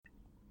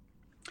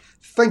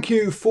Thank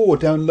you for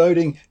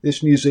downloading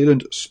this New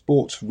Zealand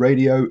Sports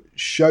Radio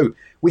show.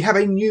 We have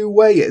a new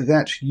way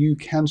that you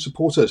can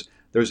support us.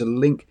 There is a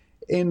link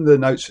in the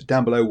notes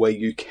down below where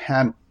you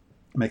can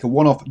make a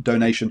one-off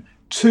donation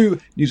to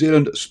New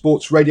Zealand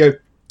Sports Radio.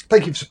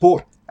 Thank you for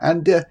support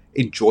and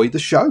enjoy the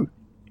show.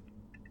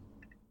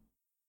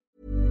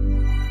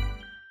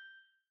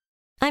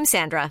 I'm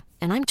Sandra,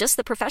 and I'm just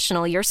the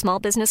professional your small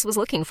business was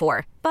looking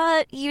for.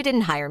 But you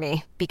didn't hire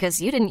me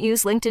because you didn't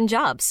use LinkedIn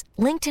Jobs.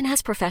 LinkedIn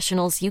has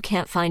professionals you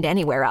can't find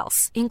anywhere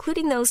else,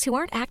 including those who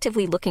aren't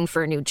actively looking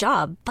for a new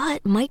job,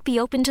 but might be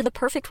open to the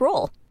perfect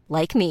role,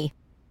 like me.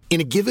 In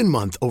a given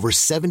month, over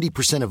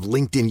 70% of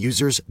LinkedIn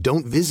users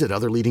don't visit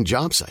other leading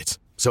job sites.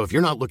 So if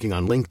you're not looking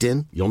on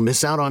LinkedIn, you'll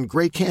miss out on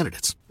great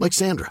candidates like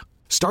Sandra.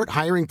 Start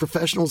hiring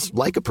professionals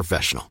like a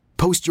professional.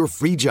 Post your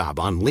free job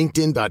on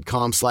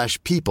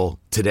linkedin.com/people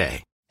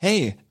today.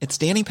 Hey, it's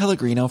Danny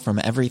Pellegrino from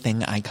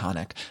Everything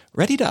Iconic.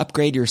 Ready to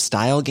upgrade your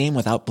style game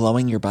without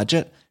blowing your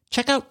budget?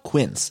 Check out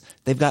Quince.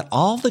 They've got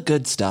all the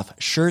good stuff,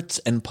 shirts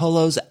and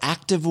polos,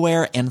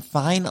 activewear, and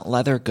fine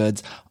leather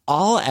goods,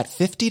 all at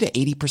 50 to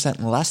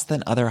 80% less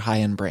than other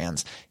high-end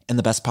brands. And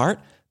the best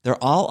part?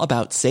 They're all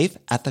about safe,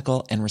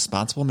 ethical, and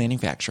responsible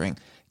manufacturing.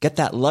 Get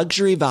that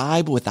luxury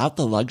vibe without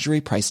the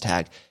luxury price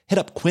tag. Hit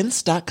up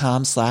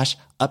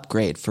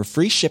quince.com/upgrade for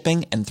free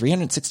shipping and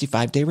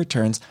 365-day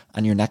returns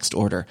on your next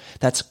order.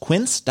 That's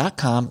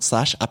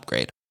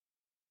quince.com/upgrade.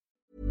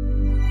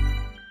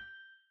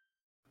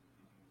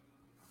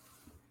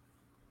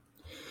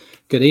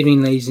 Good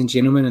evening, ladies and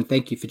gentlemen, and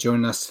thank you for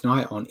joining us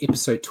tonight on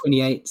episode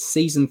 28,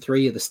 season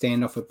 3 of the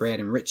Standoff with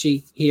Brad and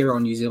Richie here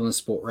on New Zealand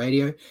Sport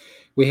Radio.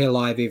 We're here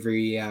live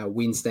every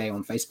Wednesday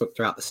on Facebook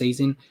throughout the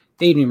season.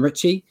 Good evening,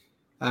 Richie.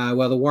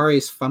 Well, the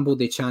Warriors fumbled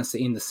their chance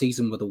to end the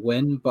season with a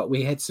win, but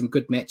we had some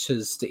good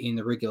matches to end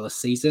the regular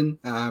season.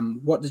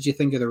 What did you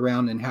think of the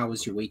round, and how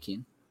was your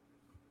weekend?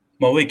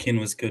 My weekend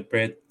was good,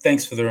 Brad.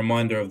 Thanks for the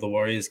reminder of the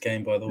Warriors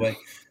game, by the way.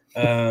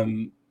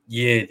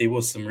 Yeah, there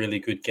was some really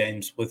good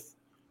games with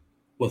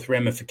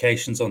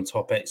ramifications on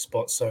top 8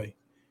 spots. So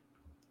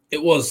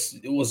it was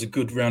a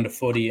good round of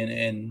footy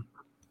and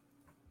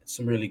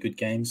some really good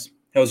games.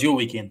 How was your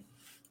weekend?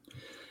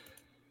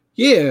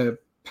 Yeah,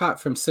 apart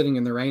from sitting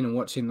in the rain and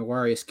watching the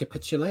Warriors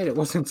capitulate, it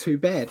wasn't too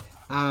bad.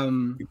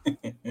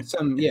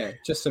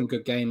 Just some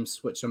good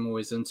games, which I'm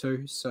always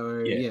into.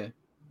 So yeah,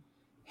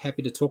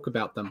 happy to talk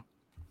about them.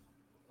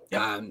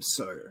 Yep.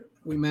 So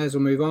we may as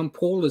well move on.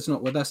 Paul is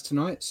not with us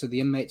tonight, so the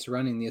inmates are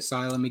running the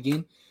asylum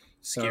again.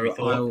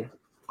 So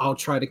I'll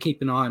try to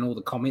keep an eye on all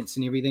the comments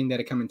and everything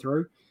that are coming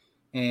through,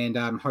 and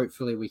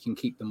hopefully we can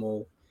keep them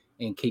all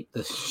and keep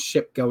the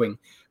ship going.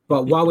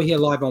 But while we're here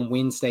live on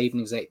Wednesday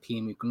evenings, 8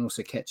 p.m, you can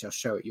also catch our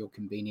show at your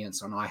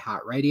convenience on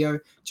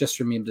iHeartRadio. Just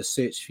remember to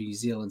search for New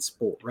Zealand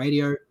Sport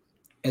Radio.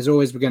 As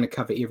always, we're going to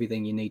cover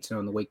everything you need to know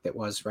in the week that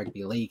was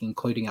rugby league,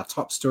 including our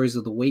top stories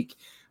of the week,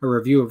 a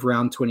review of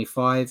round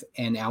 25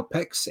 and our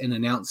picks, and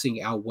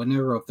announcing our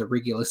winner of the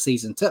regular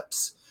season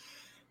tips.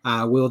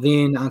 We'll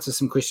then answer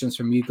some questions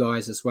from you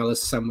guys, as well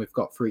as some we've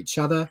got for each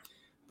other,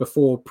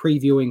 before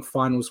previewing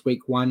finals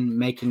week 1,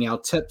 making our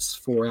tips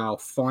for our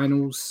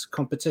finals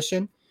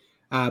competition,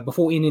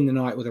 before ending the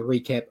night with a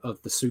recap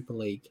of the Super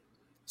League.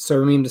 So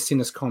remember to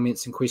send us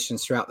comments and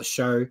questions throughout the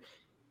show.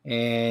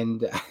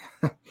 And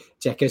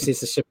Jacko says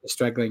the ship is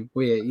struggling.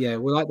 We're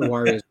like the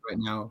Warriors right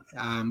now.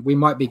 We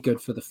might be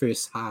good for the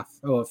first hour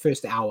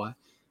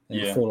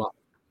and the fallout.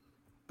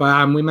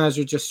 But we may as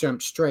well just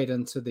jump straight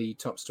into the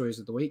top stories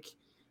of the week.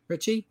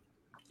 Richie?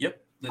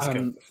 Yep, let's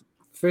go.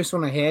 First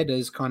one I had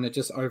is kind of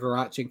just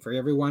overarching for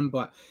everyone,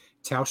 but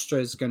Telstra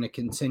is going to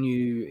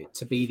continue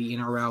to be the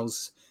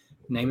NRL's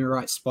naming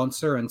rights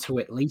sponsor until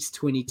at least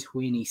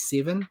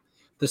 2027.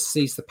 This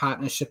sees the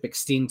partnership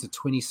extend to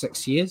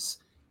 26 years.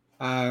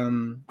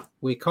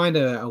 We're kind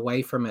of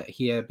away from it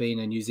here being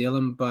in New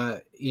Zealand,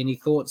 but any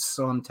thoughts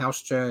on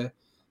Telstra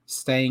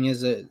staying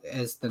as the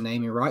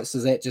naming rights?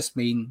 Does that just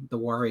mean the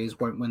Warriors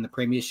won't win the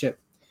premiership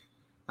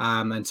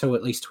until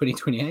at least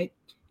 2028?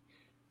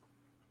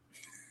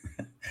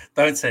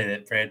 Don't say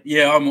that, Brad.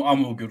 Yeah, I'm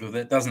all good with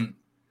it. Doesn't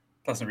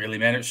really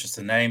matter. It's just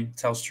a name.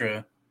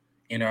 Telstra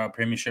NRL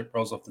Premiership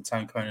rolls off the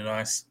tongue kind of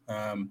nice.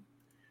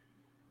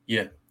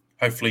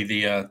 Hopefully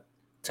the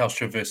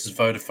Telstra versus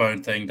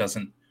Vodafone thing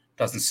doesn't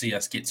see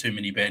us get too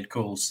many bad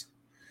calls.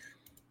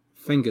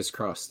 Fingers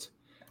crossed.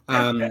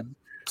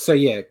 So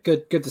yeah,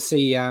 good to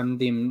see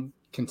them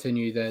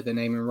continue the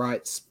naming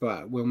rights.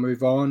 But we'll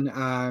move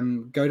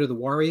on. Go to the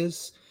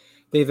Warriors.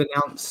 They've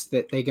announced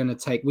that they're going to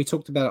take, we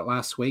talked about it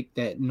last week,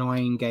 that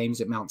 9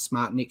 games at Mount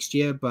Smart next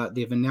year, but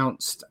they've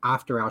announced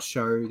after our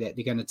show that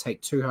they're going to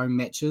take 2 home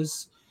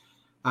matches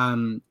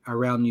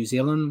around New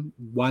Zealand,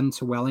 1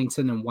 to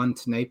Wellington and 1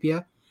 to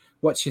Napier.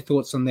 What's your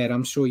thoughts on that?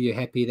 I'm sure you're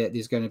happy that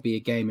there's going to be a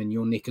game in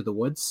your neck of the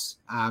woods.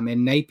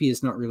 And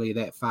Napier's not really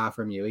that far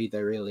from you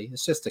either, really.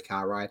 It's just a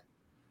car ride.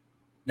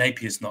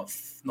 Napier's not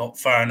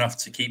far enough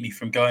to keep me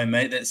from going,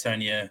 mate. That's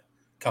only a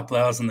couple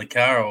hours in the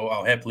car, or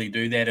I'll happily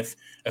do that.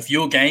 If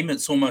your game,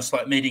 it's almost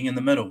like meeting in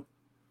the middle.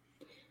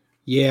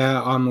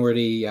 Yeah, I'm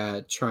already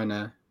trying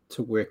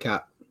to work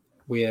up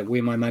where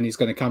my money's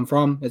going to come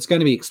from. It's going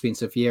to be an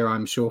expensive year,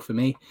 I'm sure, for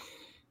me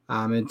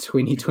in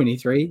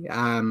 2023,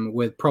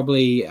 with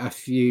probably a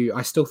few.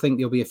 I still think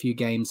there'll be a few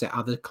games that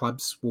other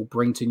clubs will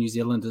bring to New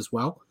Zealand as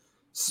well.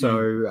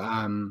 So,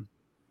 I'm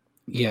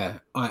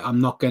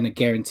not going to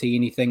guarantee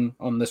anything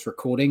on this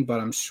recording, but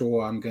I'm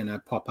sure I'm going to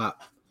pop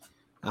up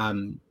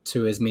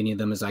to as many of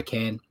them as I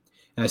can.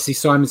 And I see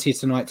Simon's here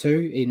tonight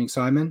too. Evening,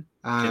 Simon.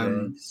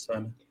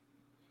 Simon.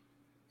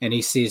 And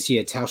he says,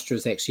 Telstra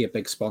is actually a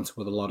big sponsor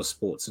with a lot of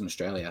sports in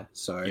Australia.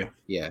 So,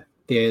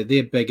 they're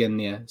big in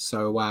there.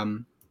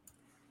 So,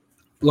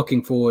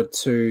 looking forward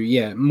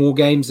to, more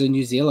games in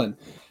New Zealand.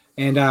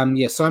 And,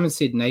 Simon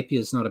said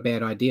Napier's not a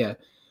bad idea.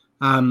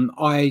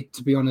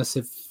 To be honest,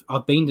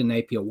 I've been to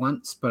Napier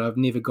once, but I've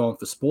never gone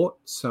for sport.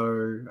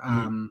 So,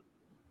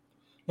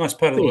 nice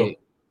part of the world.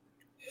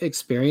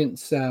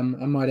 Experience. I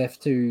might have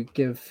to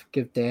give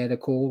Dad a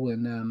call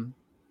and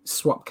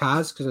swap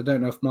cars because I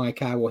don't know if my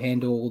car will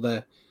handle all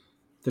the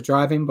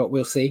driving, but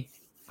we'll see.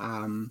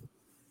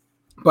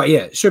 But yeah,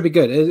 it should be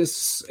good.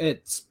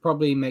 It's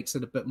probably makes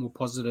it a bit more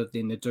positive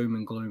than the doom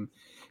and gloom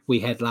we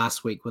had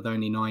last week with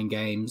only 9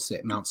 games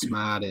at Mount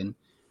Smart and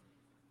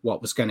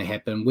what was going to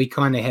happen. We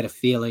kind of had a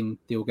feeling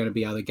there were going to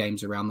be other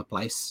games around the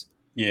place.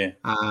 Yeah.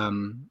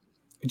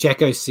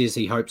 Jacko says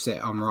he hopes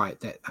that I'm right,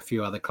 that a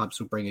few other clubs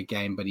will bring a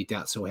game, but he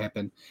doubts it'll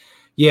happen.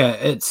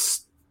 Yeah,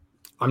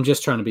 I'm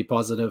just trying to be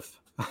positive.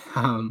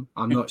 I'm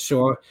not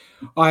sure.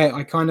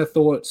 I kind of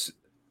thought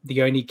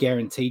the only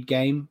guaranteed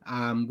game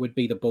would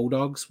be the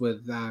Bulldogs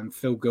with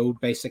Phil Gould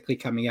basically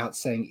coming out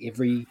saying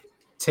every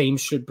team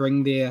should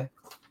bring their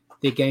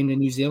game to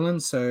New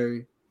Zealand. So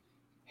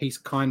he's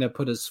kind of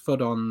put his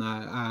foot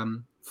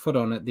on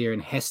it there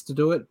and has to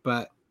do it.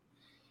 But,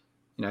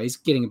 he's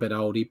getting a bit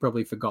old. He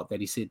probably forgot that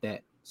he said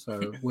that.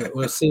 So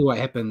we'll see what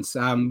happens.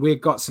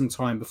 We've got some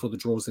time before the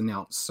draw's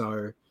announced.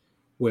 So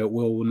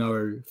we'll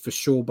know for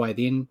sure by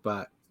then.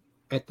 But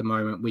at the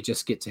moment, we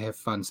just get to have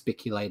fun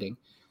speculating.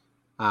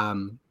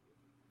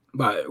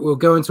 But we'll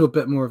go into a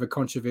bit more of a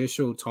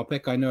controversial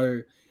topic. I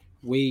know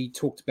we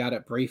talked about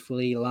it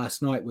briefly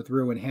last night with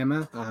Ruin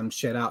Hammer.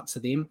 Shout out to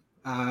them.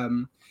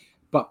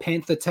 But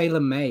Panther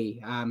Taylor May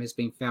has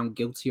been found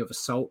guilty of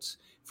assault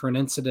for an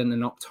incident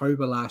in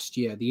October last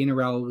year. The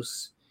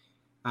NRL's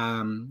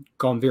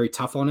gone very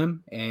tough on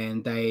him,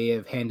 and they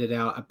have handed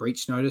out a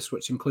breach notice,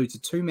 which includes a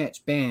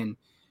 2-match ban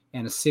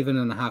and a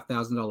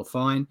 $7,500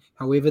 fine.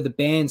 However, the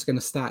ban's going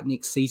to start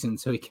next season,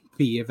 so he can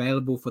be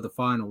available for the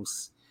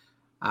finals.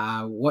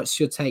 What's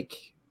your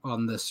take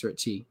on this,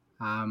 Richie?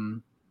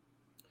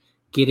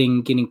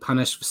 Getting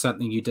punished for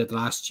something you did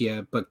last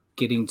year, but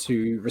getting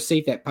to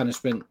receive that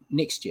punishment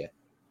next year.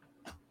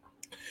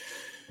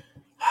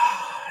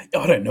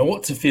 I don't know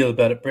what to feel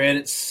about it,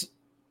 Brad.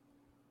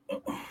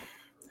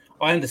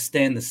 I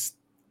understand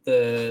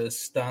the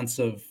stance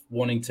of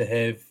wanting to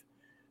have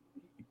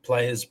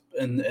players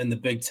in the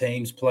big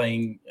teams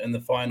playing in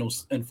the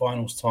finals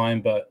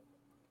time, but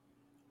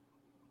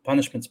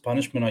punishment's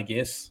punishment, I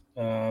guess.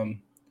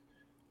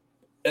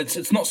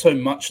 It's not so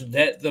much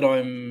that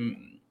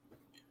I'm,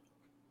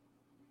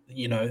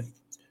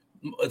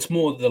 it's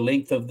more the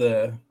length of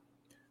the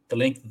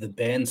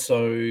ban.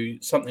 So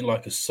something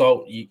like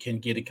assault, you can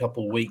get a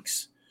couple of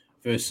weeks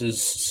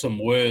versus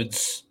some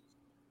words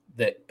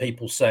that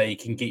people say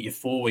can get you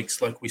 4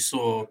 weeks, like we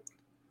saw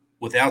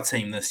with our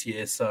team this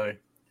year. So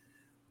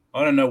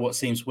I don't know what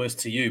seems worse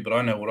to you, but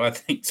I know what I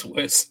think's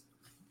worse.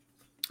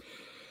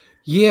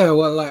 Yeah,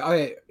 well,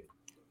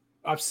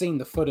 I've seen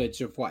the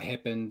footage of what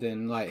happened,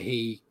 and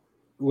he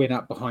went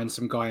up behind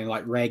some guy and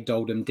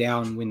ragdolled him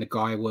down when the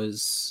guy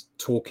was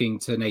talking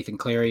to Nathan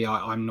Cleary.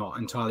 I'm not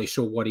entirely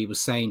sure what he was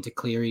saying to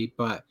Cleary,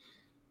 but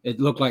it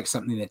looked like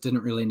something that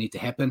didn't really need to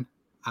happen.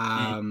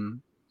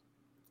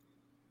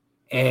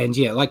 And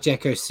yeah, like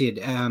Jacko said,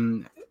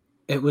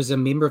 it was a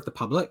member of the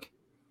public,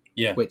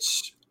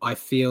 which I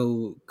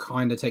feel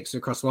kind of takes it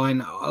across the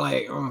line.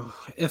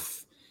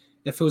 If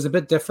it was a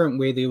bit different,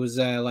 where there was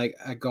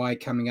a guy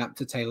coming up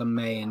to Taylor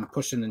May and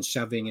pushing and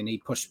shoving, and he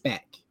pushed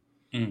back,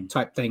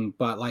 type thing.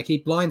 But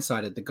he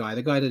blindsided the guy.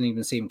 The guy didn't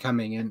even see him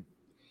coming, and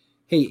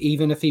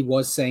even if he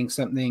was saying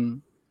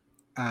something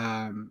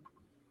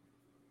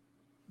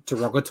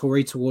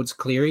derogatory towards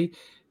Cleary,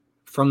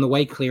 from the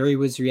way Cleary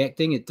was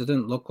reacting, it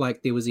didn't look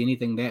like there was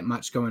anything that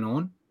much going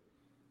on.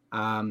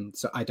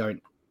 So I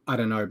don't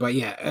know, but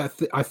yeah,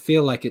 I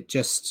feel like it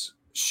just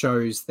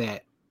shows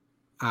that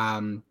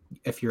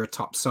if you're a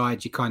top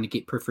side, you kind of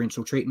get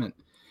preferential treatment.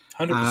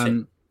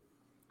 100%.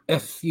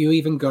 If you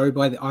even go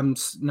by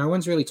no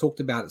one's really talked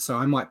about it, so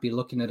I might be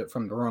looking at it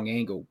from the wrong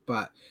angle,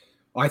 but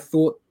I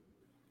thought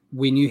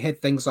when you had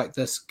things like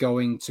this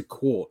going to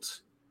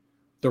court,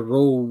 the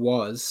rule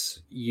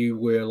was you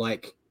were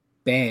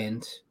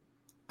banned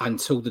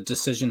until the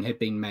decision had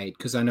been made.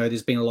 Because I know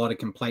there's been a lot of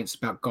complaints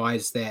about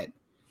guys that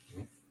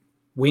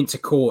went to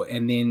court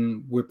and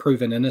then were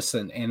proven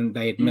innocent, and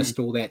they had missed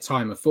all that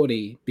time of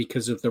footy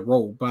because of the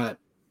rule. But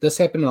this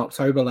happened in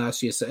October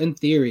last year, so in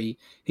theory,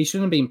 he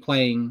shouldn't have been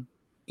playing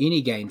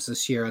any games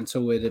this year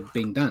until it had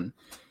been done.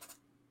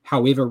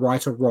 however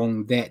right or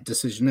wrong that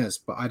decision is.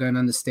 But I don't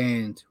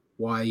understand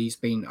why he's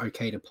been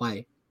okay to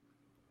play.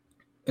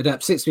 It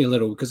upsets me a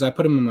little because I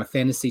put him in my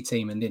fantasy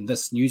team and then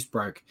this news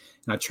broke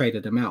and I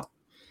traded him out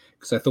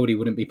because I thought he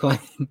wouldn't be playing.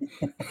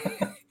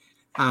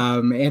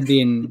 And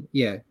then,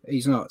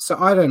 he's not. So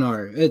I don't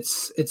know. It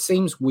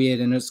seems weird,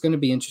 and it's going to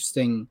be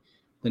interesting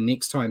the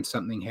next time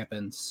something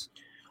happens.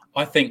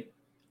 I think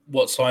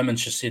what Simon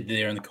just said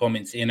there in the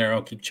comments, the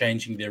NRL keep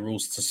changing their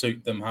rules to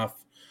suit them half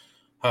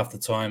the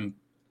time.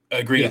 I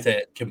agree with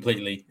that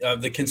completely.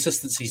 The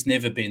consistency's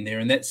never been there,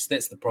 and that's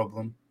the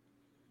problem.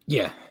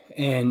 Yeah,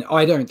 and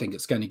I don't think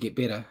it's going to get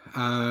better.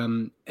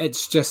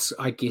 It's just,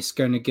 I guess,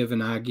 going to give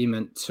an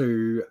argument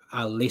to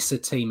a lesser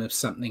team if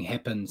something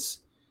happens.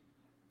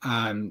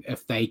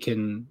 If they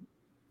can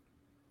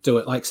do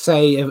it, like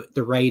say if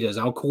the Raiders,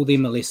 I'll call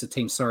them a lesser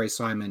team. Sorry,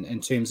 Simon,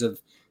 in terms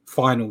of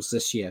finals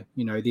this year,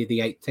 they're the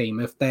 8th team.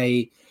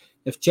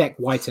 If Jack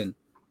Whiten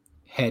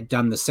had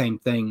done the same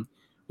thing,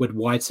 would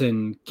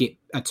Whiten get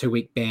a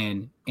 2-week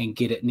ban and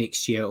get it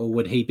next year, or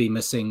would he be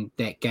missing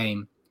that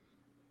game,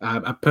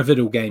 a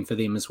pivotal game for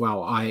them as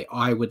well?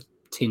 I would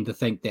tend to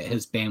think that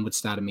his ban would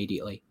start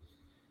immediately.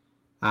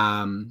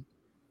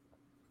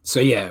 So,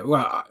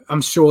 well,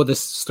 I'm sure this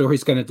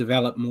story's going to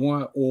develop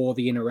more, or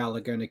the NRL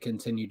are going to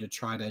continue to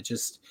try to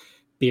just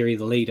bury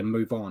the lead and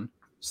move on.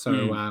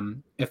 So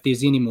if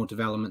there's any more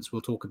developments,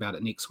 we'll talk about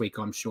it next week,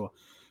 I'm sure.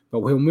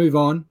 But we'll move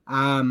on.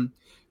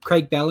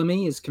 Craig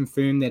Bellamy has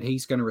confirmed that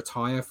he's going to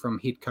retire from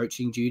head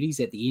coaching duties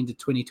at the end of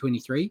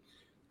 2023.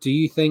 Do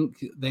you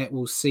think that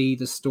will see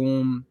the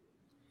Storm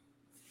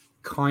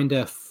kind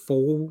of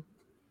fall?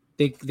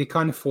 They're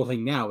kind of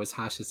falling now, as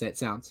harsh as that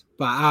sounds.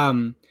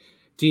 But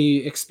do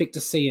you expect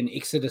to see an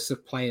exodus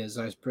of players?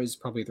 Is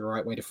probably the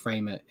right way to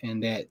frame it,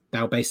 and that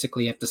they'll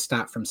basically have to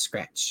start from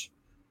scratch?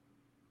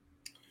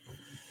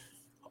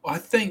 I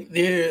think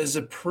there is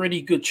a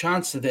pretty good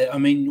chance of that. I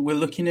mean, we're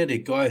looking at a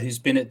guy who's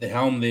been at the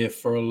helm there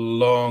for a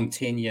long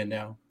tenure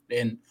now,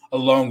 and a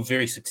long,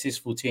 very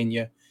successful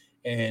tenure,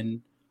 and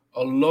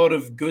a lot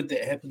of good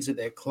that happens at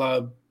that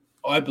club,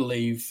 I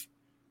believe,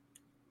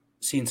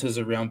 centers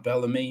around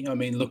Bellamy. I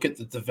mean, look at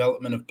the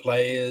development of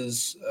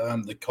players,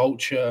 the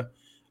culture.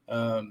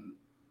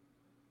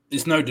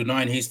 There's no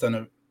denying he's done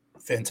a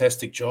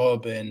fantastic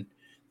job, and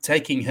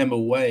taking him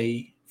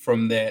away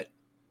from that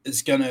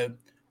is going to,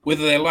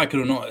 whether they like it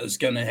or not, is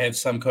going to have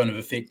some kind of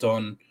effect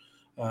on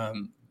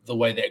the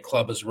way that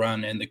club is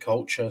run and the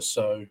culture.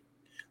 So,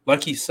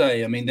 like you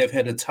say, I mean, they've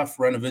had a tough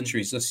run of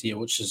injuries this year,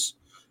 which has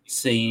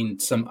seen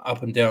some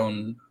up and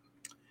down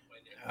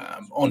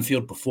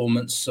on-field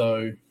performance.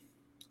 So,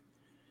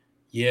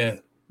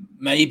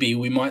 maybe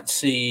we might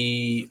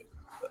see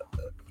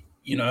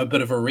a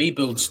bit of a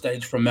rebuild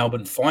stage from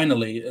Melbourne.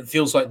 Finally, it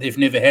feels like they've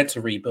never had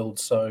to rebuild.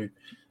 So,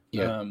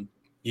 And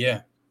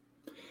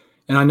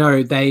I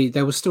know they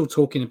were still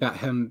talking about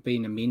him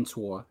being a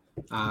mentor.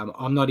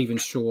 I'm not even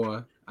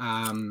sure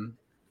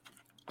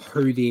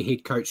who their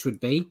head coach would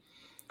be.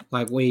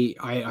 Like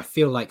I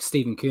feel like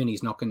Stephen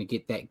Kearney's not going to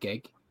get that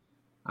gig.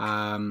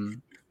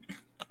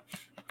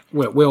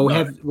 We'll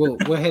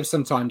have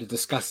some time to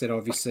discuss it,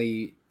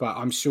 obviously, but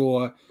I'm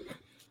sure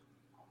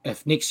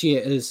if next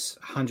year is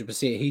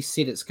 100%, he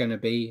said it's going to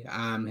be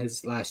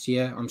his last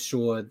year. I'm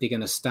sure they're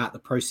going to start the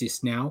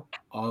process now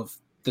of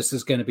this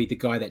is going to be the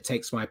guy that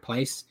takes my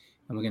place,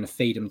 and we're going to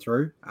feed him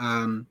through.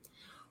 I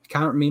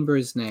can't remember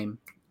his name.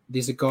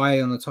 There's a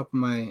guy on the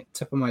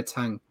tip of my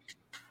tongue.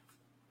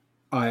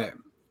 I'm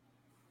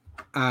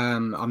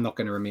not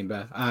going to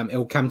remember.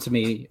 It'll come to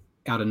me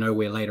out of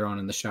nowhere later on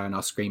in the show, and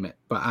I'll scream it.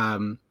 But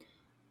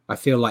I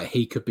feel like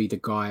he could be the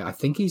guy. I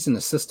think he's an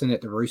assistant at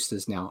the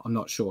Roosters now. I'm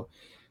not sure.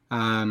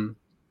 I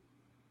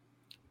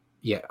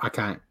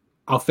can't.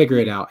 I'll figure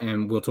it out,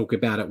 and we'll talk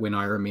about it when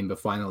I remember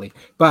finally.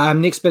 But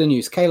next bit of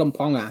news, Kalyn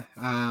Ponga.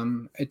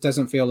 It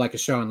doesn't feel like a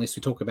show unless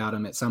we talk about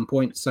him at some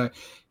point. So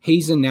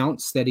he's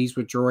announced that he's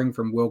withdrawing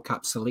from World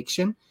Cup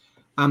selection.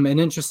 An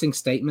interesting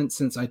statement,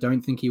 since I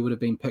don't think he would have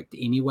been picked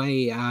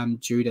anyway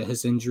due to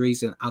his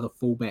injuries and other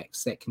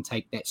fullbacks that can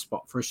take that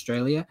spot for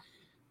Australia.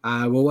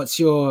 What's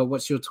your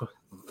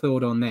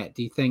thought on that?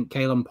 Do you think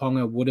Kalyn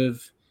Ponga would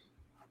have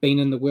been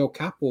in the World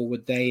Cup, or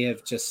would they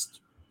have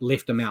just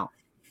left him out?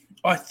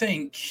 I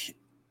think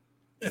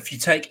if you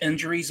take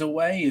injuries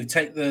away, you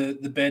take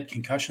the bad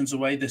concussions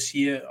away this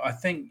year, I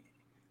think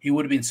he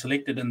would have been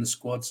selected in the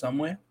squad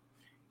somewhere.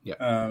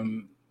 Yeah.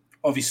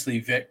 Obviously,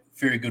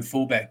 very good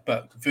fullback,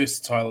 but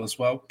versatile as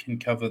well, can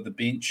cover the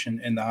bench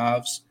and the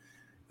halves.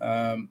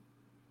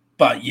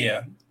 But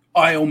yeah,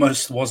 I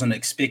almost wasn't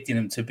expecting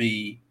him to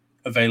be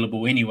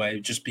available anyway,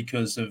 just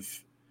because of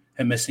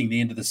him missing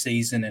the end of the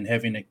season and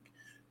having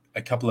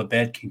a couple of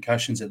bad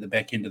concussions at the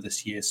back end of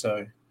this year. So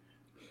it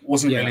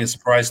wasn't really a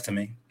surprise to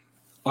me.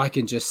 I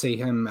can just see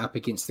him up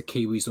against the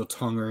Kiwis or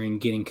Tonga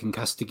and getting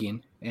concussed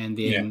again. And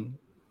then,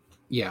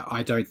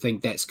 I don't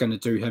think that's going to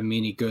do him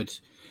any good.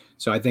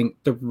 So I think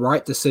the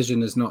right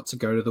decision is not to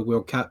go to the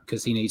World Cup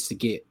because he needs to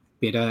get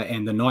better.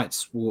 And the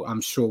Knights,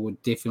 I'm sure, were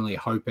definitely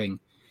hoping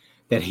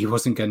that he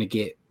wasn't going to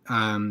get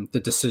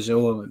the decision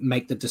or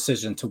make the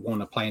decision to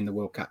want to play in the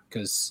World Cup,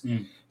 because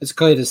it's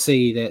clear to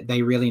see that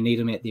they really need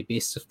them at their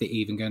best if they're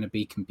even going to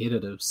be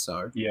competitive.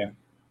 So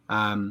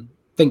I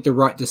think the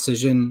right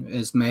decision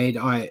is made.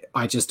 I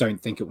just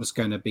don't think it was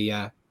going to be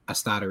a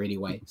starter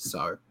anyway.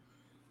 So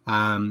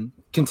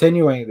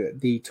continuing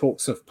the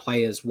talks of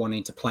players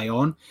wanting to play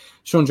on,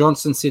 Sean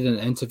Johnson said in an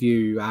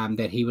interview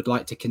that he would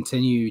like to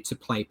continue to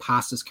play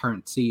past his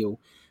current deal.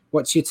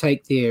 What's your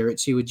take there,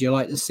 Richie? Would you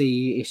like to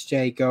see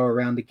SJ go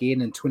around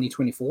again in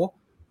 2024?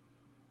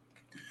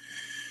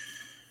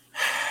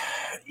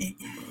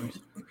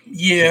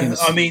 Yeah,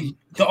 I mean,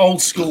 the old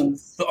school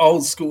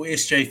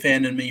SJ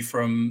fan in me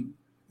from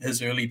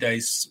his early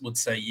days would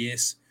say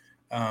yes.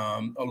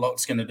 A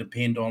lot's going to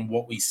depend on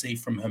what we see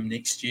from him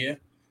next year.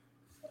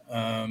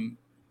 I'm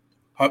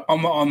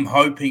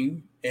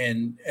hoping,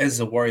 and as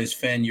a Warriors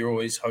fan, you're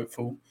always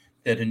hopeful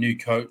that a new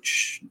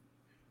coach,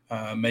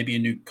 maybe a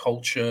new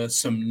culture,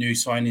 some new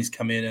signings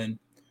come in and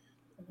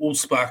will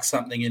spark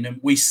something in him.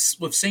 We've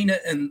seen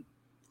it in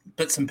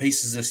bits and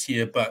pieces this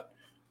year, but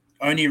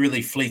only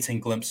really fleeting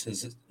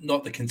glimpses,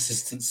 not the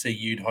consistency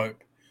you'd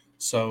hope.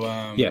 So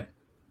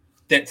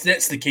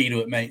that's the key to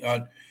it, mate.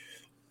 I'm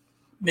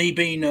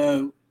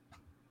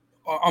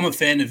a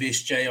fan of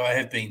SJ. I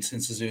have been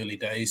since his early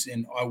days,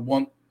 and I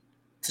want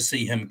to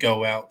see him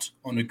go out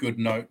on a good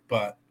note.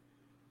 But,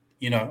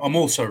 I'm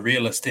also a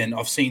realist, and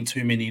I've seen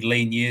too many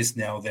lean years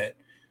now that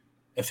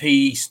if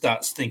he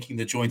starts thinking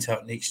the joint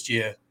out next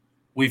year,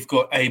 we've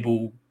got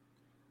able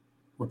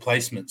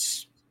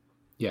replacements.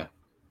 Yeah.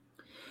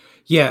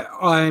 Yeah,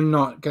 I'm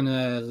not going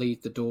to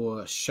leave the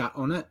door shut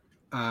on it.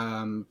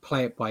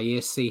 Play it by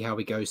ear, see how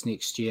he goes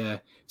next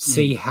year,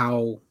 see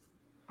how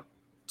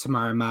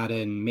Tamara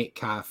Martin,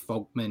 Metcalf,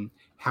 Fogman,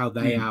 how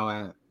they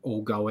are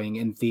all going,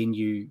 and then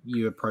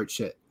you approach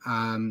it.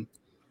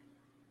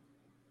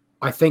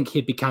 I think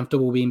he'd be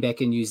comfortable being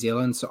back in New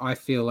Zealand, so I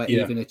feel like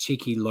even a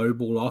cheeky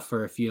lowball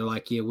offer, if you're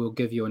like, we'll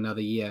give you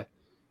another year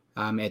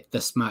at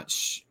this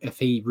much, if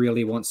he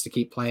really wants to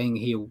keep playing,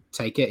 he'll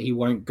take it. He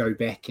won't go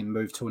back and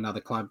move to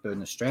another club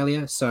in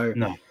Australia. So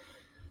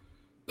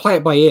play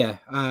it by ear.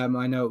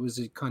 I know it was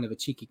kind of a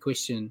cheeky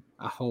question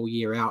a whole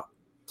year out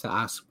to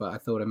ask, but I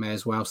thought I may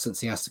as well since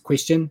he asked the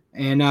question.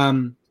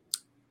 And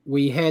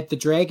we had the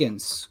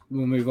Dragons.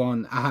 We'll move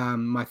on.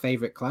 My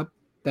favorite club.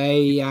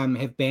 They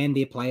have banned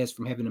their players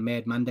from having a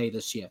Mad Monday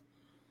this year.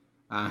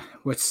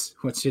 What's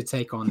your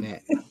take on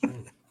that?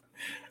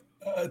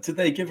 Did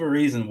they give a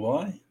reason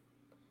why?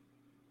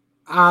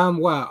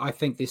 Well, I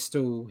think they're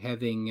still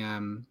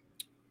having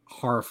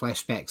horror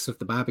flashbacks of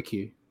the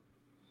barbecue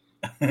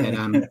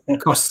that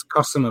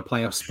cost them a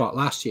playoff spot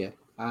last year.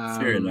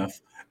 Fair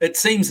enough. It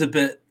seems a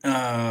bit,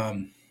 I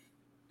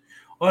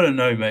don't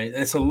know, mate.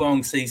 It's a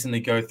long season to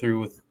go through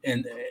with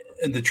in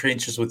the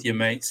trenches with your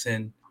mates,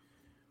 and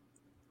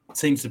it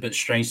seems a bit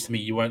strange to me.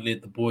 You won't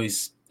let the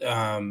boys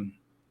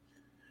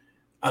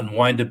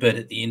unwind a bit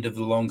at the end of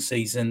the long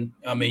season.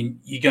 I mean,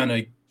 you're going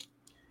to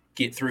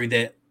get through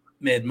that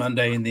Mad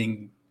Monday and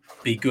then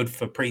be good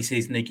for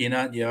preseason again,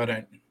 aren't you? I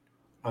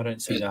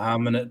don't see the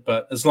harm in it,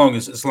 but as long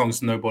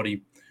as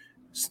nobody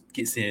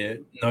gets their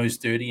nose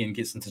dirty and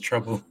gets into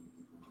trouble.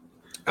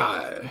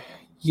 I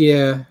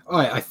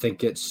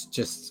think it's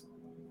just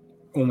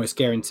almost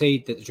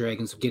guaranteed that the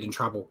Dragons will get in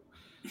trouble.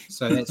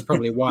 So that's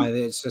probably why.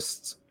 It's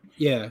just,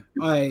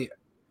 I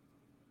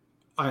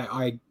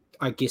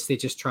guess they're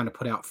just trying to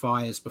put out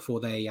fires before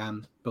they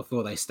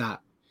start.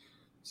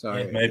 So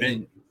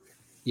maybe.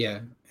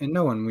 And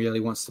no one really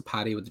wants to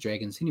party with the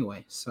Dragons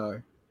anyway.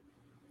 So,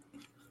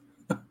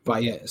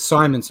 but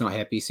Simon's not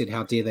happy. He said,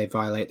 "How dare they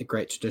violate the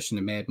great tradition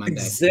of Mad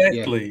Monday?"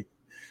 Exactly.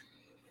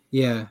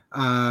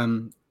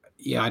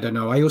 I don't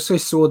know. I also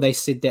saw they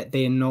said that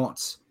they're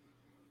not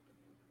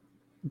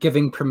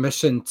giving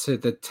permission to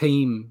the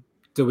team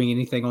doing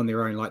anything on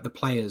their own, like the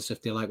players.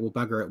 If they're like, "Well,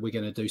 bugger it, we're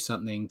going to do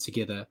something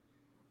together,"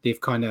 they've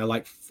kind of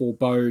like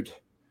forebode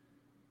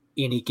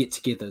any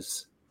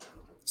get-togethers.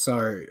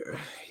 So,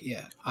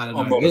 I don't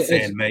know. I'm not a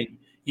fan, mate.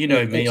 You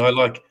know me. I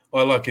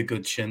like a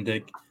good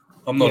shindig.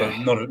 I'm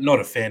not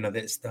a fan of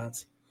that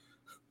stance.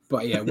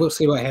 But we'll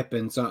see what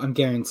happens. I'm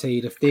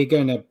guaranteed if they're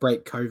going to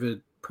break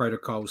COVID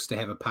protocols to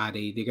have a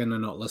party, they're going to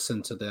not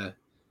listen to the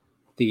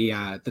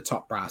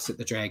top brass at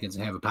the Dragons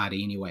and have a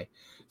party anyway.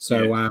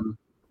 So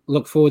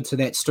look forward to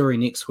that story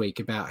next week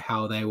about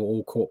how they were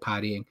all caught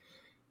partying.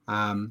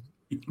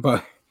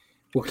 But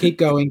we'll keep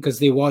going because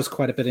there was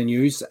quite a bit of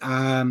news.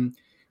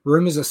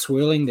 Rumors are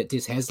swirling that Des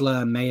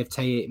Hasler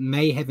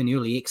may have an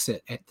early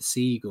exit at the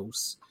Sea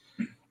Eagles,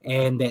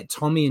 and that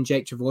Tommy and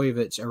Jake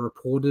Trbojevic are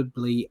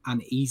reportedly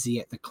uneasy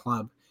at the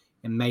club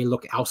and may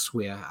look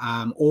elsewhere.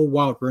 All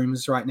wild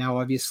rumors right now,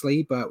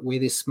 obviously, but where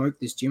there's smoke,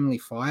 there's generally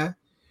fire.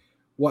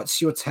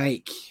 What's your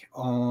take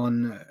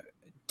on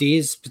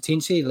Des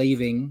potentially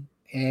leaving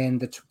and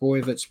the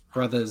Trbojevic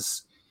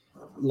brothers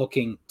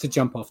looking to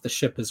jump off the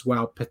ship as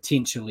well,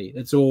 potentially?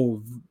 It's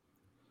all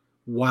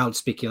wild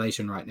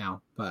speculation right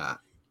now, but...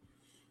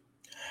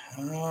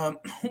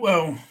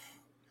 Well,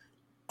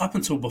 up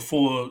until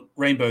before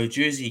Rainbow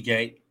Jersey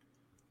Gate,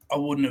 I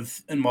wouldn't have,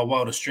 in my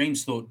wildest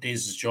dreams, thought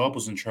Dez's job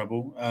was in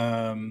trouble.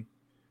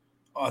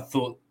 I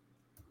thought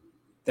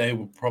they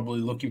were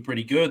probably looking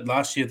pretty good.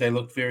 Last year, they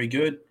looked very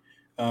good.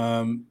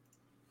 They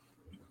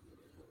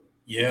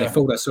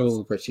fooled us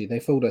all, Richie. They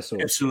fooled us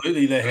all.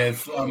 Absolutely, they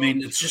have. I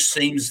mean, it just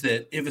seems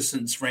that ever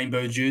since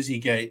Rainbow Jersey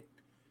Gate,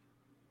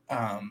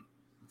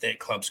 that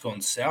club's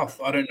gone south.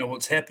 I don't know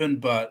what's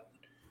happened, but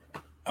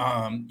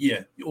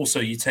also,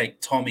 you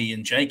take Tommy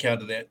and Jake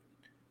out of that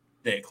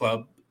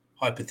club,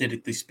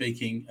 hypothetically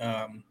speaking,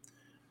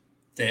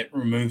 that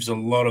removes a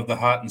lot of the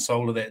heart and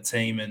soul of that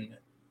team, and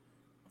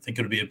I think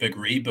it'll be a big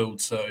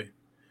rebuild. So,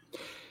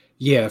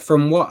 yeah,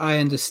 from what I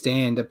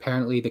understand,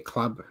 apparently the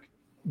club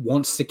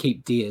wants to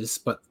keep Dez,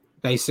 but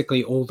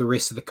basically all the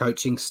rest of the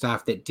coaching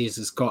staff that Dez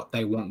has got,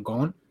 they want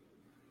gone.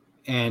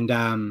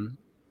 And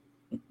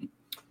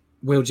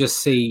we'll just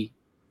see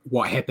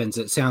what happens.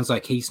 It sounds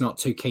like he's not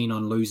too keen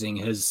on losing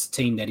his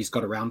team that he's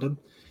got around him.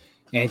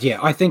 And yeah,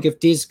 I think if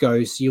Dez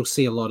goes, you'll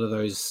see a lot of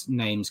those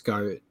names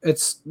go.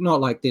 It's not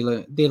like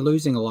they're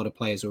losing a lot of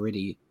players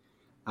already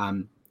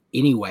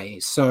anyway.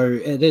 So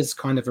it is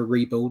kind of a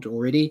rebuild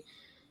already.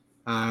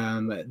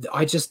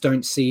 I just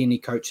don't see any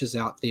coaches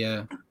out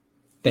there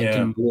that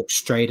can walk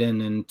straight in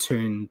and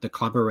turn the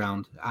club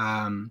around.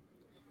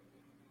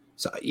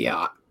 So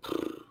yeah,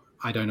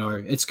 I don't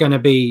know. It's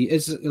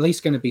at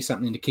least going to be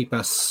something to keep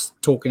us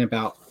talking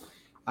about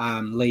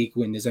league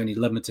when there's only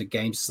limited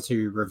games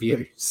to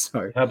review.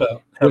 So how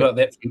about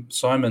that from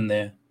Simon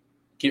there?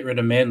 Get rid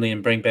of Manly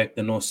and bring back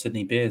the North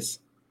Sydney Bears.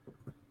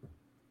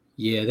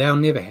 Yeah, that'll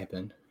never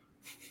happen.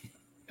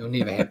 It'll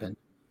never happen.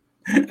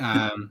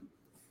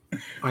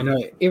 I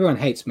know everyone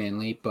hates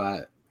Manly,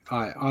 but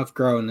I've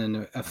grown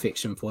an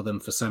affection for them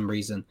for some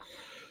reason.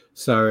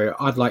 So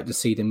I'd like to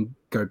see them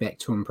go back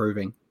to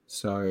improving.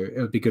 So it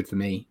would be good for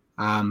me.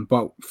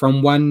 But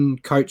from one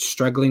coach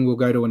struggling, we'll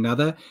go to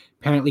another.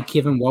 Apparently,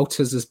 Kevin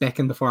Walters is back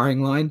in the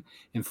firing line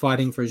and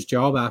fighting for his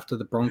job after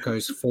the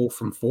Broncos fall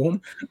from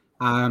form.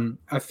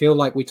 I feel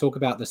like we talk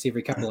about this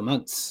every couple of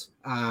months,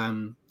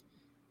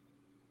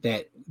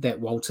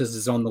 that Walters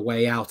is on the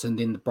way out, and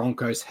then the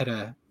Broncos had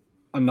a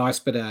nice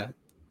bit of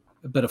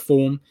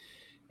form,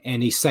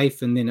 and he's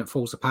safe, and then it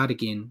falls apart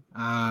again.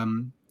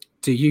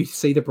 Do you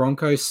see the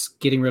Broncos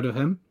getting rid of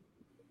him?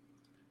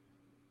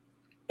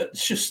 It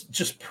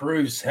just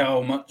proves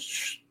how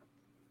much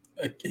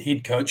a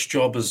head coach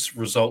job is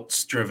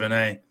results driven,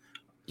 eh?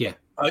 Yeah.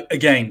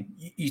 Again,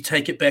 you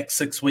take it back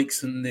 6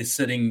 weeks and they're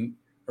sitting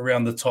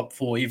around the top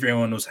four.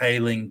 Everyone was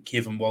hailing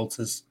Kevin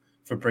Walters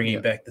for bringing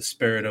back the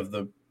spirit of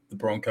the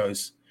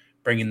Broncos,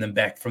 bringing them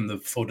back from the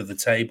foot of the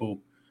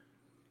table,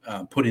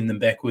 putting them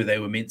back where they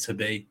were meant to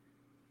be.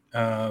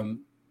 Now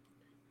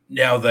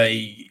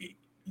they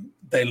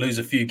lose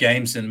a few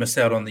games and miss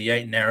out on the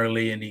 8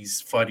 narrowly, and he's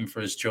fighting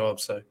for his job.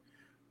 So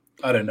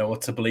I don't know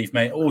what to believe,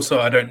 mate. Also,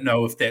 I don't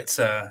know if that's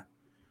the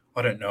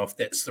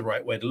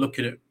right way to look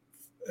at it.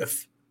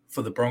 If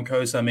for the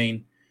Broncos, I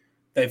mean,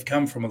 they've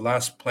come from a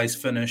last place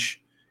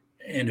finish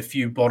and a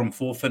few bottom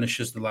 4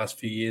 finishes the last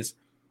few years,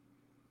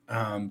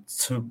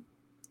 to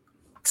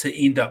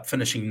end up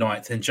finishing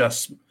 9th and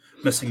just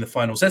missing the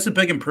finals. That's a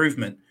big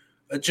improvement.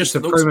 It just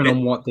looks improvement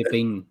on what they've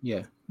been,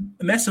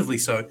 massively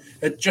so.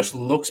 It just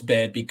looks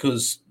bad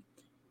because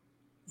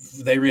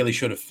they really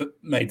should have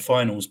made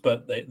finals,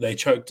 but they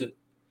choked it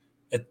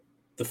at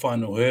the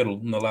final hurdle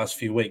in the last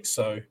few weeks.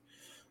 So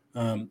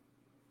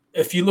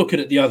if you look at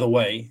it the other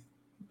way,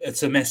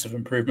 it's a massive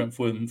improvement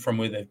for them from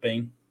where they've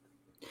been.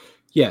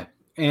 Yeah,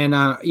 and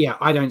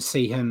I don't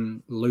see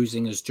him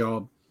losing his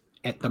job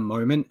at the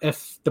moment.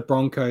 If the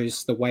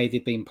Broncos, the way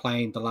they've been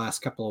playing the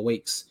last couple of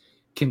weeks,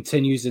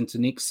 continues into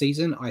next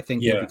season, I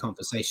think there'll be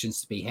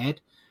conversations to be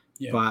had.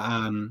 Yeah.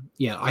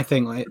 But I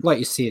think like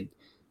you said,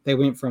 they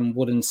went from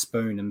wooden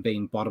spoon and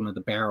being bottom of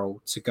the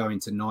barrel to going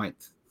to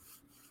 9th.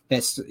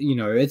 That's,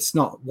 it's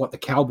not what the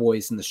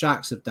Cowboys and the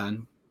Sharks have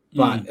done,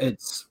 but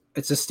it's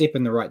a step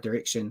in the right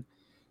direction.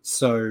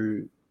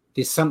 So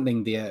there's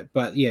something there.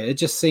 But yeah, it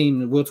just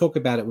seemed, we'll talk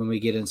about it when we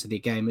get into the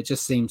game. It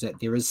just seems that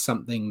there is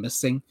something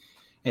missing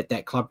at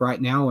that club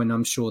right now, and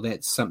I'm sure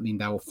that's something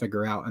they'll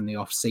figure out in the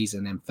off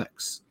season and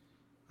fix.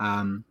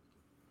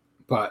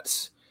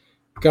 But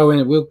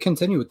we'll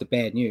continue with the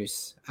bad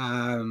news.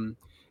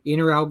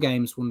 NRL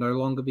games will no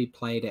longer be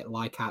played at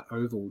Leichhardt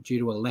Oval due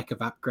to a lack of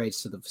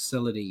upgrades to the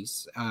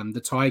facilities.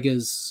 The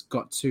Tigers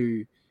got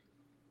to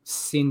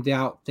send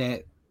out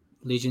that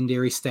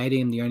legendary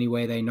stadium the only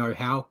way they know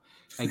how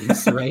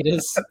against the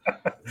Raiders.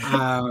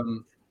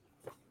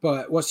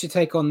 But what's your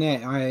take on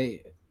that?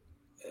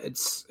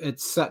 It's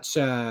such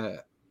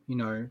a,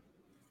 iconic,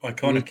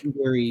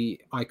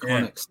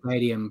 iconic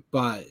stadium,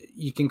 but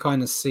you can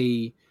kind of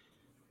see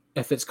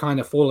if it's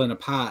kind of fallen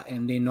apart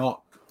and they're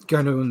not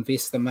going to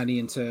invest the money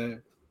into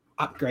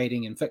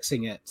upgrading and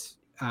fixing it,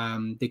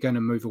 they're going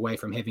to move away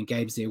from having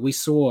games there. We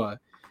saw,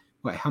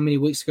 how many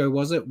weeks ago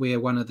was it, where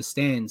one of the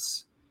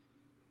stands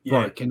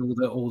broke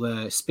and all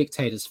the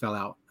spectators fell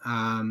out.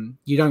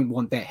 You don't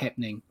want that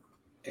happening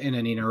in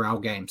an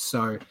NRL game.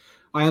 So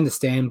I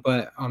understand,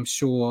 but I'm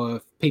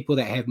sure people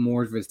that have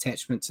more of an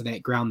attachment to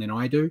that ground than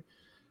I do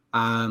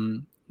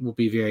will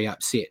be very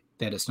upset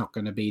that it's not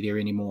going to be there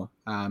anymore.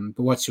 But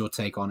what's your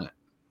take on it?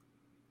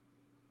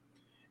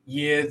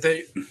 Yeah,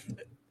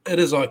 it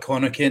is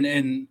iconic,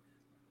 and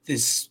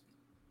there's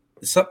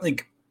something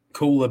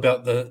cool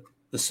about the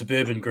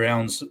suburban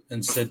grounds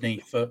in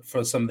Sydney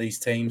for some of these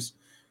teams.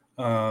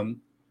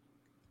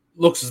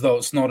 Looks as though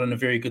it's not in a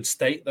very good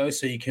state, though,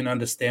 so you can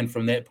understand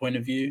from that point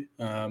of view.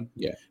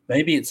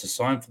 Maybe it's a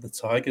sign for the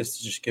Tigers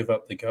to just give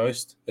up the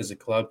ghost as a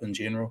club in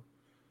general.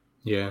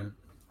 Yeah,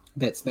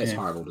 that's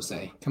horrible to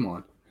say. Come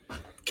on,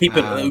 keep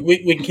it.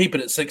 We can keep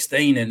it at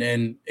 16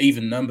 and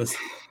even numbers.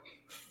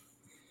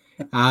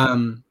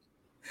 I'm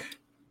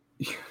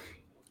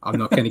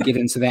not going to get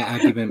into that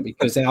argument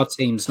because our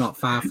team's not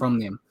far from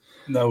them.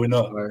 No, we're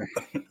not.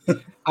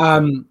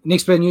 So,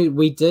 next bit of news,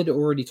 we did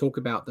already talk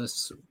about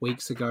this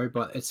weeks ago,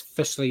 but it's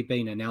officially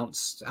been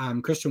announced.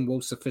 Christian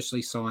Wolf's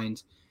officially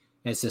signed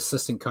as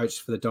assistant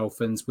coach for the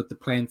Dolphins, with the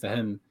plan for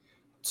him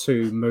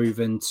to move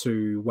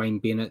into Wayne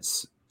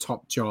Bennett's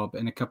top job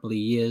in a couple of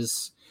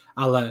years,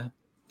 a la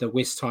the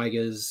West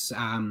Tigers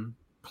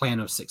plan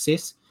of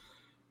success.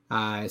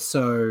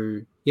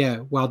 So, yeah,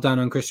 well done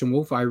on Christian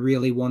Wolf. I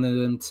really wanted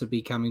him to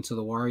be coming to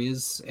the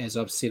Warriors, as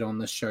I've said on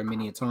this show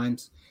many a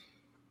times.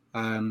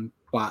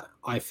 But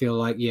I feel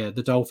like,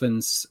 the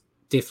Dolphins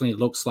definitely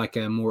looks like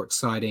a more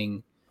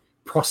exciting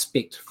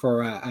prospect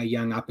for a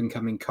young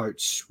up-and-coming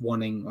coach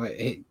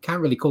wanting,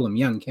 can't really call him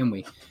young, can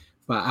we?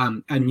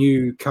 But a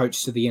new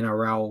coach to the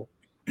NRL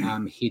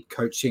head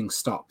coaching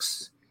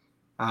stocks.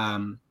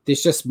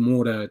 There's just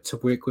more to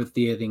work with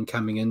there than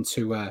coming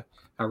into a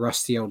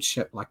rusty old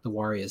ship like the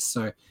Warriors.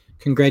 So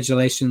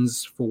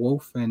congratulations for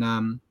Wolf,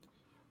 and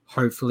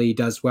hopefully he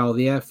does well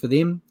there for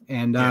them.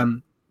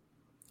 And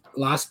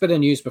last bit of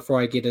news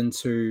before I get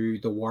into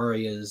the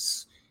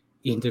Warriors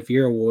end of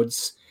year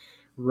awards,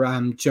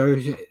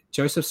 Joseph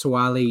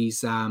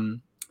Suaali's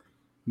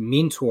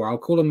mentor, I'll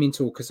call him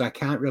mentor because I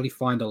can't really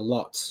find a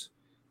lot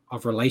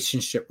of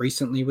relationship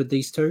recently with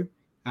these two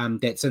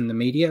that's in the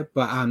media,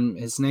 but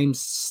his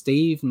name's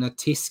Steve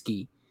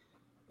Nateski.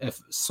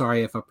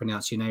 Sorry if I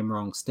pronounce your name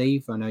wrong,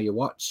 Steve. I know you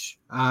watch.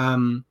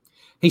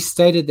 He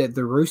stated that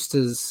the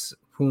Roosters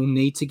will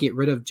need to get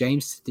rid of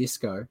James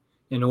Tedesco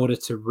in order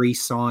to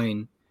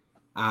re-sign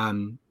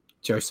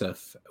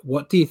Joseph.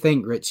 What do you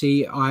think,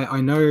 Richie? I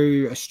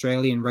know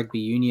Australian rugby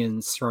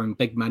union's throwing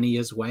big money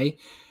his way,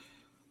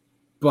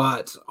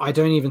 but I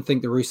don't even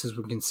think the Roosters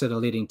would consider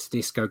letting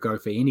Tedesco go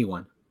for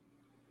anyone.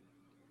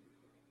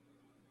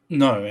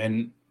 No,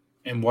 and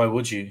why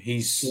would you?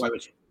 He's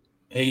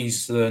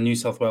the New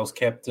South Wales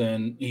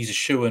captain. He's a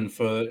shoo-in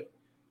for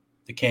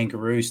the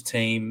Kangaroos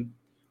team,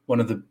 one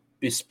of the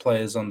best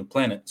players on the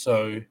planet.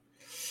 So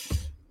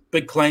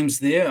big claims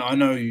there. I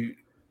know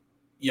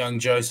young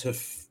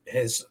Joseph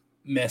has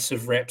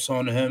massive raps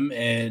on him,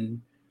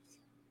 and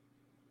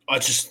I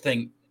just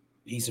think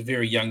he's a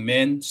very young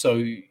man. So,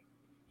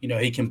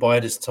 he can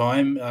bide his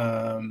time.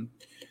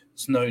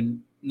 There's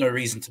no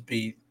reason to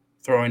be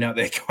throwing out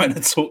that kind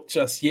of talk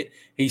just yet.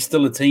 He's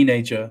still a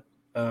teenager.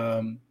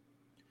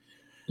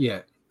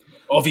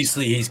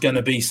 Obviously he's going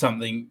to be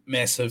something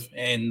massive,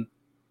 and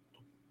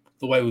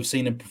the way we've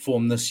seen him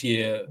perform this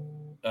year,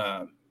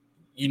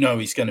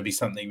 he's going to be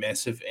something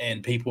massive,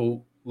 and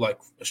people like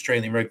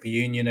Australian Rugby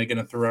Union are going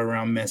to throw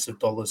around massive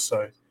dollars.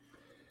 So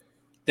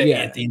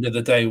at the end of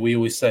the day, we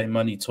always say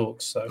money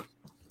talks. So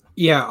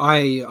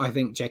I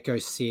think Jacko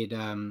said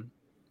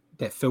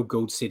that Phil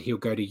Gould said he'll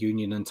go to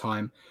Union in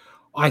time.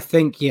 I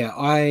think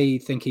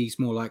he's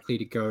more likely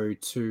to go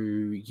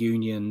to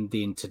Union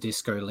than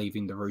Tedesco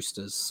leaving the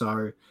Roosters.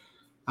 So,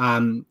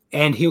 and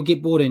he'll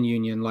get bored in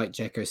Union, like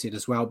Jacko said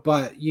as well.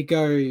 But you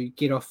go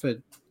get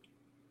offered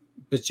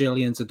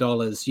bajillions of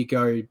dollars, you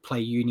go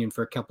play Union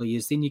for a couple of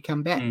years, then you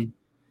come back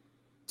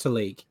to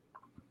league.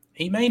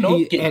 He may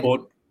not get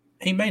bored.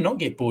 He may not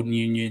get bored in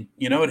Union.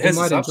 It has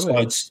its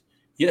upsides.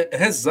 It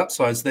has its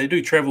upsides. They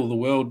do travel the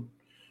world.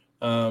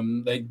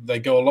 They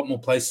go a lot more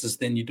places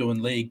than you do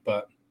in league,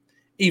 but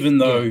even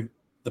though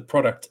the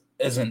product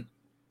isn't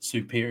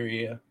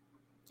superior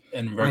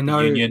in rugby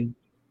union.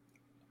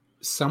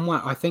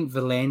 I think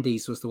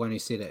Volandis was the one who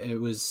said it. It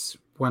was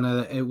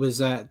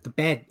a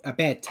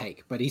bad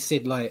take, but he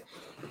said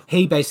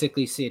he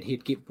basically said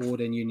he'd get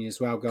bored in union as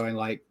well,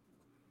 going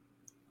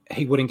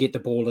he wouldn't get the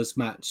ball as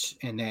much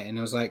and that. And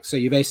I was like, so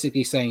you're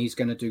basically saying he's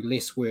going to do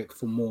less work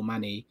for more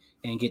money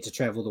and get to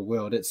travel the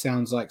world. It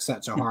sounds like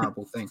such a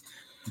horrible thing.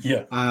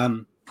 Yeah.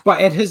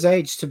 But at his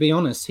age, to be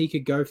honest, he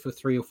could go for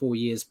 3 or 4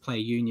 years, play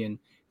union,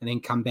 and then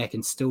come back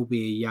and still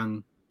be a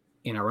young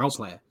NRL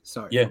player.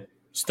 So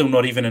still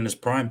not even in his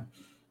prime.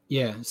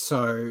 Yeah,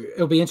 so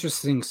it'll be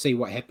interesting to see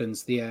what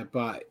happens there.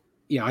 But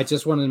I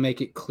just wanted to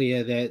make it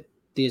clear that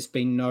there's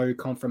been no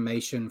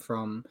confirmation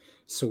from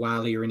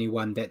Suaalii or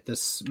anyone that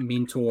this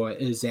mentor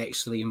is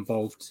actually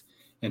involved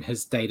in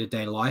his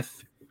day-to-day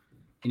life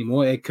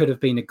anymore. It could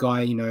have been a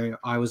guy,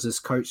 I was his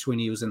coach when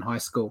he was in high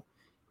school,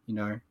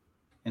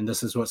 and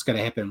this is what's going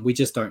to happen. We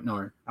just don't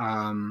know.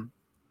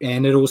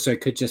 And it also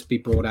could just be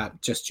brought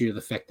up just due to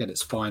the fact that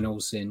it's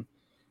finals and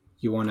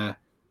you want to,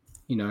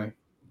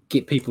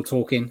 get people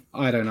talking.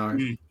 I don't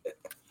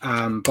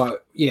know.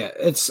 But yeah,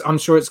 I'm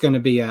sure it's going to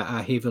be a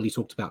heavily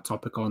talked about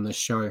topic on this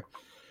show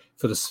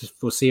for the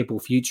foreseeable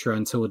future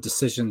until a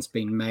decision's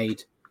been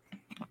made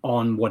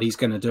on what he's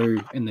going to do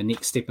in the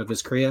next step of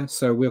his career.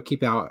 So we'll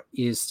keep our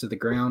ears to the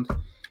ground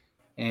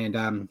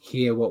and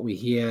hear what we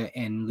hear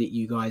and let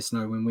you guys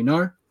know when we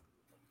know.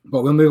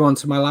 But we'll move on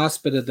to my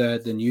last bit of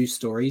the news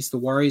stories. The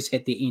Warriors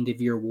had their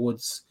end-of-year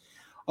awards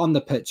on the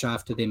pitch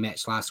after their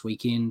match last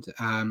weekend. It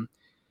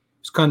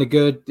was kind of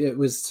good. It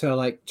was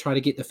to try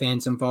to get the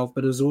fans involved,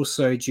 but it was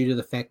also due to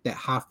the fact that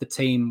half the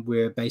team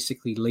were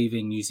basically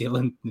leaving New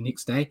Zealand the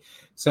next day.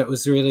 So it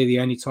was really the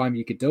only time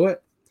you could do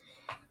it.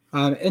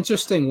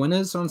 Interesting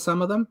winners on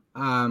some of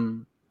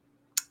them.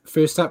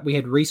 First up, we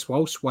had Reece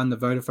Walsh won the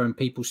Vodafone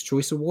People's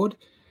Choice Award.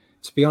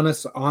 To be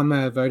honest, I'm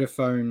a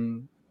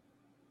Vodafone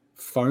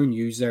phone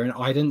user and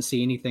I didn't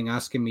see anything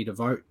asking me to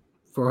vote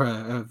for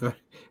a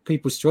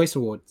People's Choice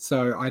Award.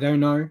 So I don't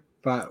know,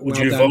 but would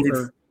you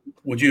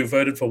have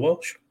voted for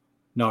Walsh?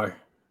 No,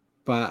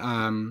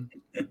 but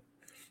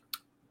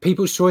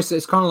People's Choice,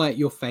 it's kind of like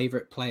your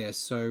favorite player.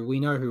 So we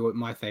know who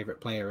my favorite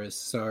player is.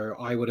 So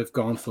I would have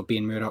gone for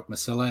Ben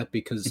Murdoch-Masila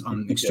because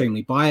I'm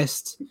extremely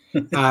biased.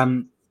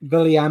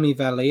 Viliami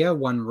Vailea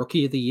won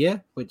Rookie of the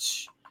Year,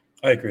 which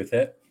I agree with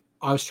that.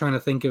 I was trying to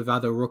think of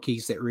other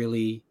rookies that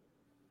really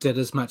did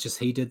as much as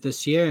he did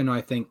this year, and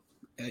I think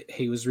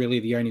he was really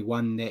the only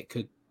one that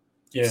could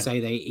say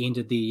they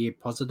ended the year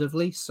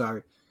positively.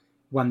 So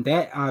won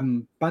that.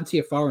 Bunty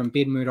Afoa and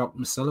Ben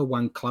Murdoch-Masila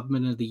won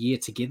Clubman of the Year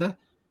together.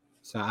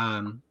 So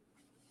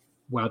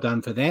well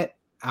done for that.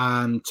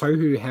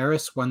 Tohu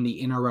Harris won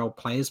the NRL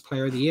Players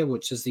Player of the Year,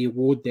 which is the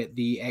award that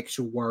the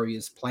actual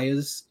Warriors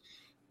players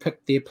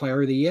picked their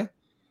Player of the Year.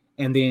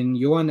 And then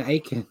Johan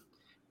Aiken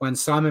won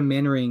Simon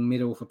Mannering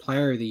Medal for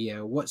Player of the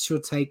Year. What's your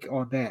take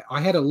on that?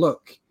 I had a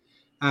look.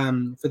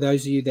 For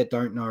those of you that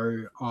don't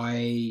know,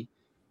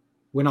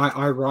 when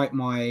I write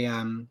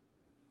my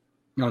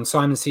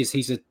Simon says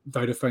he's a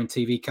Vodafone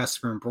TV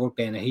customer and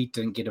broadband, and he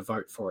didn't get a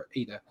vote for it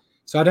either.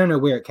 So I don't know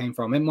where it came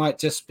from. It might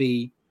just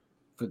be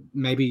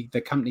maybe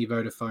the company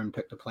Vodafone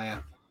picked a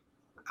player.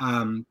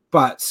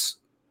 But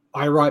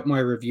I write my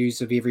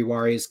reviews of every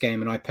Warriors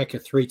game and I pick a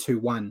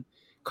 3-2-1,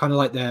 kind of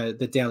like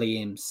the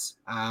Dally M's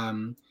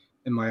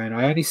in my own.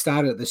 I only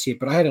started it this year,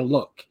 but I had a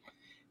look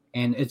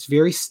and it's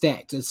very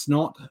stacked. It's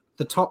not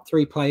the top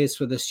 3 players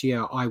for this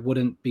year. I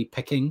wouldn't be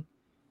picking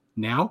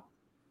now.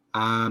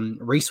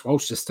 Reece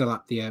Walsh is still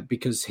up there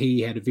because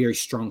he had a very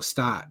strong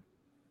start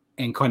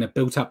and kind of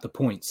built up the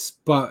points.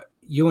 But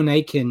Johan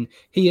Aiken,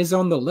 he is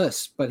on the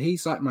list, but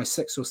he's like my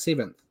 6th or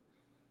 7th.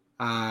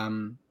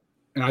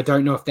 And I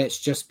don't know if that's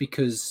just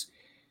because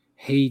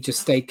he just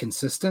stayed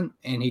consistent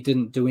and he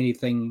didn't do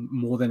anything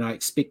more than I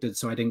expected,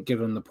 so I didn't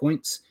give him the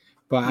points.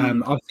 But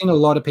I've seen a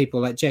lot of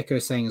people, like Jacko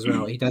saying as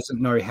well, he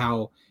doesn't know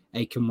how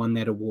Aiken won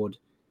that award.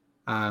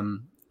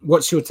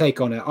 What's your take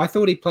on it? I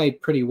thought he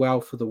played pretty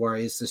well for the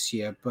Warriors this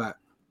year, but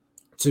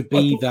to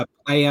be the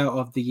player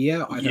of the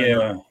year, I don't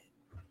know.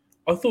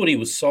 I thought he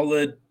was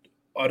solid.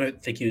 I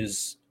don't think he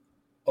was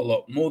a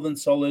lot more than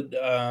solid.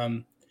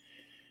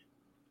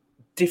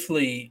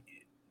 Definitely,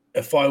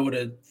 if I were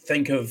to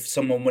think of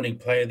someone winning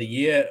Player of the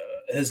Year,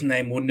 his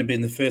name wouldn't have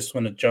been the first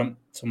one to jump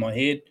to my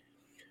head.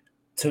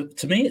 To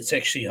me, it's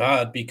actually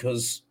hard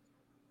because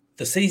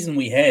the season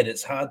we had,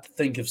 it's hard to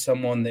think of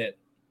someone that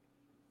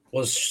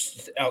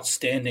was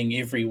outstanding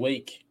every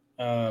week.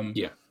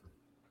 Tohu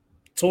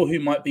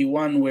might be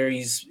one where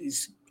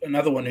he's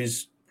another one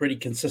who's pretty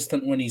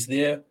consistent when he's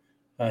there.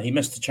 He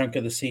missed a chunk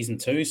of the season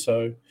too.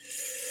 So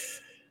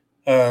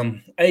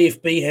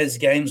AFB has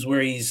games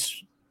where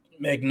he's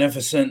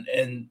magnificent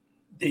and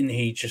then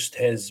he just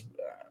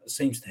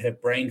seems to have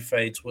brain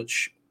fades,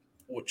 which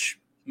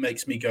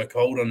makes me go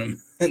cold on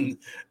him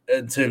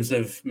in terms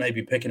of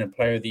maybe picking a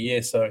Player of the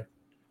Year. So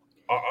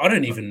I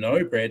don't even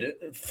know, Brad.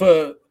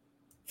 For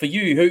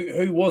you,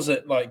 who was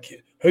it?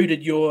 Like, who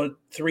did your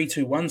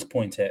 3-2-1s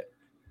point at?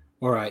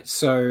 All right,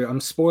 so I'm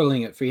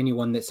spoiling it for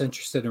anyone that's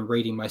interested in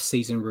reading my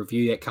season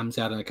review that comes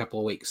out in a couple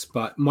of weeks.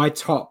 But my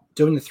top,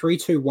 doing the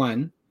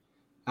 3-2-1,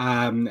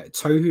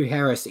 Tohu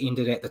Harris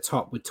ended at the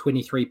top with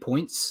 23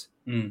 points.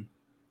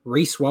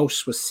 Reece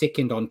Walsh was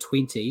second on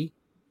 20.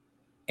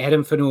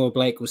 Adam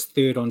Fanua-Blake was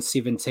third on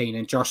 17.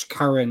 And Josh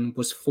Curran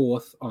was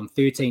fourth on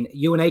 13.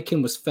 Johan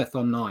Aiken was fifth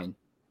on 9.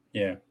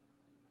 Yeah.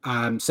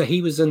 So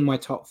he was in my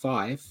top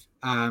 5.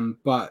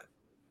 But,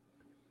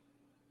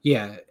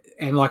 yeah,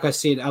 and like I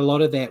said, a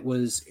lot of that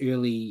was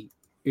early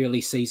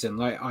season.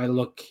 Like I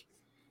look,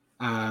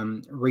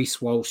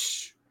 Reece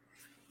Walsh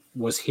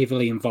was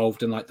heavily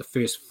involved in like the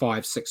first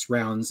 5-6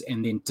 rounds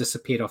and then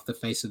disappeared off the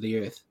face of the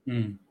earth.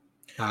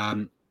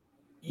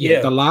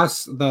 The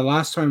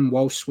last time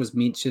Walsh was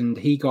mentioned,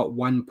 he got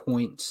 1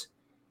 point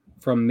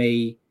from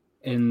me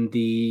in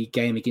the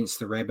game against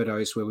the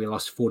Rabbitohs where we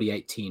lost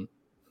 48-10.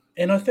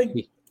 And I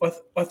think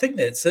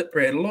that's it,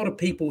 Brad. A lot of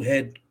people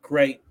had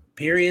great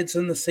periods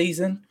in the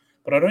season,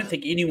 but I don't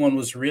think anyone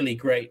was really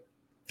great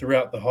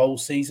throughout the whole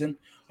season.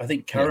 I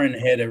think Curran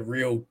had a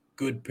real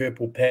good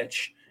purple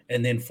patch,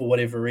 and then for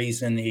whatever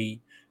reason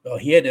he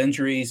had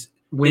injuries.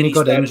 When he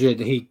got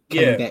injured, he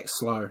came back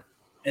slow.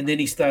 And then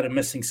he started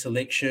missing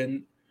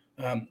selection.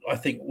 I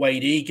think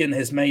Wade Egan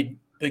has made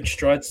big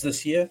strides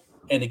this year.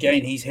 And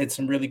again, he's had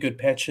some really good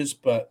patches,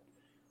 but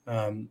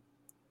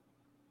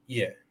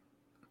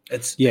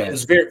it's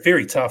very,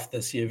 very tough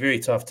this year. Very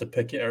tough to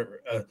pick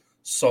a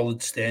solid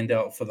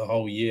standout for the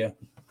whole year.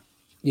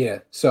 Yeah,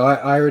 so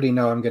I already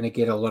know I'm going to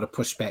get a lot of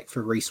pushback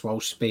for Reece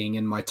Walsh being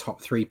in my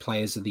top 3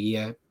 players of the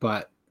year,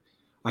 but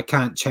I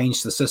can't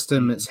change the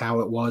system. It's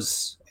how it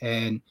was.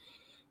 And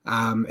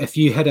if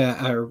you hit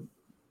a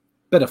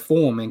bit of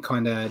form and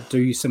kind of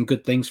do some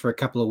good things for a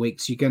couple of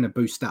weeks, you're going to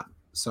boost up.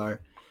 So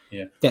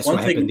that's what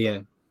happened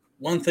there.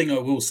 One thing I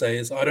will say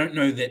is I don't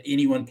know that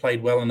anyone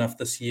played well enough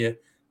this year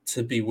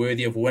to be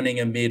worthy of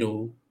winning a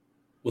medal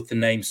with the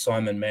name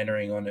Simon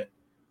Mannering on it,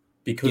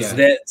 because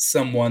that's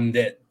someone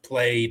that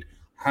played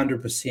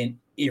 100%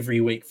 every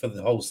week for the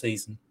whole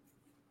season.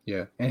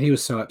 Yeah, and he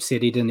was so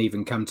upset he didn't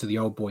even come to the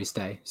Old Boys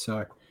Day.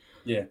 So,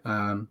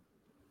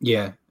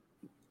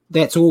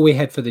 that's all we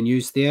had for the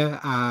news there.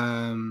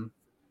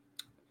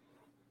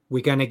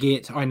 We're going to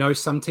get, I know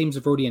some teams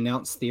have already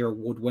announced their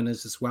award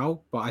winners as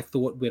well, but I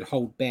thought we'd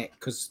hold back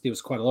because there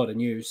was quite a lot of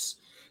news.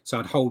 So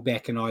I'd hold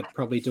back and I'd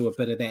probably do a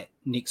bit of that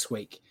next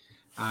week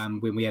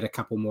when we had a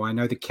couple more. I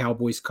know the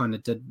Cowboys kind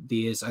of did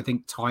theirs. I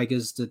think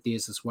Tigers did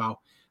theirs as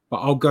well. But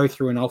I'll go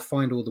through and I'll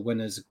find all the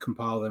winners,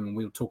 compile them, and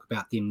we'll talk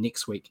about them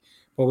next week.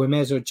 But we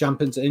may as well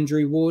jump into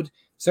injury ward.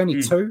 It's only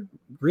 2,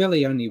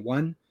 really only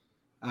 1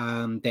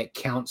 that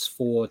counts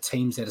for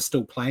teams that are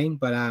still playing.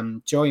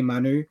 But Joey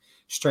Manu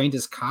strained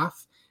his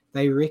calf.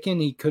 They reckon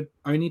he could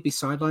only be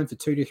sidelined for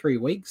 2 to 3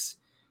 weeks.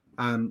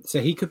 So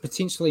he could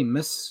potentially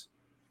miss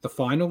the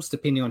finals,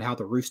 depending on how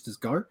the Roosters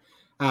go.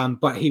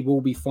 But he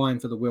will be fine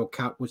for the World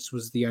Cup, which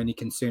was the only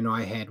concern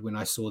I had when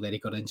I saw that he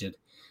got injured.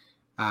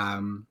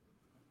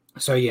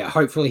 So,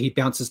 hopefully he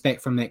bounces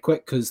back from that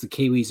quick because the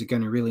Kiwis are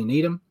going to really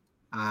need him.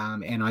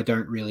 And I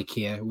don't really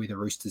care where the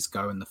Roosters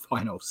go in the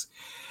finals.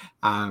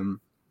 The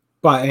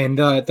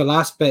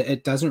last bit,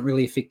 it doesn't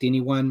really affect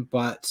anyone,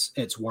 but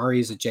it's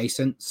Warriors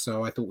adjacent.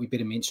 So I thought we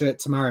better mention it.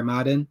 Tamari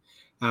Martin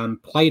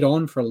played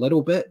on for a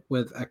little bit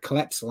with a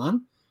collapsed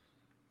lung.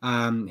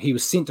 He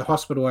was sent to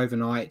hospital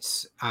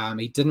overnight.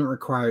 He didn't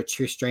require a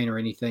chest drain or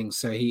anything.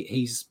 So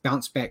he's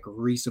bounced back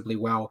reasonably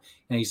well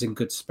and he's in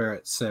good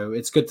spirits. So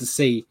it's good to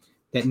see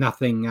that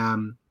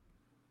nothing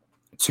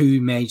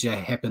too major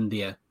happened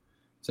there.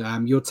 So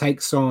your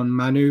takes on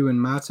Manu and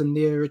Martin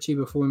there, Richie,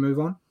 before we move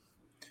on?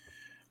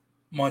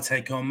 My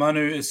take on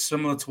Manu is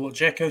similar to what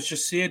Jacko's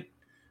just said.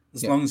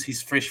 As long as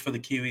he's fresh for the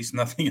Kiwis,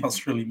 nothing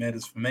else really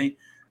matters for me.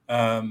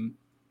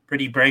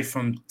 Pretty brave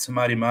from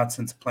Tamari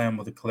Martin to play on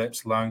with a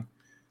collapsed lung.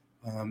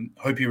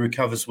 Hope he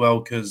recovers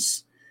well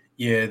because,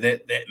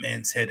 that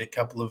man's had a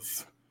couple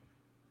of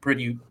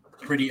pretty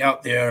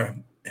out there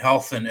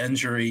health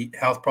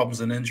problems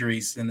and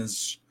injuries in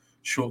his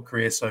short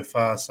career so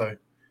far. So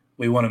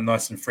we want him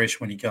nice and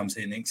fresh when he comes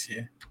here next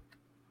year.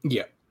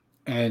 Yeah.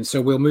 And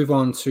so we'll move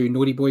on to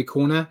Naughty Boy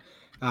Corner.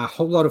 A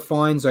whole lot of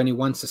fines, only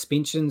 1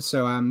 suspension.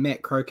 So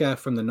Matt Croker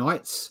from the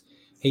Knights,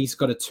 he's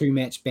got a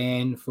 2-match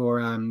ban for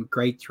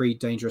grade 3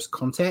 dangerous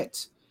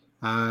contact.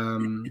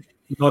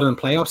 Not in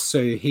playoffs,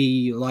 so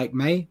he, like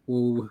May,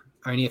 will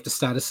only have to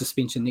start a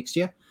suspension next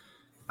year.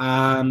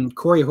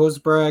 Corey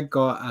Horsburgh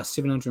got a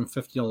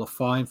 $750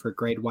 fine for a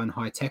grade 1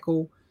 high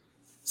tackle.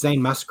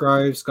 Zane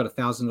Musgrove's got a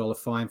 $1,000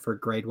 fine for a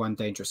grade 1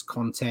 dangerous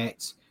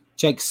contact.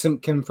 Jake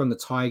Simpkin from the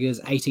Tigers,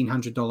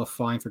 $1,800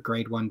 fine for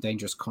grade 1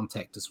 dangerous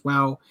contact as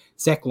well.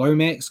 Zach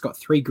Lomax got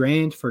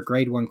 $3,000 for a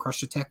grade 1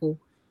 crusher tackle.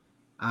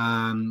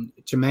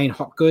 Jermaine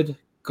Hopgood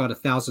got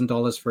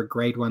 $1,000 for a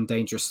grade 1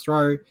 dangerous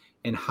throw.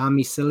 And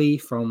Hami Silly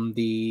from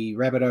the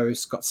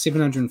Rabbitohs got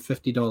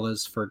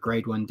 $750 for a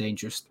grade 1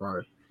 dangerous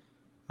throw.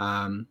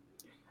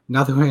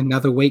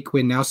 Another week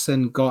where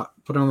Nelson got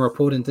put on a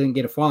report and didn't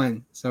get a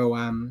fine. So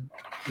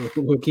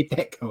we'll keep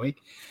that going.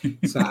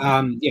 So,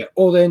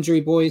 all the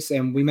injury boys,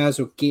 and we may as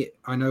well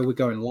I know we're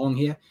going long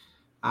here.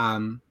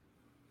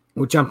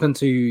 We'll jump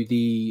into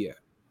the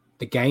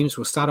games.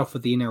 We'll start off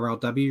with the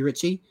NRLW,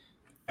 Richie.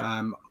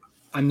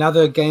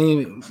 Another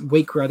game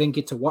week where I didn't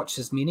get to watch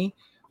as many.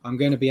 I'm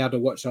going to be able to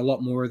watch a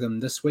lot more of them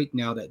this week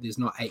now that there's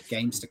not 8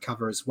 games to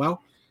cover as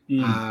well.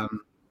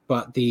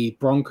 But the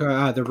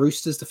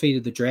Roosters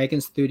defeated the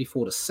Dragons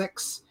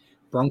 34-6.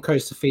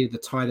 Broncos defeated the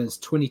Titans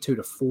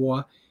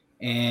 22-4.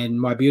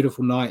 And my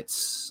beautiful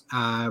Knights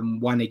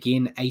won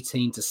again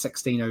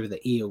 18-16 over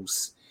the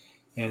Eels.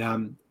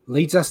 And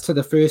leads us to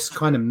the first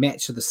kind of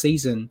match of the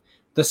season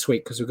this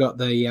week because we've got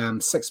the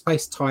 6th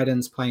place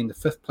Titans playing the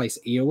 5th place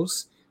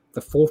Eels,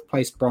 the 4th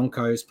place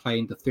Broncos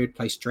playing the 3rd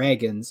place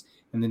Dragons,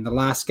 and then the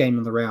last game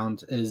of the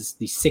round is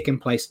the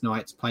 2nd place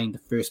Knights playing the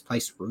 1st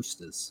place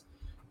Roosters.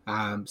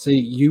 So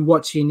you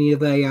watch any of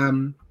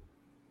the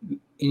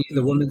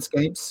women's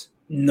games?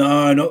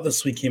 No, not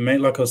this weekend, mate.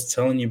 Like I was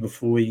telling you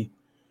before we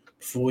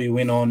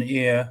went on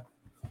air,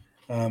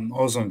 I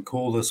was on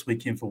call this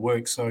weekend for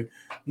work, so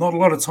not a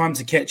lot of time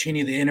to catch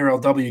any of the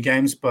NRLW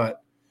games,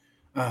 but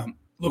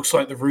looks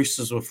like the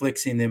Roosters were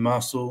flexing their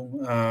muscle.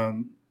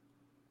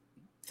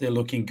 They're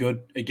looking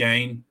good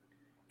again.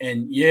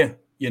 And, yeah,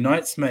 your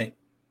Knights, mate.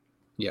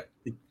 Yeah.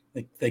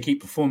 They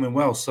keep performing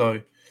well,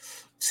 so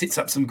sets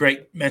up some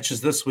great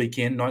matches this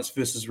weekend, Knights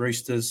versus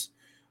Roosters.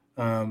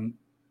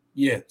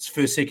 It's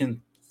first,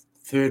 second,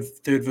 third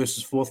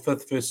versus fourth,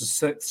 fifth versus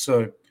sixth,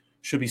 so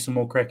should be some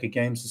more cracker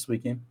games this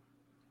weekend.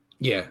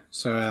 Yeah,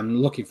 so I'm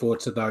looking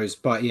forward to those.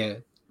 But, yeah,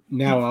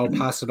 now I'll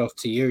pass it off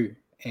to you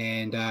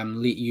and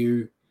let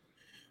you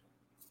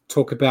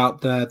talk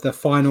about the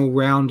final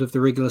round of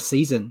the regular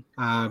season,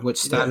 which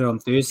started on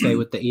Thursday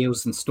with the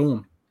Eels and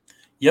Storm.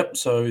 Yep,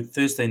 so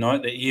Thursday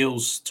night, the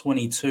Eels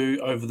 22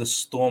 over the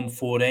Storm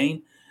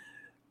 14.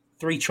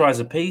 3 tries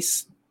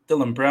apiece.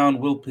 Dylan Brown,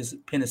 Will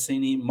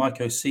Penasini, Mike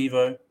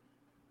Osivo.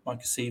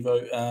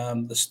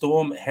 The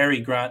Storm,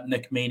 Harry Grant,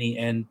 Nick Meaney,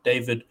 and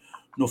David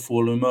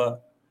Nofoaluma.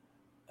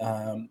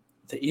 The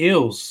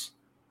Eels,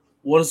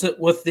 what is it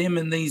with them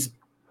and these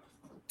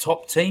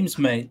top teams,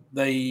 mate?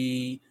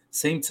 They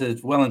seem to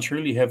well and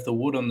truly have the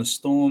wood on the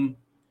Storm,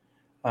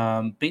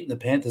 beaten the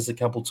Panthers a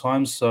couple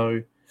times.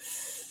 So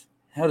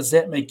how does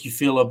that make you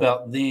feel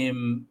about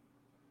them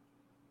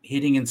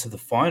heading into the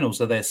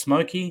finals? Are they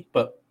smoky?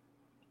 But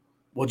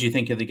what do you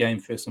think of the game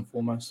first and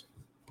foremost?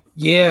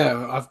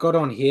 Yeah, I've got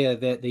on here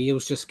that the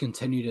Eels just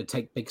continue to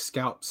take big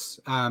scalps,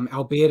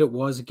 albeit it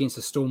was against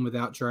a Storm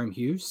without Jerome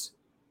Hughes.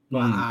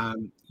 But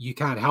you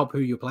can't help who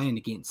you're playing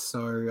against.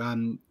 So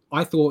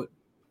I thought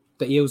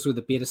the Eels were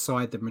the better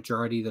side the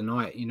majority of the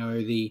night. You know,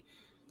 the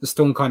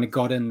Storm kind of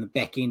got in the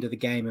back end of the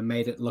game and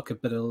made it look a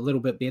little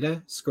bit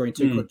better, scoring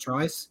 2 quick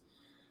tries.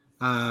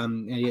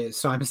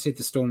 Simon said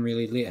the Storm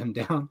really let him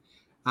down.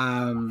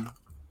 I'm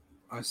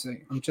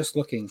just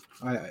looking.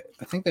 I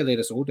think they let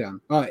us all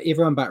down. Oh,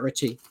 everyone but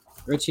Richie.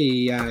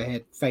 Richie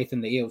had faith in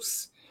the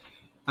Eels.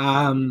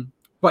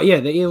 But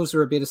yeah, the Eels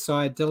are a better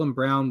side. Dylan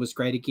Brown was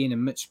great again,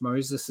 and Mitch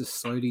Moses is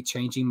slowly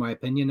changing my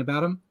opinion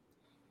about him.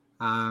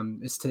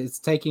 It's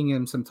taking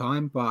him some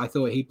time, but I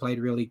thought he played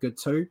really good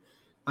too.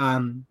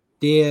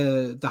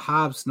 The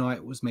halves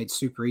night was made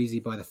super easy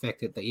by the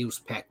fact that the Eels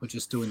pack were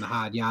just doing the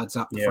hard yards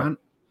up the front.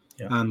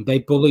 Yeah. They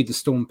bullied the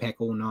Storm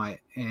pack all night,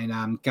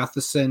 and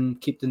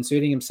Gutherson kept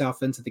inserting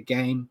himself into the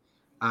game.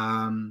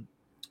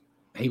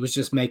 He was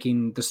just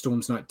making the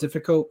Storm's night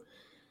difficult.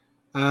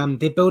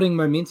 They're building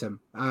momentum.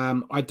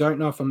 I don't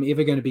know if I'm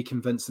ever going to be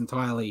convinced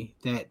entirely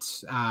that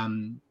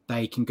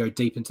they can go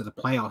deep into the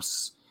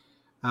playoffs,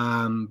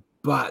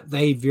 but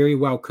they very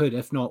well could,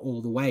 if not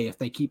all the way, if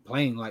they keep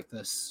playing like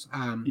this.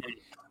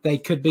 They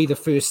could be the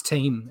first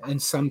team in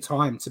some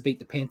time to beat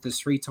the Panthers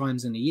 3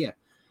 times in a year,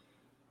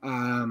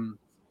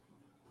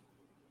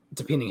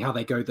 depending how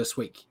they go this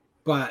week.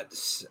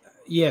 But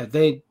yeah,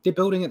 they're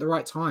building at the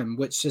right time,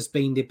 which has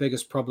been their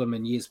biggest problem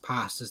in years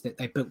past, is that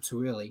they built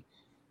too early.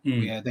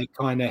 Yeah, they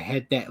kind of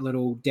had that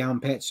little down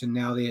patch, and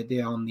now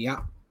they're on the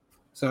up.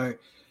 So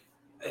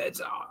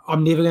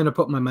I'm never going to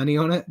put my money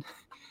on it,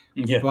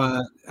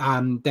 but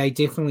they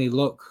definitely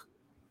look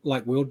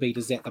like world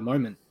beaters at the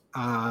moment.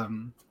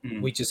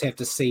 We just have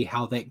to see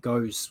how that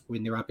goes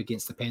when they're up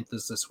against the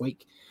Panthers this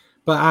week.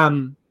 But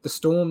the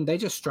Storm, they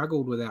just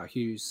struggled without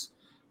Hughes,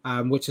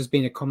 which has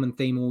been a common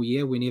theme all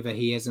year. Whenever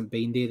he hasn't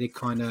been there, they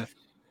kind of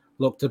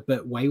looked a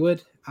bit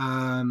wayward.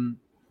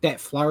 That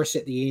flourish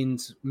at the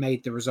end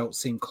made the results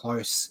seem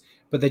close,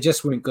 but they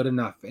just weren't good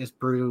enough, as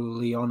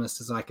brutally honest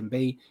as I can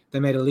be.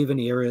 They made 11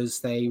 errors.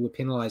 They were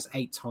penalized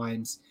 8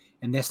 times,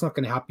 and that's not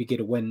going to help you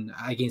get a win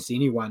against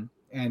anyone.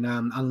 And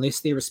unless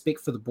their respect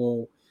for the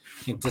ball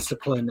and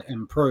discipline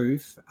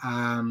improve,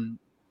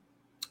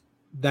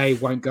 they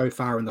won't go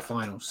far in the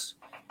finals.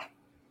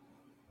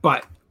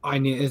 But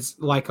it's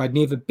like I'd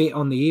never bet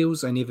on the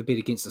Eels. I never bet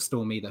against the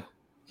Storm either.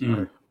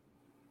 So.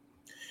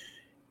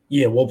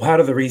 Yeah, well,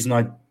 part of the reason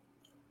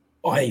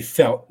I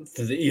felt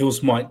that the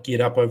Eels might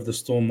get up over the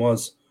Storm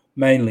was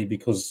mainly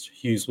because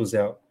Hughes was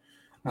out.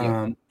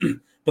 Yeah.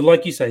 But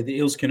like you say, the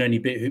Eels can only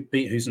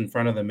beat who's in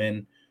front of them.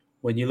 And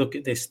when you look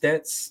at their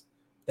stats,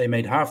 they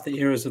made half the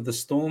errors of the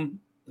Storm,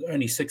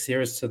 only 6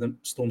 errors to the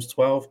Storm's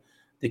 12.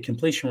 Their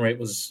completion rate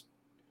was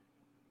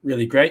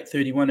really great,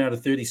 31 out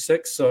of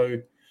 36. So,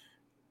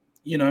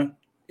 you know,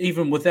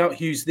 even without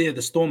Hughes there,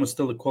 the Storm was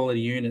still a quality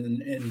unit,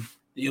 and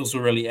the Eels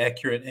were really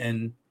accurate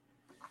and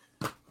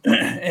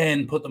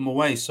put them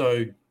away.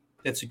 So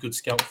that's a good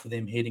scout for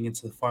them heading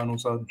into the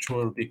finals. I'm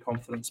sure it'll be a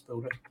confidence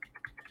builder.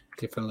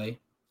 Definitely.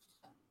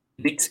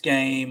 Next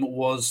game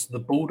was the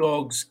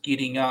Bulldogs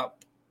getting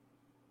up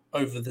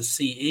over the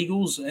Sea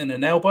Eagles in a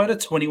nail-biter,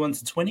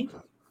 21-20.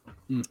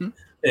 Mm-hmm.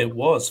 It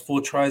was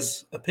 4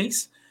 tries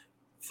apiece.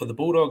 For the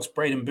Bulldogs,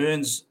 Braden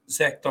Burns,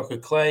 Zach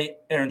Docker-Clay,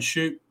 Aaron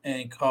Shoup,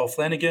 and Kyle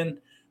Flanagan.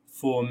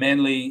 For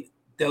Manly,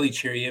 Deli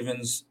Cherry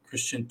Evans,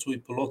 Christian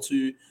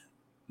Tuipulotu,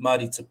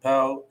 Marty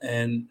Tapau,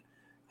 and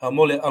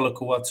Haumole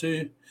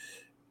Alakuatu.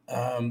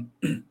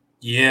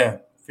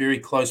 Very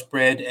close,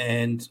 Brad.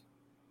 And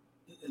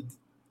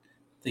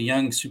the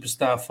young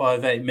superstar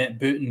 5'8", Matt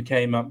Burton,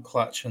 came up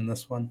clutch in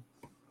this one.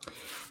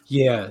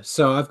 Yeah,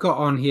 so I've got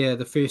on here,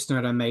 the first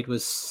note I made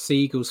was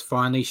Seagulls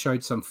finally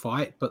showed some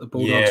fight, but the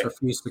Bulldogs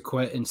refused to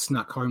quit and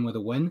snuck home with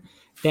a win.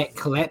 That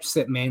collapse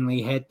that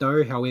Manly had,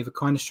 though, however,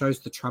 kind of shows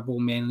the trouble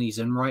Manly's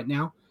in right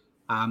now.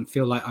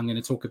 Feel like I'm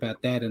going to talk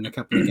about that in a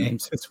couple of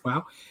games as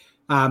well.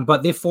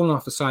 But they've fallen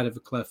off the side of a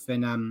cliff.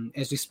 And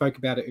as we spoke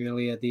about it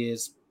earlier,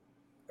 there's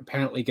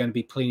apparently going to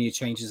be plenty of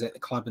changes at the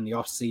club in the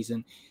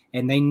off-season,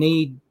 and they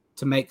need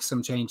to make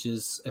some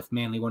changes if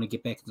Manly want to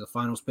get back into the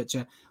finals picture.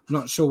 I'm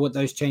not sure what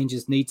those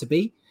changes need to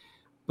be,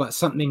 but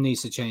something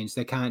needs to change.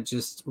 They can't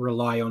just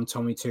rely on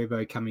Tommy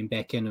Turbo coming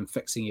back in and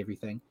fixing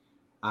everything.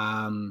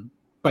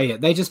 But yeah,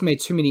 they just made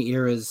too many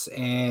errors,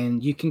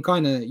 and you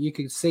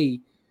could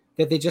see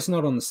that they're just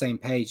not on the same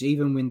page.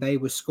 Even when they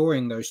were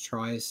scoring those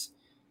tries,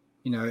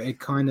 it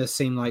kind of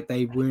seemed like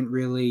they weren't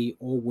really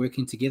all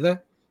working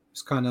together.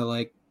 It's kind of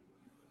like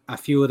a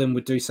few of them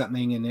would do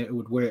something and it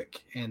would work,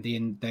 and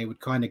then they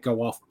would kind of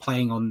go off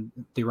playing on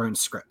their own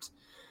script.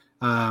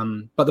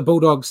 But the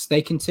Bulldogs,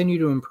 they continue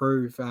to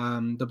improve.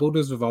 The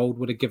Bulldogs of old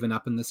would have given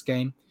up in this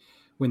game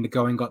when the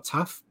going got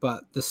tough,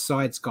 but the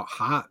side's got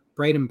heart.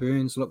 Braden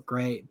Burns looked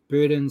great.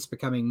 Burden's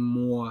becoming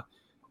more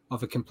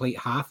of a complete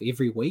half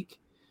every week.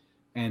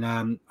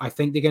 And I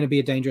think they're going to be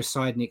a dangerous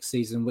side next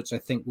season, which I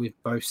think we've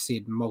both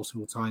said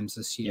multiple times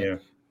this year. Yeah.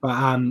 But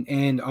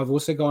and I've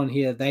also gone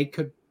here, they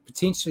could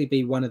potentially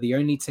be one of the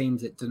only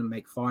teams that didn't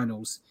make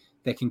finals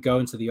that can go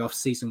into the off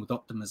season with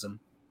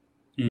optimism.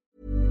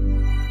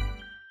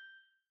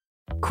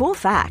 Cool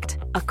fact,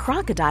 a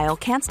crocodile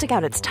can't stick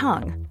out its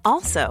tongue.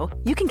 Also,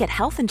 you can get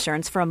health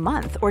insurance for a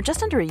month or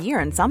just under a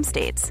year in some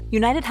states.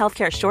 United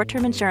Healthcare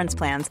short-term insurance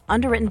plans,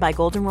 underwritten by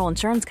Golden Rule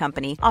Insurance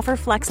Company, offer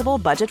flexible,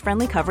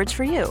 budget-friendly coverage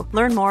for you.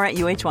 Learn more at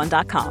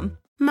uh1.com.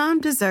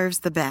 Mom deserves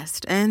the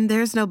best, and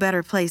there's no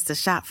better place to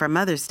shop for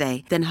Mother's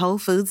Day than Whole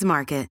Foods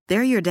Market.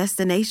 They're your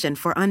destination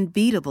for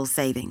unbeatable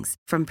savings,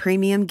 from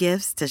premium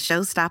gifts to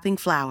show-stopping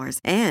flowers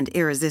and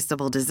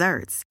irresistible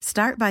desserts.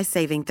 Start by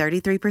saving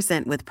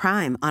 33% with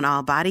Prime on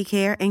all body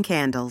care and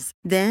candles.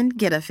 Then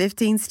get a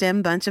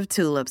 15-stem bunch of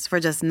tulips for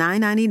just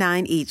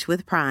 $9.99 each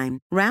with Prime.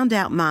 Round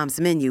out Mom's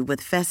menu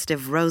with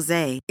festive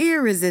rosé,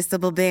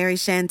 irresistible berry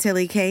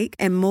chantilly cake,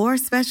 and more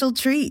special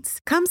treats.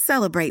 Come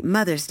celebrate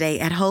Mother's Day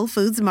at Whole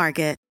Foods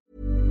Market.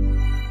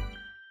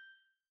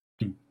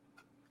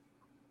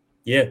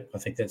 Yeah, I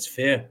think that's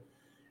fair.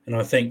 And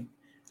I think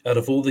out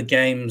of all the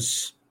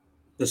games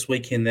this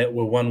weekend that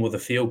were won with a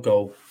field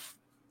goal,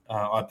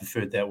 I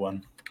preferred that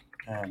one.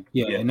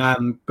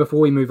 And before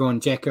we move on,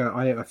 Jack,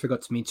 I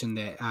forgot to mention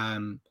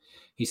that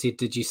he said,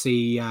 did you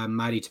see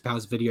Marty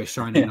Tapau's video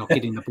showing him not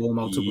getting the ball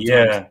multiple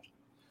times?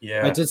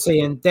 Yeah, I did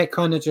see, and that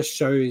kind of just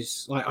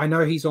shows, like, I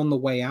know he's on the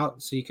way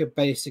out, so you could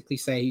basically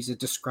say he's a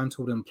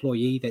disgruntled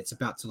employee that's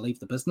about to leave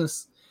the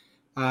business.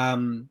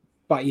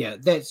 But yeah,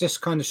 that just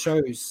kind of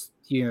shows,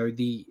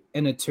 the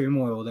inner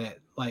turmoil that,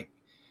 like,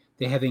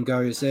 they're having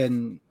goes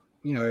in.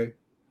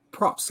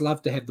 Props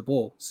love to have the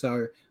ball,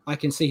 so I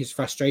can see his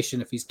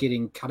frustration if he's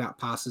getting cut out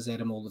passes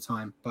at him all the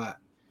time. But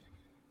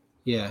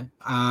yeah,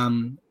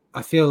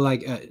 I feel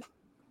like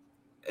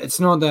it's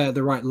not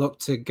the right look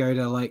to go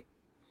to, like,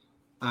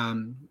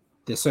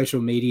 the social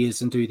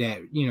medias and do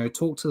that.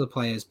 Talk to the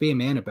players, be a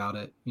man about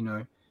it.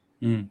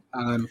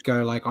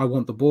 Go like, I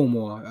want the ball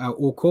more,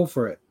 or call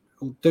for it,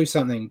 or do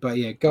something. But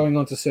yeah, going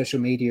onto social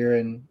media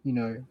and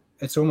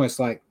it's almost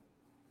like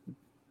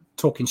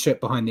talking shit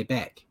behind their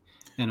back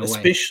in a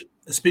way.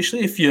 Especially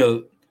if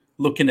you're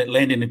looking at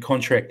landing a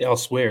contract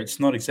elsewhere,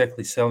 it's not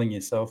exactly selling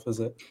yourself, is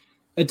it?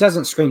 It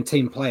doesn't scream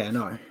team player,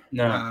 no.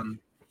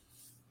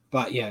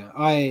 But yeah,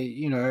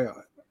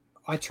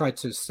 I tried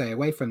to stay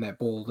away from that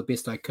ball the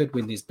best I could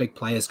when there's big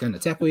players going to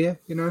tackle you,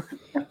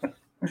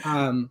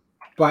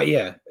 But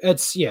yeah,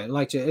 it's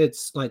like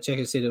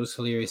Jacko said, it was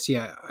hilarious.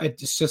 Yeah,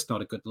 it's just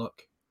not a good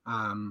look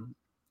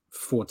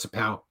for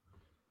Tapau.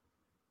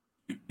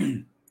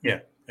 Yeah,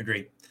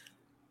 agreed.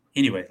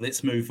 Anyway,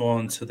 let's move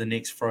on to the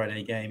next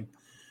Friday game.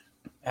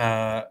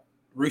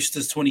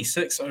 Roosters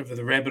 26 over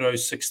the Rabbitohs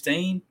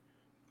 16.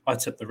 I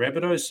tipped the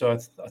Rabbitohs, so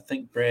I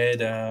think Brad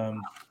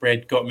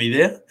got me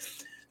there.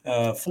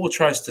 4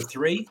 tries to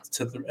 3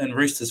 in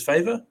Roosters'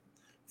 favour.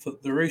 For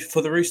the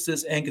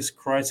Roosters, Angus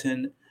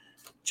Crichton,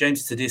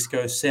 James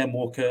Tedesco, Sam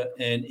Walker,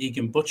 and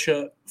Egan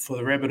Butcher. For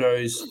the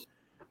Rabbitohs,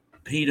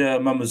 Peter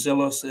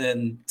Mamouzelos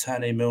and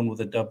Tane Milne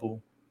with a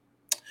double.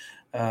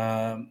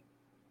 It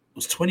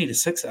was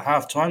 20-6 at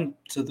halftime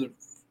to the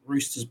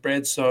Roosters,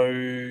 Brad. So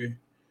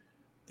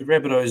the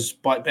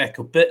Rabbitohs bite back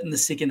a bit in the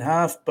second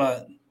half,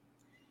 but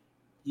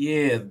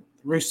yeah, the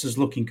Roosters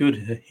looking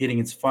good heading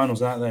into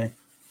finals, aren't they?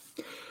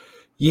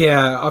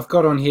 Yeah, I've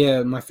got on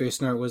here, my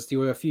first note was there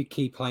were a few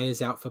key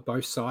players out for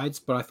both sides,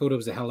 but I thought it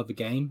was a hell of a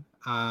game.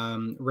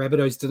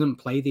 Rabbitohs didn't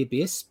play their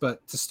best,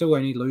 but to still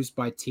only lose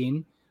by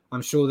 10,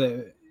 I'm sure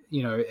that,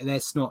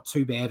 that's not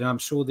too bad. And I'm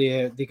sure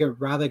they're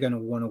rather going to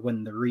want to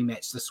win the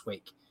rematch this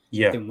week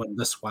than win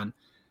this one.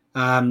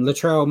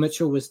 Latrell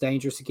Mitchell was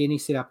dangerous again. He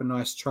set up a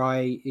nice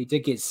try. He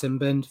did get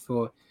sin-binned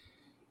for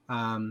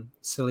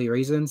silly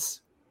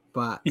reasons,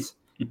 but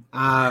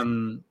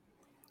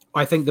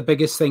I think the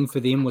biggest thing for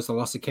them was the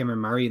loss of Cameron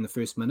Murray in the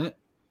first minute.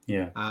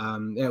 Yeah.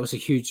 That was a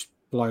huge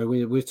blow.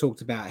 We've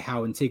talked about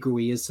how integral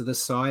he is to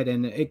this side,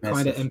 and it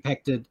kind of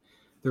impacted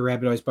the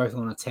Rabbitohs both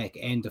on attack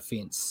and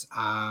defence.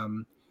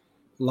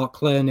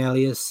 Lachlan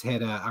Elias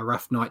had a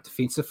rough night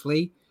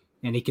defensively,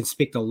 and he can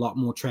expect a lot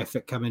more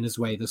traffic coming his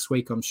way this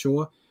week, I'm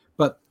sure.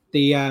 But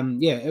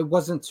it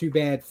wasn't too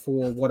bad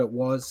for what it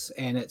was,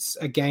 and it's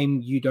a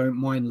game you don't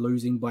mind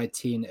losing by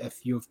 10 if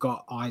you've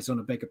got eyes on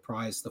a bigger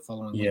prize the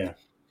following week. In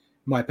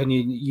my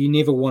opinion, you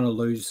never want to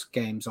lose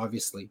games,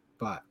 obviously,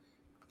 but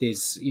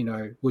there's,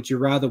 would you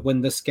rather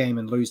win this game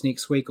and lose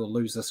next week or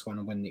lose this one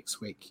and win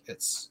next week?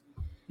 It's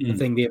the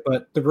thing there.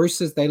 But the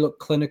Roosters, they look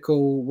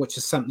clinical, which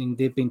is something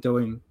they've been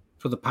doing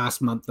for the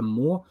past month and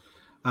more.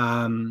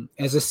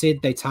 As I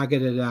said, they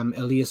targeted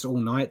Elias all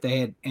night. They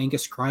had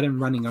Angus Crichton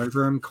running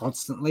over him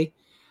constantly.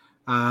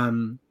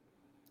 Sam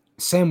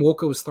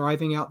Walker was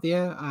thriving out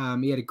there.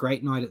 He had a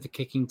great night at the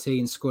kicking tee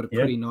and scored a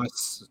pretty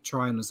nice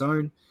try on his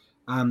own.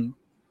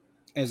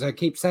 As I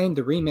keep saying,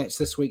 the rematch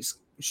this week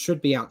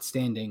should be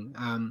outstanding.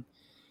 And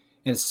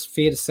it's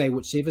fair to say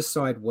whichever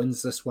side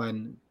wins this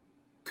one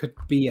could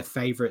be a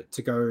favourite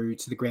to go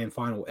to the grand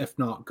final, if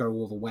not go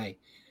all the way.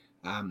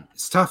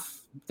 It's tough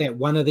that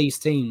one of these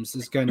teams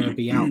is going to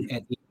be out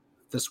at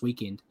this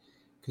weekend,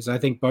 because I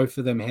think both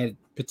of them had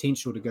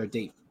potential to go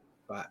deep.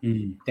 But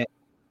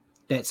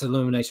that's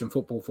elimination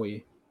football for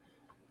you.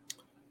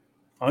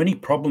 Only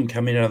problem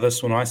coming out of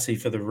this one I see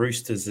for the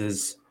Roosters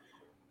is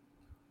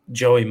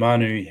Joey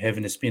Manu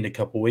having to spend a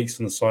couple of weeks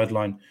on the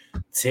sideline.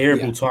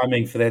 Terrible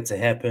timing for that to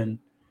happen.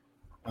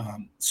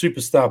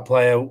 Superstar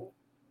player,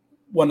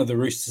 one of the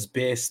Roosters'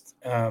 best.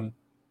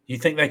 You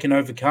think they can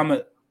overcome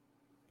it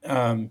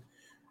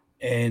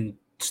and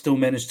still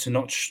manage to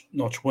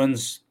notch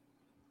wins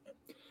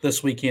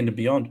this weekend and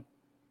beyond?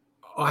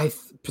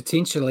 I've picked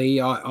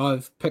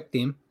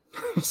them.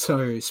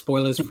 So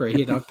spoilers for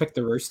ahead. I've picked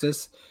the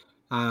Roosters.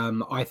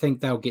 I think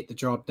they'll get the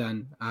job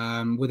done.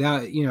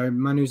 Without,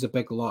 Manu's a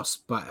big loss,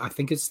 but I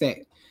think it's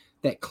that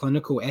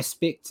clinical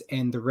aspect.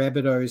 And the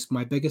Rabbitohs,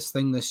 my biggest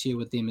thing this year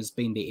with them has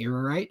been the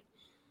error rate.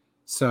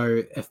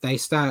 So if they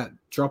start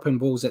dropping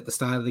balls at the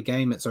start of the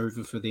game, it's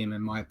over for them,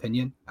 in my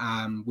opinion,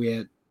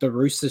 where the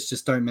Roosters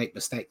just don't make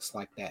mistakes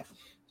like that.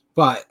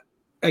 But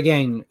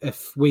again,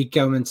 if we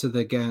go into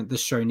the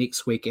show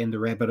next week and the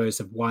Rabbitohs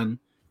have won,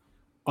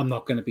 I'm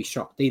not going to be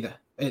shocked either.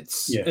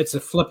 It's a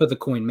flip of the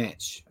coin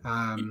match,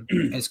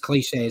 as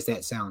cliche as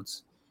that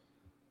sounds.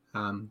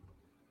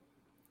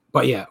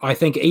 But yeah, I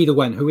think either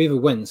one, whoever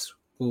wins,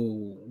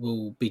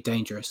 will be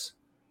dangerous.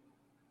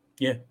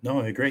 Yeah,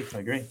 no, I agree.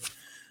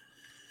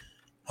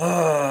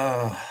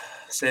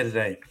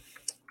 Saturday.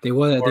 There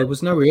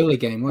was no early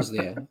game, was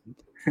there?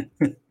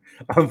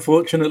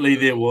 Unfortunately,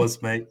 there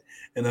was, mate.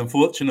 And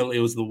unfortunately,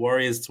 it was the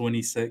Warriors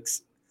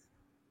 26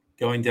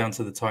 going down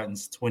to the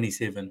Titans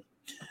 27.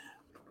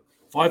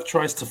 5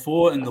 tries to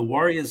 4 in the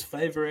Warriors'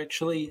 favour,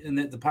 actually, in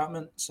that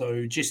department.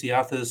 So Jesse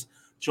Arthurs,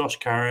 Josh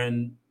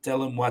Curran,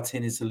 Dylan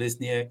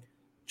Watene-Zelezniak,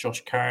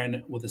 Josh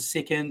Curran with a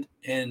second,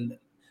 and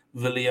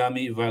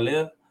Viliami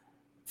Valer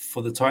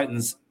for the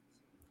Titans.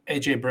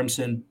 AJ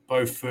Brimson,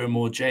 Beau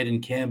Fermor,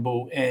 Jaden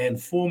Campbell,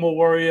 and former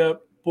Warrior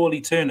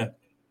Paulie Turner.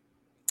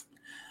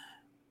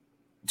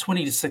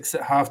 20-6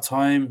 at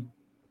halftime.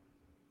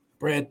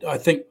 Brad, I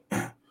think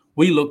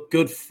we looked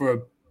good for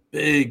a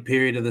big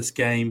period of this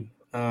game.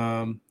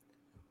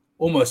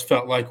 Almost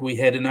felt like we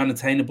had an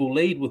unattainable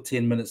lead with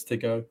 10 minutes to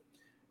go.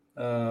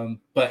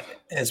 But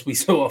as we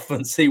so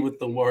often see with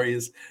the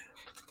Warriors,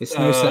 there's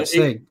no such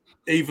thing.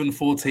 Even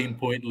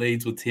 14-point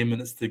leads with 10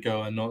 minutes to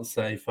go are not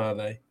safe, are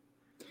they?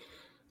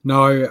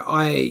 No,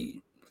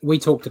 we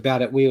talked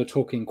about it. We were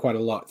talking quite a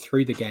lot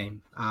through the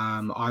game.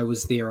 I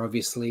was there,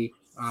 obviously.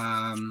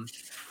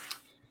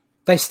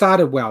 They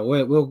started well.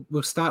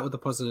 We'll start with the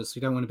positives.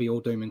 We don't want to be all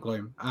doom and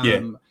gloom.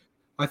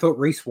 I thought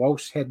Reece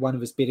Walsh had one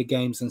of his better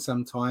games in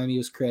some time. He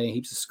was creating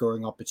heaps of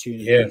scoring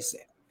opportunities,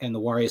 and the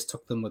Warriors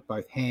took them with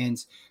both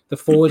hands. The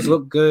forwards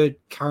looked good.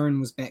 Curran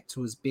was back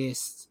to his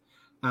best.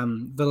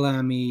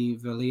 Viliami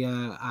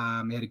Valer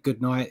had a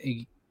good night.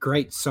 A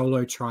great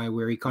solo try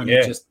where he kind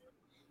of just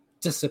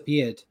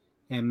disappeared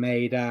and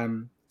made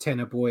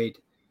Tanner Boyd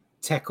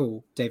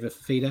tackle David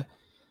Fifita.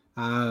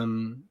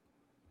 And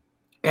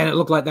it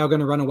looked like they were going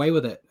to run away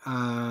with it.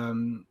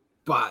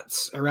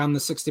 But around the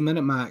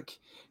 60-minute mark,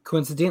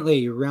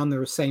 coincidentally, around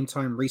the same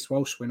time Reece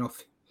Walsh went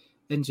off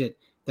injured,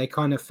 they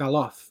kind of fell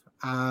off.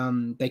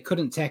 They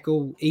couldn't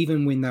tackle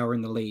even when they were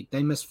in the lead.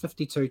 They missed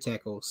 52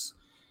 tackles.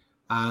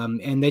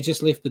 And they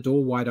just left the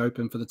door wide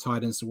open for the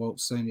Titans to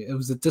waltz in. It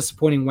was a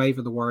disappointing way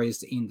for the Warriors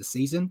to end the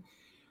season.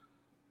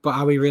 But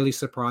are we really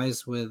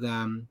surprised with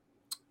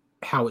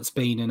how it's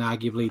been in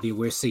arguably their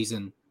worst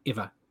season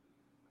ever?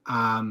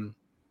 And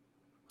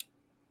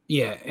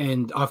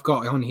I've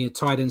got on here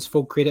Titans,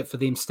 full credit for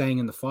them staying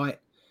in the fight.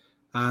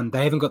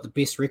 They haven't got the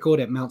best record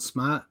at Mount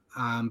Smart,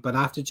 but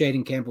after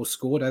Jaden Campbell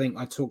scored, I think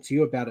I talked to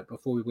you about it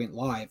before we went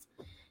live.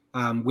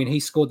 When he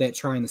scored that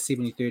try in the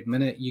 73rd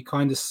minute, you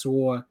kind of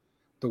saw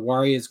the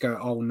Warriors go,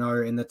 oh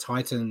no, and the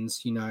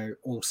Titans,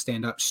 all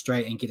stand up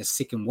straight and get a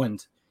second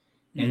wind.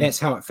 And that's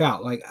how it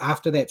felt. Like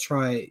after that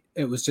try,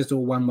 it was just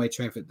all one-way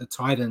traffic. The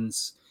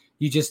Titans,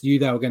 you just knew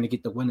they were going to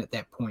get the win at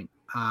that point.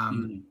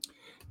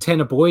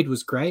 Tanner Boyd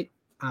was great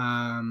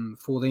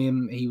for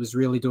them. He was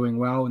really doing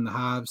well in the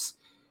halves.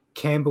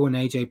 Campbell and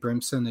AJ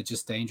Brimson are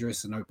just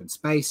dangerous in open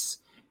space.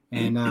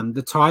 And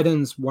the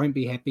Titans won't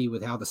be happy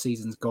with how the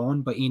season's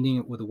gone, but ending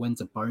it with a win's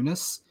a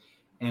bonus.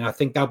 And I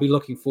think they'll be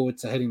looking forward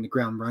to hitting the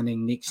ground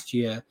running next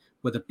year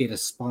with a better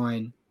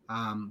spine,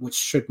 which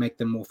should make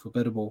them more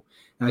formidable.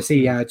 And I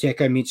see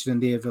Jacko mentioned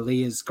in there,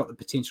 Villiers got the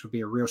potential to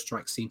be a real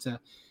strike center.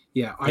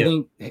 Yeah, I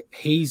think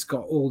he's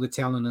got all the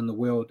talent in the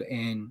world,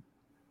 and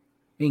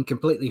being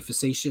completely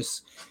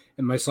facetious,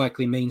 it most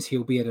likely means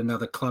he'll be at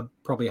another club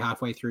probably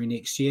halfway through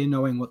next year,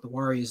 knowing what the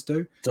Warriors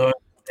do. Don't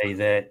say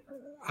that.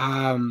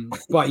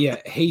 But yeah,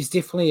 he's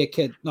definitely a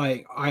kid.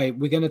 Like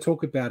we're going to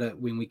talk about it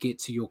when we get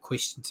to your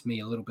question to me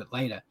a little bit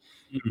later.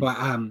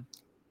 But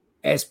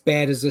as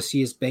bad as this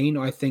year's been,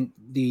 I think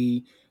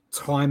the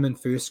time in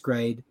first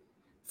grade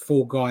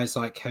for guys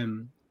like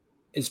him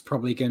is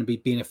probably going to be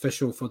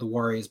beneficial for the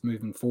Warriors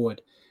moving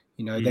forward.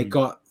 They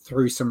got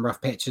through some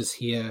rough patches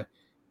here,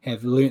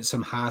 have learnt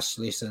some harsh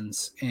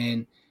lessons,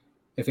 and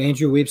if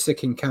Andrew Webster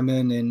can come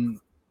in and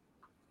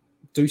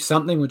do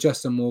something with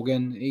Justin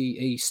Morgan,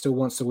 he still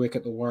wants to work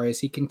at the Warriors.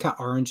 He can cut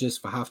oranges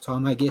for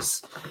halftime, I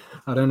guess.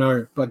 I don't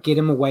know, but get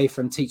him away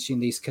from teaching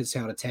these kids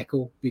how to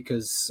tackle,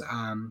 because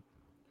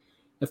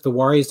if the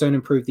Warriors don't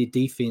improve their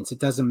defense, it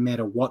doesn't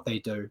matter what they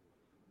do.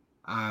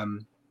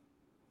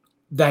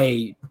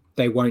 They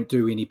won't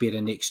do any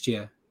better next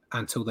year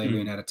until they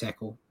learn how to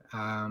tackle.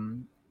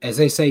 As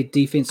they say,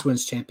 defense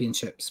wins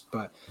championships,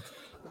 but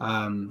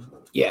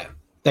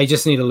they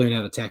just need to learn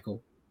how to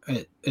tackle.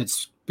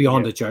 It's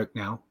beyond a joke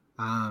now.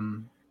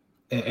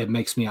 It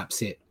makes me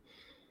upset.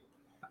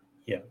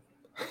 Yeah.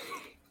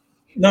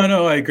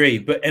 No, I agree.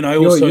 But I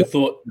also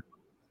thought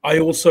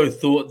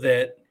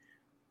that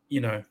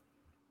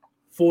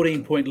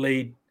 14-point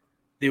lead.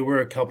 There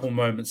were a couple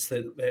moments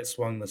that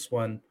swung this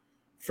one.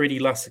 Freddie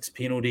Lussig's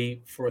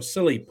penalty for a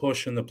silly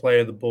push in the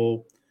play of the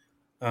ball.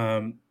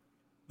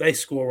 They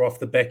score off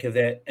the back of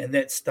that, and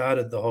that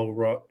started the whole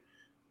rot.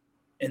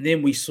 And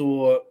then we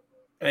saw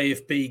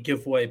AFB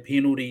give away a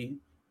penalty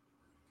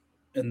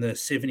in the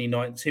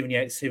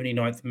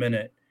 79th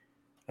minute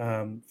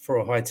for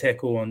a high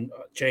tackle on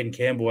Jaden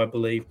Campbell, I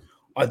believe.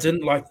 I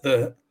didn't like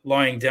the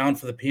lying down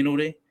for the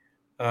penalty,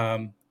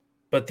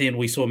 but then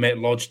we saw Matt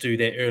Lodge do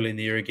that early in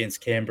the year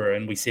against Canberra,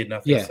 and we said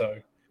nothing. Yeah,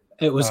 so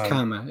it was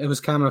karma. It was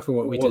karma for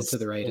what we did to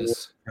the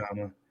Raiders.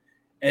 Karma.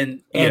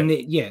 And then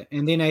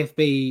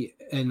AFB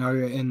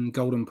in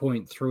Golden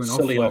Point threw an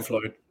silly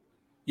offload.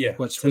 Yeah,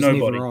 which was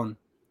never on.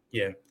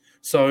 Yeah.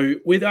 So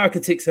with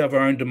architects of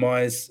our own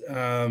demise,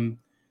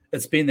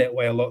 it's been that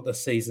way a lot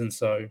this season.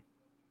 So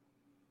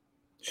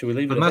should we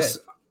leave it at that?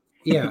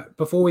 Yeah.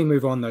 Before we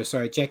move on, though,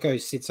 sorry, Jacko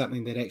said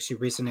something that actually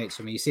resonates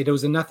with me. He said it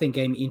was a nothing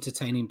game,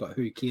 entertaining, but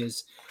who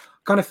cares?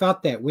 Kind of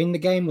felt that when the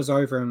game was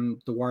over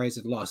and the Warriors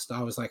had lost,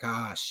 I was like,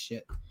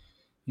 shit,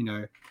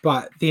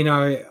 But then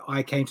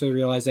I came to the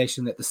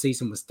realization that the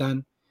season was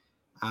done.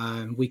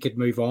 We could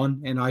move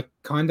on, and I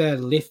kind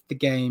of left the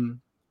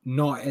game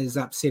not as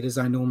upset as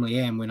I normally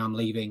am when I'm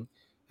leaving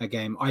a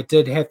game. I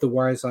did have the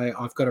Warriors.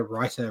 I've got to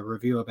write a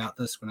review about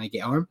this when I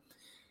get home,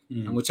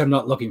 which I'm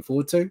not looking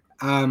forward to.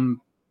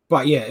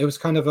 But yeah, it was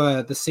kind of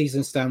the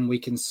season's done. We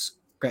can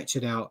scratch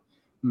it out,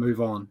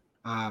 move on.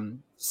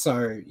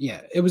 So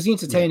yeah, it was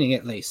entertaining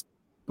at least.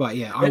 But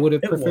yeah, I would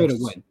have preferred a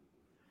win.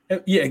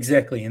 Yeah,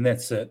 exactly, and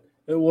that's it.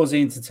 It was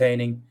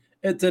entertaining.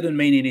 It didn't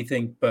mean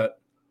anything, but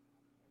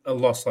a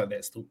loss like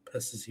that still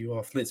pisses you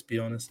off. Let's be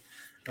honest.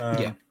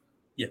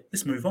 Yeah,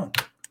 let's move on.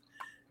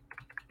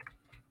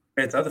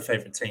 Brad's other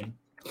favorite team,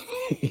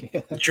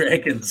 the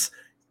Dragons,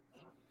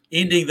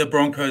 ending the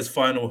Broncos'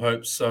 final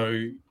hopes.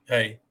 So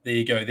hey, there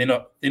you go. They're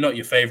not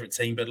your favorite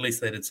team, but at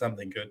least they did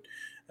something good.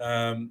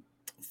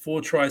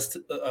 4 tries to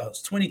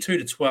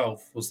 22-12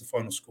 was the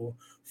final score.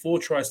 4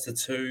 tries to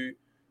 2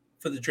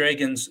 for the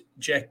Dragons.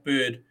 Jack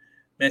Bird,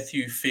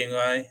 Matthew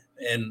Fengai,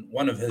 and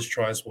one of his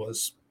tries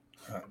was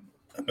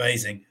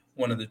amazing.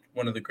 One of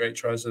the great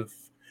tries of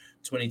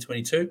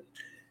 2022.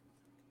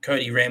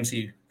 Cody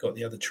Ramsey got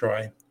the other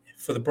try.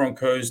 For the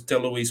Broncos,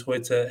 Deloise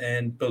Hoita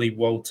and Billy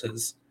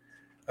Walters.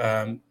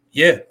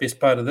 Best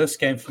part of this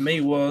game for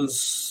me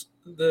was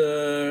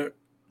the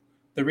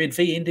Red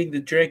V ending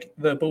the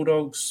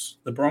Broncos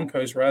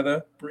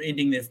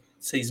ending their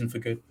season for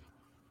good.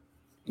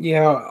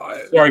 Yeah.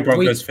 Sorry,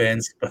 Broncos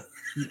fans.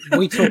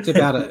 We talked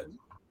about it.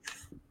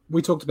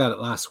 We talked about it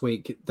last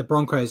week. The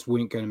Broncos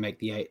weren't going to make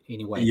the 8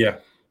 anyway. Yeah.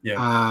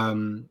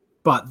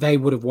 But they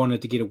would have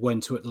wanted to get a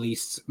win to at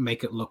least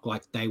make it look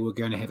like they were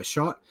going to have a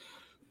shot.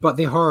 But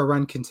their horror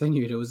run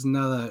continued. It was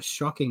another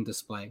shocking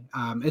display.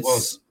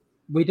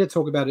 We did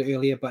talk about it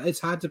earlier, but it's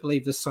hard to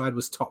believe this side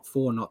was top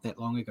 4 not that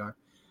long ago.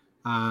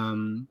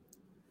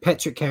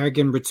 Patrick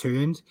Carrigan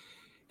returned,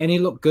 and he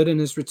looked good in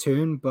his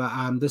return,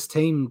 but this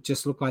team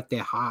just looked like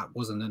their heart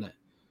wasn't in it.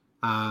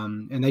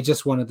 and they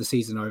just wanted the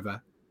season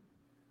over.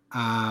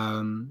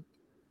 And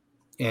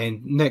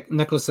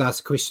Nicholas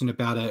asked a question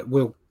about it.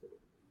 We'll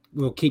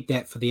keep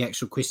that for the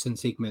actual question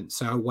segment,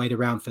 so I'll wait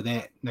around for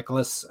that,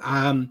 Nicholas.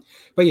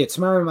 But yeah,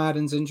 Tamara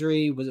Martin's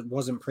injury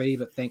wasn't pretty,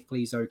 but thankfully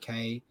he's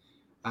okay.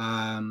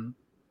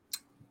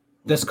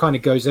 This kind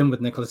of goes in with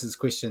Nicholas's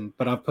question,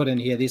 but I've put in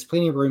here, there's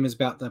plenty of rumors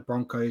about the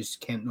Broncos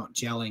camp not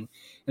gelling,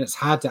 and it's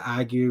hard to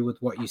argue with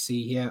what you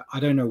see here. I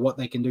don't know what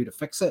they can do to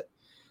fix it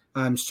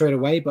straight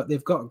away, but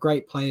they've got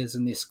great players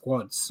in their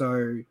squad.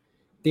 So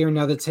they're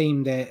another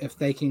team that if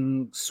they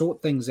can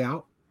sort things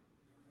out,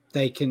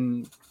 they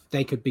could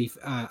be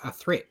a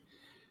threat.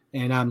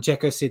 And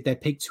Jacko said they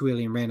peaked too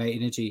early and ran out of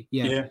energy.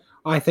 Yeah.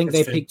 I think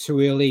they peaked too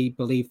early,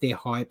 believed their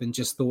hype, and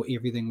just thought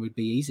everything would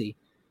be easy.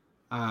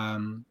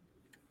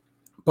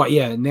 But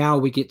yeah, now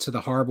we get to the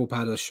horrible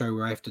part of the show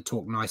where I have to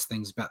talk nice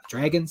things about the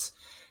Dragons.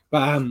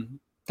 But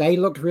they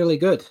looked really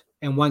good.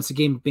 And once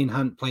again, Ben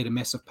Hunt played a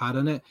massive part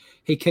in it.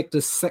 He kicked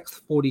his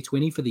 6th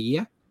 40-20 for the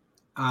year.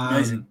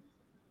 Amazing.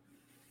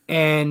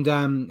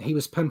 And he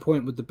was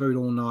pinpoint with the boot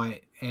all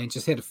night and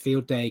just had a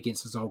field day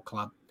against his old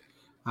club.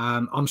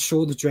 I'm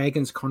sure the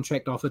Dragons'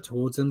 contract offer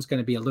towards him is going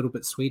to be a little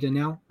bit sweeter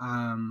now.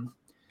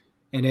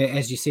 And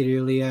as you said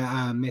earlier,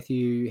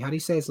 Matthew, how do you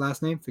say his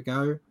last name?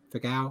 Fagai?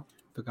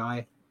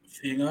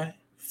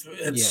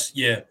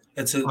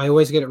 I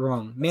always get it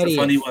wrong. It's a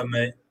funny one,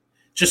 mate.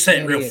 Just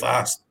say it real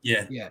fast.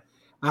 Yeah.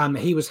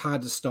 He was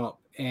hard to stop,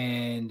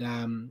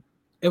 and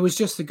it was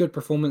just a good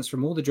performance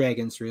from all the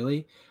Dragons,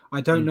 really. I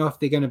don't know if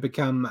they're going to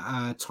become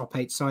a top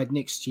 8 side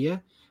next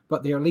year,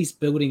 but they're at least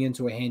building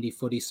into a handy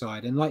footy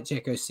side. And like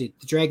Jacko said,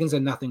 the Dragons are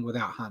nothing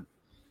without Hunt.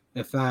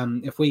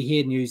 If we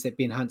hear news that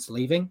Ben Hunt's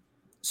leaving,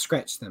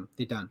 scratch them.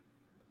 They're done.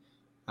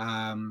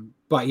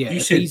 But yeah,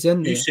 he's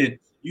in there.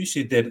 You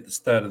said that at the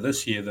start of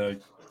this year, though.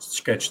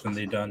 Scratch them,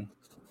 they're done.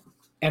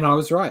 And I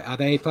was right. Are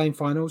they playing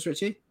finals,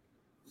 Richie?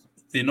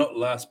 They're not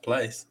last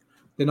place.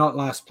 They're not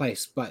last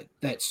place, but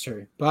that's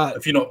true. But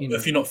if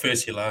you're not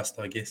first, you're last,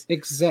 I guess.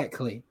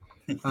 Exactly.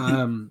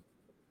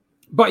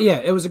 But yeah,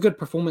 it was a good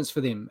performance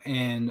for them,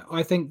 and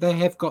I think they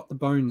have got the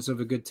bones of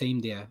a good team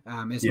there.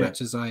 As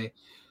much as I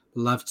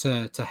love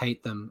to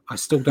hate them, I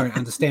still don't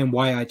understand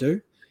why I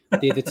do.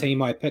 They're the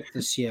team I picked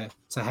this year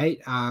to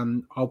hate.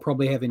 I'll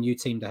probably have a new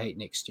team to hate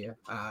next year.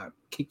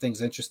 Keep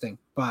things interesting.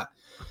 But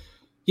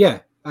yeah,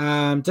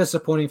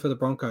 disappointing for the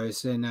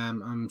Broncos, and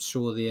I'm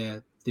sure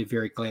they're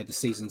very glad the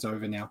season's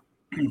over now.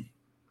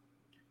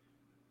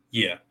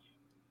 Yeah.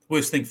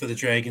 Worst thing for the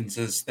Dragons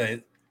is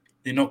they're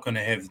not going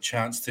to have the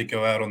chance to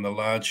go out on the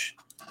large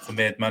for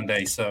Mad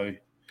Monday. So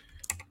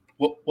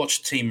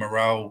watch team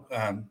morale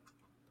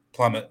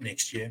plummet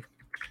next year.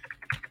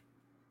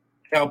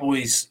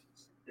 Cowboys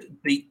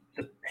beat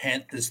the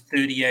Panthers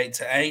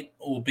 38-8,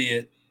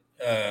 albeit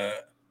a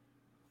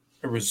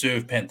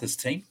reserve Panthers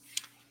team.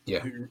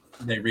 Yeah.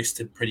 They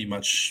rested pretty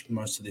much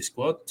most of their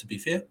squad, to be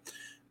fair.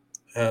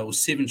 It was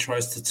 7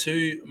 tries to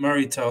 2.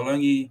 Murray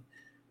Taulagi,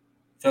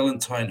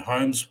 Valentine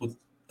Holmes with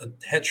a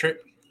hat-trick,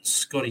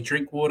 Scotty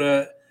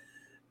Drinkwater,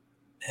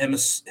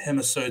 Hamiso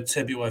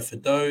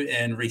Tabuai-Fidow,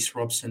 and Reece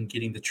Robson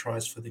getting the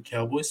tries for the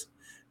Cowboys.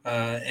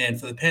 And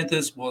for the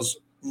Panthers was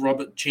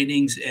Robert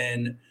Jennings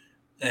and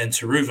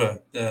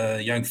Taruva,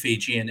 the young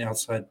Fijian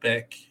outside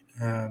back,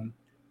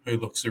 who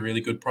looks a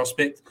really good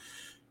prospect.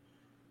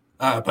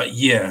 But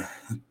yeah,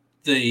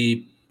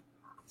 the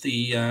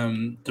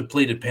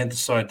depleted Panther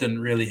side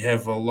didn't really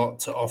have a lot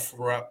to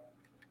offer up.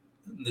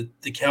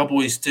 The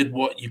Cowboys did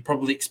what you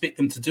probably expect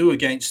them to do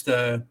against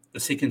the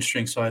second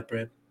string side,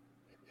 Brad.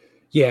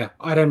 Yeah,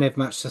 I don't have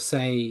much to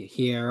say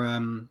here.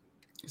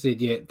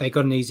 They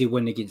got an easy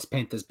win against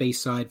Panthers B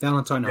side.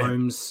 Valentine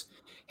Holmes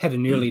had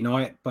an early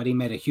night, but he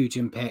made a huge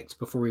impact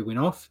before he went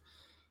off.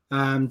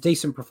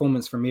 Decent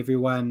performance from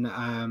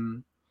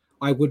everyone.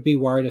 I would be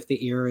worried if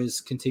the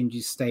errors continue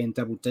to stay in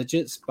double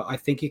digits, but I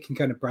think you can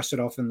kind of brush it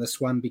off in this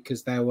one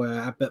because they were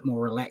a bit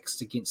more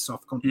relaxed against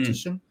soft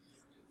competition.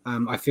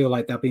 I feel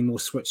like they'll be more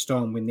switched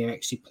on when they're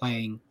actually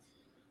playing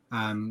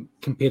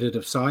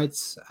competitive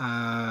sides.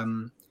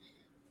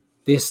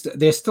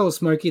 They're still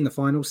smoky in the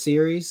final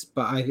series,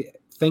 but I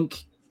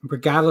think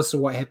regardless of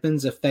what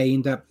happens, if they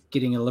end up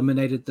getting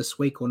eliminated this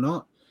week or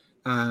not,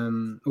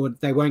 or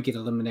they won't get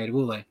eliminated,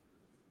 will they?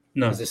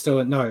 No.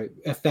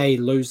 If they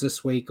lose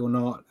this week or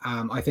not,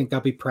 I think they'll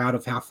be proud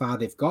of how far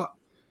they've got.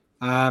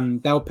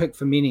 They'll pick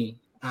for many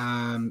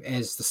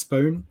as the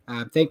spoon.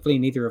 Thankfully,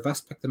 neither of us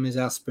picked them as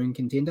our spoon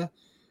contender.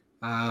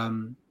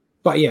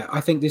 But yeah,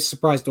 I think this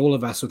surprised all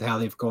of us with how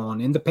they've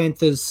gone. And the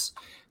Panthers,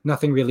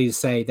 nothing really to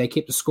say. They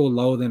kept the score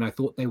lower than I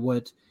thought they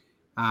would,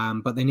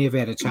 but they never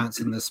had a chance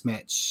in this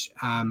match.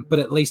 But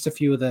at least a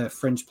few of the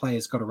fringe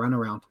players got a run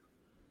around.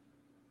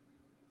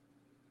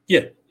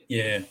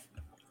 Yeah.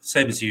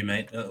 Same as you,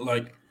 mate.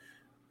 Like,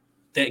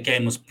 that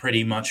game was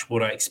pretty much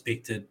what I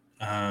expected.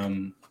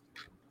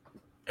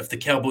 If the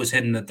Cowboys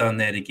hadn't have done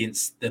that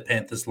against the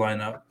Panthers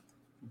lineup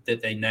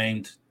that they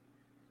named,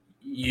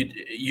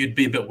 you'd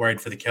be a bit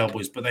worried for the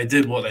Cowboys, but they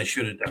did what they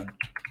should have done.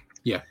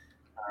 Yeah.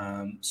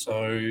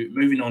 So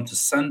moving on to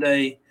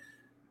Sunday,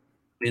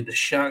 where the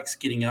Sharks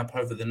getting up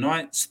over the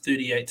Knights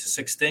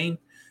 38-16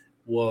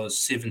 was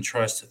 7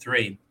 tries to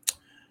 3.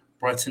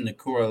 Brighton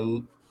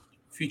Nakora,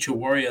 future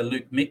Warrior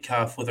Luke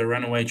Metcalf with a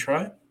runaway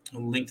try,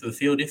 length of the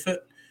field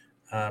effort.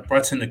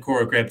 Brighton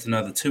Nakora grabbed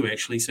another 2,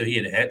 actually, so he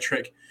had a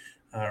hat-trick.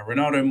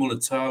 Ronaldo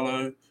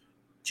Mulatalo,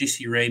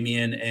 Jesse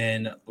Ramian,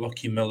 and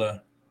Lockie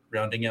Miller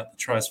rounding out the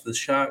tries for the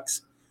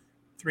Sharks.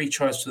 3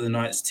 tries for the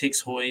Knights,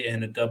 Tex Hoy,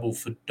 and a double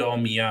for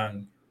Dom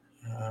Young.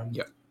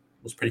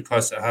 Was pretty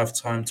close at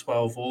halftime,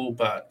 12 all,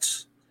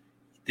 but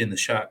then the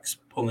Sharks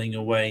pulling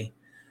away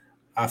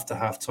after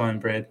halftime,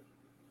 Brad.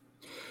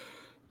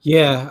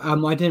 Yeah,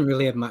 I didn't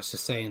really have much to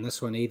say in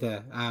this one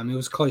either. It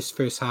was close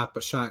first half,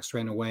 but Sharks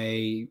ran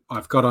away.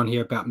 I've got on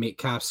here about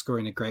Metcalf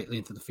scoring a great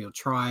length of the field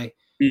try.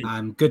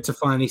 Good to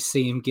finally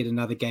see him get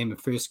another game in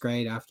first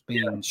grade after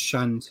being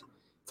shunned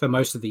for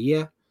most of the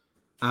year.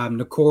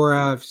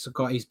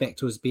 Nakora, he's back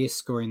to his best,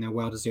 scoring their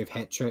well-deserved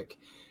hat-trick.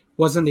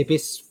 Wasn't their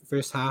best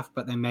first half,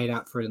 but they made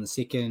up for it in the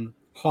second.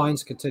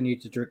 Hines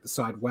continued to direct the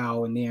side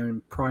well, and they're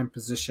in prime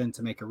position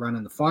to make a run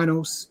in the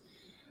finals.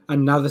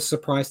 Another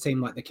surprise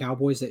team like the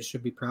Cowboys that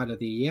should be proud of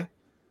their year.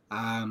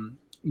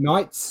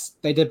 Knights,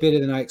 they did better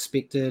than I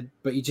expected,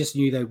 but you just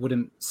knew they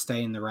wouldn't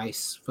stay in the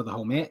race for the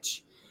whole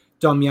match.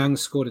 Dom Young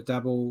scored a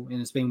double and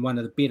has been one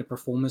of the better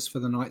performers for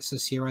the Knights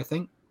this year, I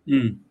think.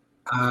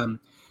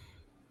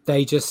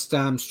 They just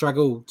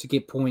struggle to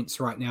get points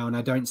right now, and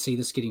I don't see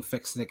this getting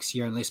fixed next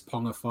year unless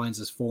Ponga finds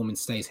his form and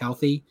stays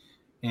healthy.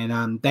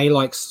 And they,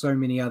 like so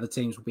many other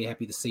teams, will be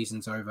happy the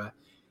season's over.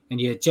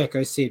 And yeah,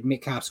 Jacko said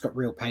Metcalf's got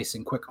real pace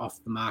and quick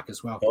off the mark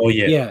as well. Oh,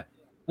 yeah. Yeah,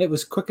 it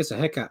was quick as a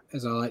hiccup,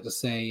 as I like to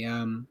say.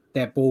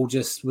 That ball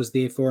just was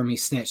there for him. He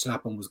snatched it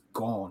up and was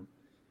gone,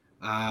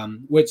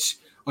 which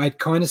I'd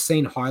kind of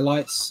seen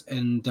highlights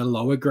in the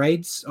lower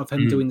grades of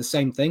him doing the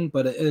same thing,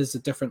 but it is a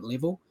different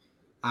level.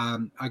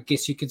 I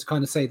guess you could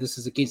kind of say this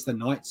is against the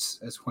Knights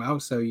as well,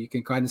 so you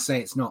can kind of say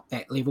it's not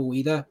that level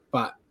either.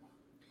 But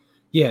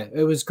yeah,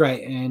 it was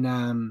great,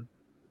 and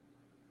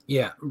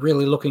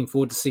really looking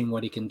forward to seeing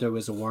what he can do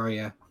as a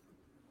Warrior.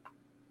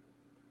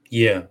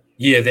 Yeah,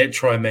 that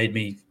try made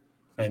me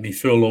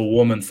feel a little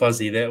warm and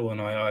fuzzy. That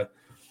one, I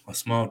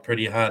smiled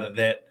pretty hard at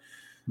that.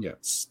 Yeah,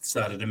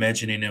 started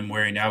imagining him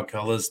wearing our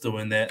colours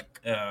doing that.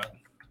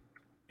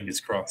 Fingers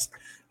crossed.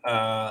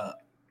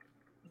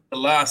 The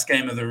last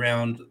game of the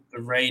round,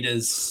 the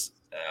Raiders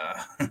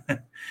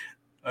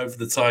over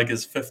the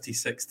Tigers,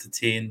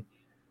 56-10,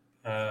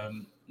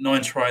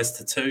 9 tries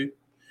to 2.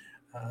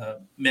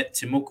 Matt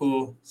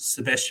Timuku,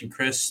 Sebastian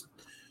Chris,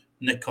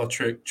 Nick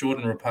Kotrick,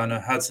 Jordan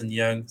Rapana, Hudson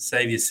Young,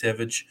 Xavier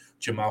Savage,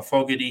 Jamal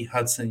Fogarty,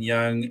 Hudson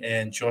Young,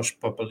 and Josh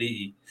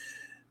Papali'i.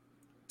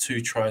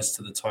 2 tries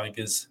to the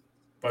Tigers,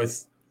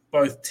 both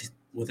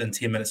within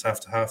 10 minutes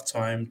after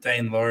halftime.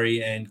 Dane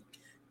Laurie and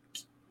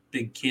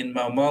Big Ken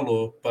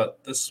Maumalo,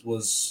 but this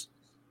was,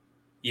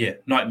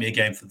 nightmare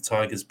game for the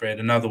Tigers,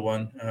 Brad. Another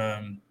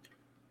one.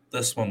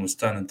 This one was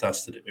done and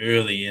dusted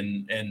early,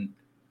 and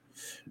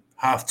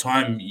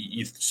halftime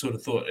you sort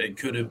of thought it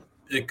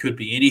could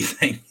be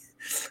anything.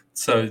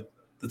 So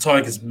the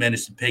Tigers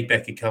managed to peg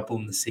back a couple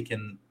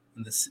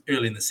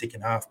early in the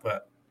second half,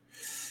 but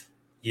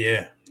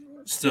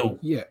still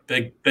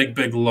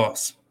big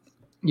loss.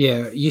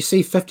 Yeah, you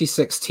see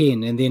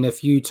 56-10, and then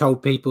if you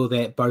told people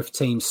that both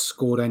teams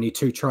scored only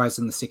 2 tries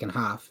in the second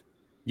half,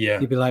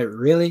 you'd be like,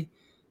 really?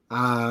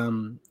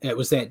 It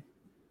was that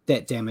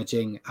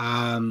damaging.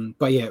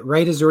 But yeah,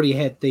 Raiders already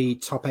had the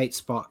top 8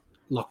 spot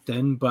locked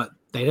in, but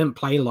they didn't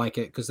play like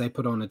it because they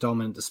put on a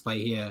dominant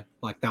display here,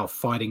 like they were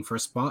fighting for a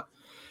spot.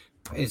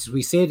 As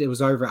we said, it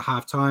was over at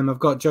halftime. I've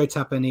got Joe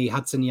Tapani,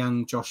 Hudson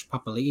Young, Josh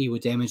Papali'i were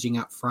damaging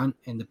up front,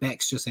 and the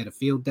backs just had a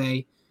field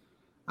day.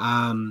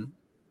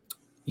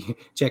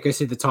 Jacko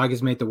said the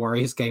Tigers made the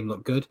Warriors game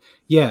look good.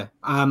 Yeah,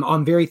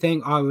 I'm very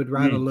thankful. I would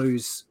rather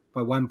lose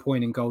by 1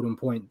 point in Golden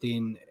Point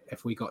than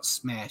if we got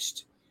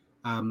smashed,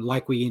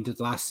 like we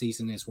ended last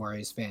season as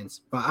Warriors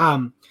fans.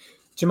 But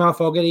Jamal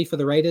Fogarty for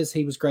the Raiders,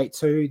 he was great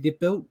too. They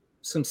built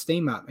some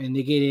steam up, and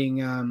they're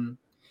getting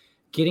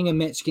a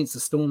match against the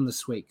Storm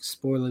this week.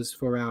 Spoilers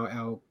for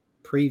our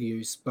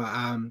previews, but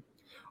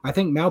I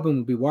think Melbourne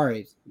will be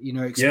worried,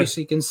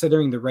 especially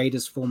considering the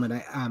Raiders' form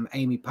at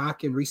Amy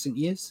Park in recent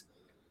years.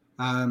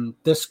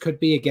 This could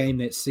be a game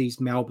that sees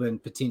Melbourne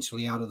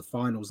potentially out of the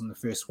finals in the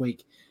first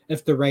week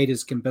if the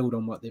Raiders can build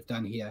on what they've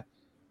done here.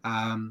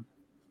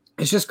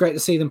 It's just great to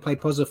see them play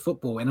positive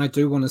football, and I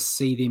do want to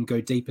see them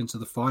go deep into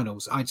the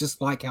finals. I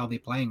just like how they're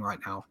playing right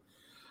now.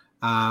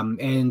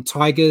 And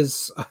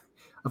Tigers,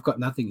 I've got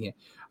nothing here.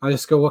 I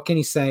just go, what can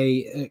you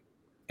say?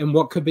 And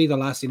what could be the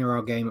last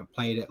NRL game it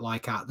played at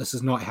Leichhardt? This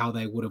is not how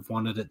they would have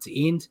wanted it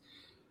to end.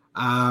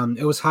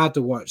 It was hard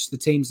to watch. The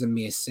team's a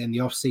mess, and the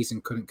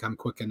off-season couldn't come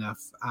quick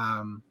enough.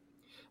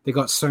 They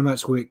got so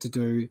much work to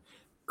do.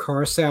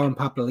 Coruscant and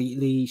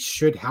Papali'i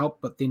should help,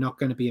 but they're not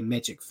going to be a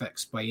magic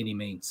fix by any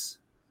means.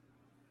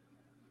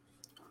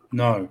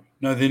 No,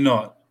 they're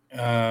not.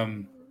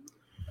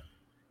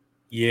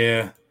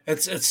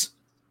 It's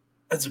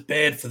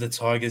bad for the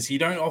Tigers. You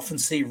don't often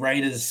see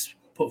Raiders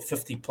put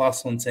 50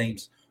 plus on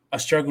teams. I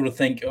struggle to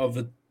think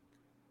of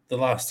the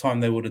last time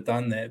they would have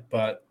done that,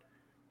 but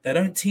they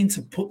don't tend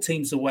to put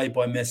teams away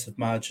by massive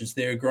margins.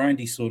 They're a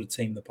grindy sort of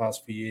team the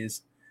past few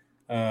years.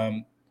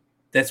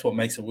 That's what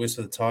makes it worse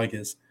for the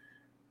Tigers.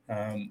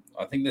 I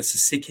think that's the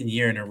second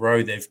year in a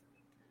row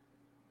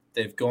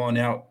they've gone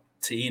out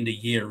to end a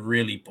year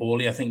really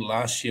poorly. I think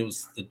last year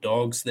was the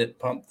Dogs that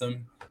pumped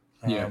them.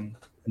 And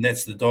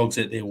that's the Dogs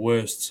at their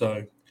worst.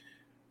 So,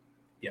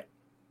 yeah,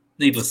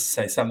 needless to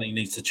say, something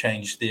needs to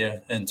change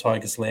there in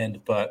Tigers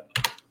land, but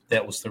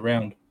that was the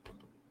round.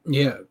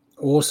 Yeah,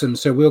 awesome.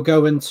 So we'll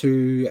go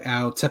into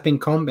our tipping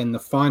comp and the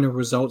final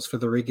results for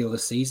the regular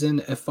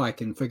season, if I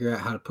can figure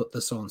out how to put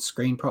this on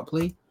screen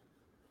properly.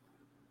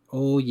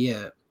 Oh,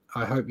 yeah.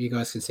 I hope you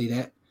guys can see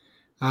that.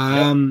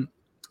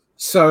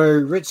 So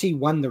Richie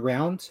won the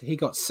round. He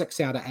got 6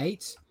 out of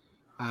 8.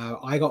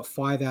 I got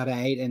 5 out of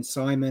 8, and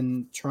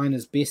Simon trying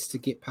his best to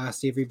get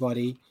past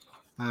everybody.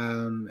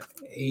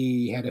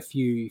 He had a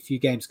few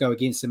games go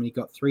against him, and he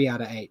got 3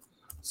 out of 8.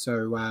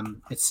 So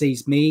it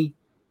sees me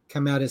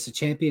come out as a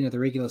champion of the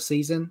regular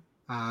season.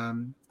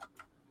 Well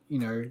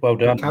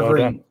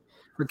done.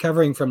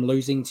 Recovering from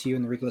losing to you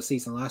in the regular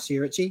season last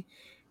year, Richie.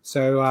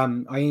 So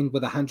I end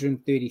with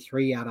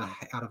 133 out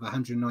of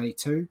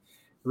 192.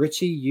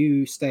 Richie,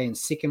 you stay in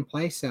second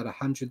place out of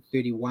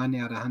 131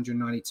 out of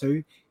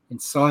 192.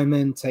 And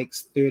Simon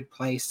takes third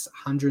place,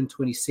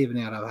 127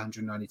 out of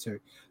 192.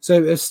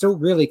 So it's still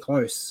really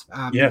close.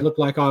 It looked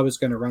like I was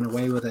going to run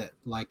away with it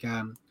like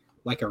a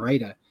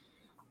Raider.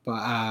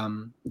 But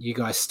you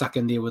guys stuck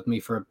in there with me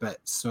for a bit.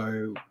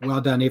 So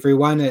well done,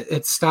 everyone.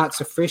 It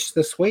starts afresh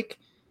this week.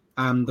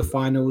 The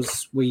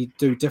finals we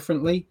do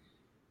differently.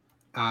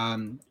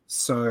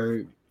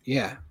 So,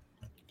 yeah,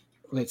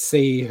 let's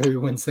see who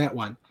wins that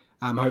one.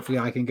 Hopefully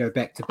I can go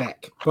back to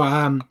back.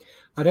 But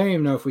I don't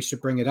even know if we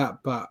should bring it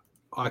up, but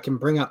I can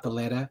bring up the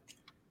ladder.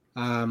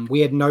 We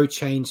had no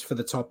change for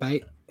the top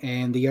 8,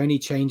 and the only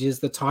change is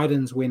the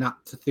Titans went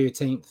up to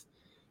 13th.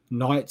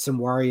 Knights and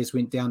Warriors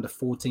went down to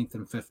 14th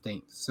and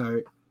 15th.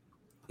 So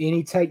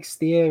any takes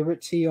there,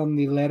 Richie, on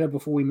the ladder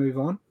before we move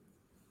on?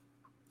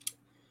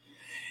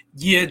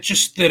 Yeah,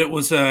 just that it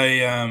was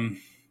a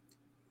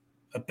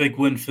big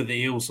win for the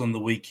Eels on the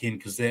weekend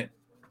because that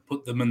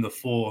put them in the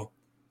 4.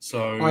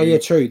 So yeah,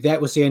 true.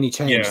 That was the only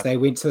change. Yeah. They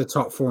went to the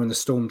top 4 and the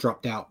Storm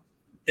dropped out.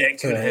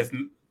 That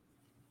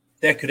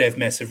could have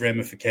massive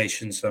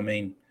ramifications. I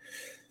mean,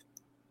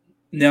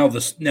 now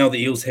the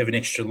Eels have an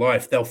extra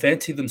life. They'll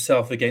fancy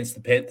themselves against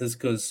the Panthers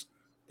because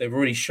they've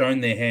already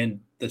shown their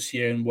hand this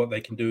year and what they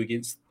can do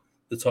against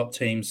the top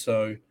teams.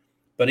 So,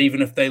 but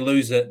even if they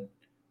lose it,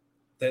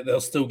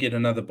 they'll still get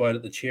another bite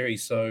at the cherry.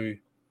 So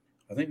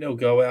I think they'll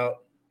go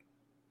out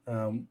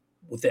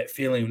with that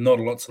feeling of not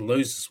a lot to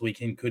lose this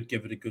weekend. Could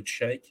give it a good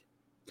shake.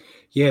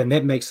 Yeah, and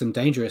that makes them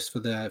dangerous for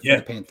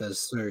the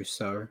Panthers too.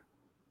 So,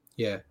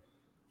 yeah,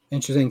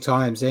 interesting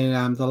times.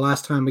 And the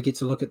last time we get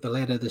to look at the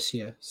ladder this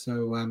year.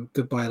 So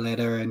goodbye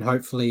ladder, and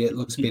hopefully it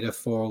looks better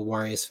for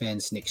Warriors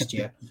fans next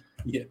year.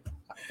 Yeah.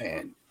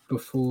 And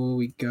before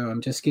we go, I'm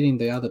just getting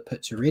the other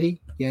picture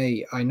ready.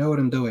 Yay, I know what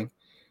I'm doing.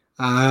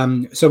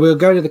 So we'll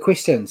go to the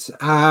questions.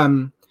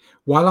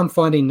 While I'm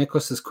finding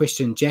Nicholas's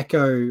question,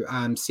 Jacko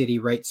said he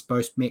rates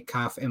both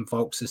Metcalf and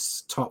Volks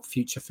as top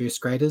future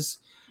first graders.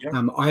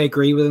 Yep. I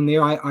agree with him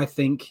there. I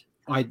think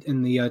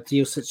in the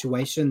ideal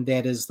situation,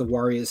 that is the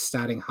Warriors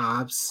starting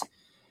halves,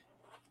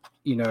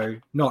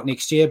 not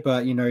next year,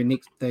 but,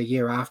 the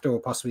year after or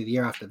possibly the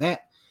year after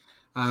that.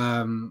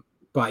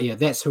 But, yeah,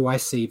 that's who I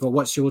see. But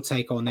what's your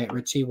take on that,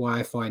 Richie, why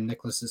I find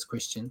Nicholas's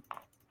question?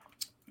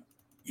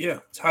 Yeah,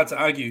 it's hard to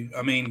argue.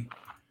 I mean,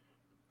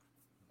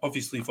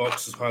 obviously,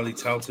 Volks is highly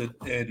talented,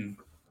 and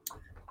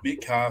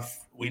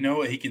Metcalf, we know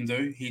what he can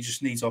do. He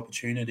just needs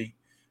opportunity.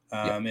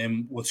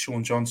 And with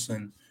Sean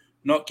Johnson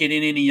not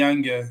getting any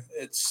younger,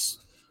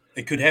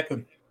 it could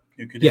happen.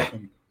 It could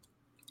happen.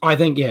 I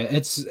think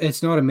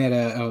it's not a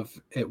matter of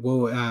it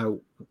will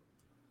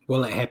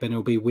it happen.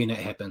 It'll be when it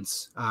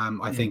happens.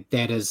 I think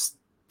that is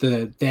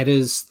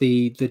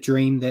the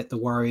dream that the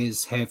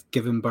Warriors have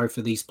given both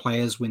of these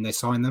players when they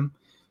sign them.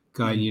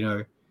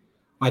 Going,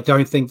 I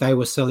don't think they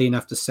were silly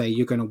enough to say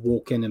you're going to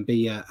walk in and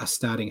be a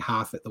starting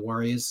half at the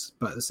Warriors,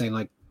 but they're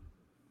saying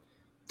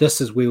this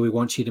is where we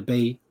want you to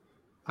be.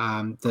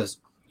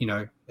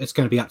 It's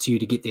going to be up to you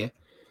to get there.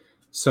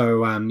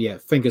 So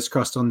fingers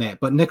crossed on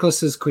that. But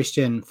Nicholas's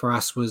question for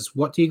us was,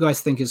 what do you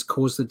guys think has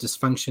caused the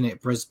dysfunction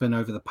at Brisbane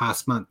over the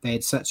past month? They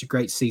had such a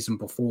great season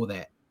before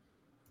that.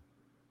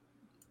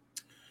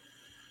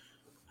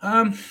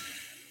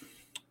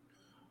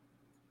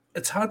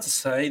 It's hard to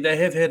say. They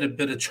have had a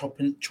bit of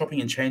chopping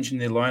and changing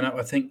their lineup.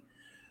 I think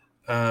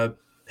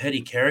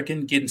Paddy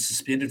Carrigan getting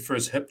suspended for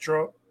his hip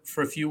drop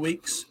for a few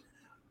weeks,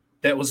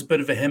 that was a bit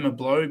of a hammer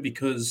blow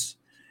because,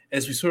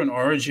 as we saw in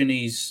Origin,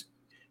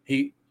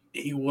 he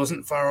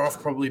wasn't far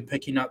off probably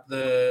picking up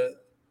the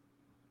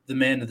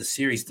man of the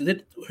series.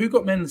 Who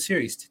got man of the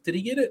series? Did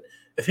he get it?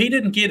 If he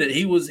didn't get it,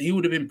 he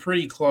would have been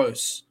pretty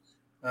close.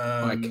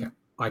 I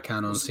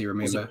can't honestly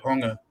remember.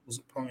 Was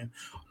it Ponga?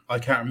 I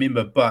can't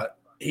remember, but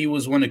he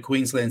was one of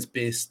Queensland's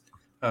best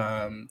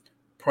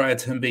prior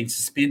to him being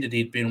suspended,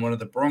 he'd been one of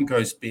the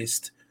Broncos'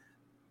 best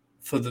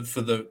for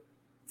the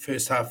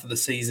first half of the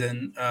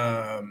season.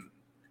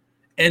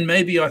 And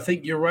maybe, I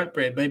think you're right,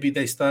 Brad, maybe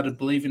they started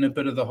believing a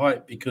bit of the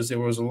hype because there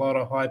was a lot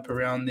of hype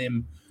around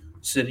them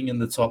sitting in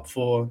the top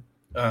 4.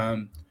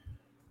 They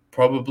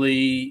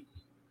probably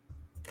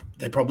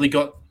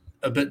got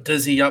a bit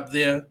dizzy up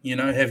there,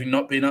 having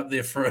not been up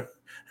there for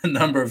a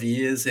number of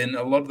years, and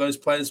a lot of those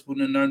players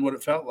wouldn't have known what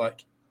it felt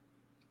like.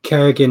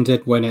 Kerrigan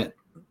did win it.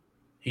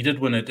 He did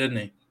win it, didn't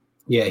he?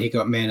 Yeah, he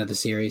got man of the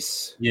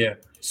series. Yeah.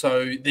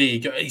 So there you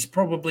go. He's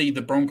probably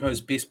the Broncos'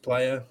 best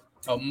player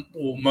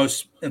or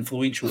most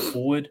influential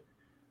forward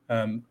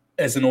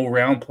as an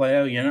all-round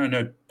player. I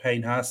know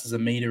Payne Haas is a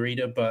meter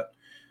eater, but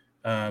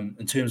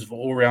in terms of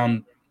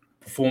all-round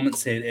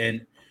performance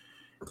and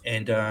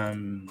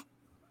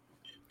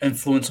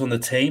influence on the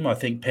team, I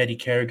think Paddy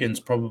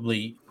Carrigan's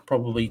probably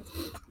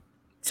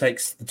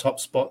takes the top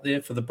spot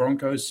there for the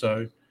Broncos.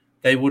 So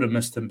they would have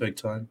missed him big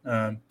time.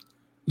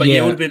 But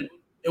it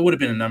would have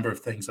been a number of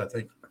things, I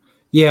think.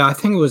 Yeah, I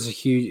think it was a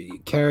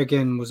huge.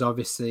 Kerrigan was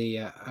obviously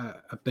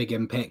a big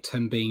impact,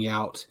 him being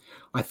out.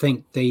 I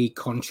think the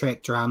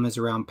contract dramas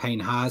around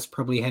Payne Haas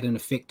probably had an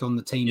effect on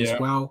the team as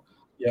well.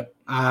 Yeah.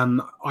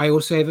 I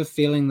also have a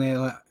feeling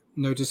that,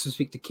 no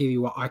disrespect to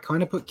Kevy, I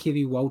kind of put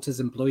Kevy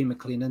Walters and Bluey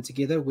McLennan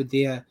together with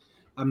their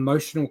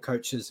emotional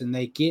coaches, and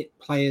they get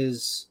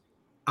players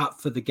up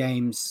for the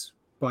games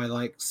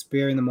by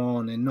spurring them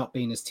on and not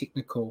being as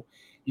technical.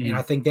 And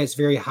I think that's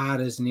very hard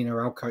as an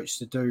NRL coach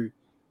to do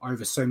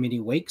over so many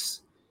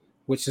weeks,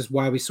 which is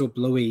why we saw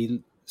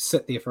Bluey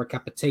sit there for a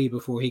cup of tea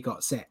before he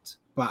got sacked.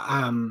 But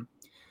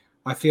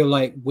I feel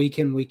like week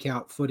in, week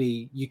out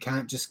footy, you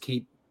can't just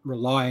keep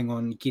relying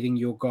on getting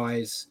your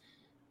guys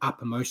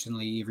up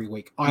emotionally every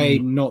week.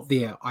 I'm not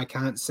there. I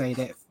can't say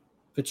that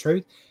for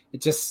truth.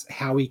 It's just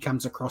how he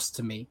comes across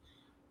to me.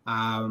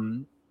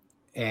 And,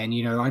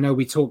 I know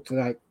we talked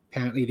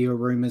apparently there were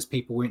rumors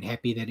people weren't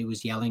happy that he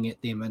was yelling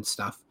at them and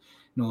stuff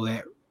and all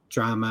that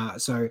drama.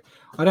 So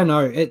I don't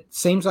know. It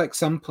seems like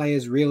some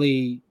players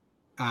really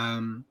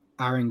are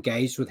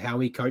engaged with how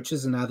he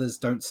coaches and others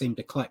don't seem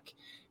to click.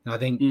 And I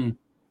think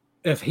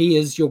if he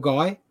is your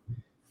guy,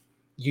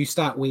 you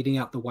start weeding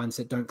out the ones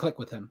that don't click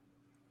with him.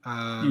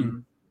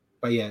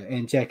 But yeah,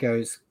 and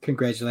Jacko's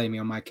congratulating me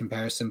on my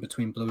comparison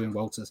between Blue and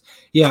Walters.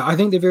 Yeah, I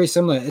think they're very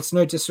similar. It's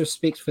no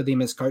disrespect for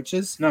them as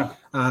coaches. No.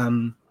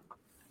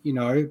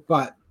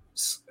 But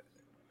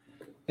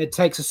it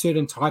takes a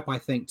certain type, I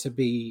think, to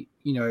be,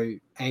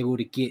 able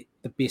to get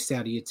the best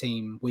out of your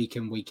team week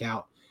in, week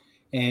out.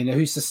 And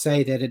who's to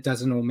say that it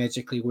doesn't all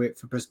magically work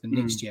for Brisbane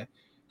next year?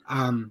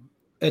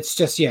 It's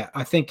just,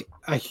 I think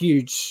a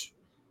huge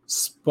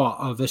spot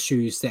of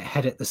issues that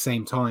hit at the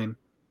same time,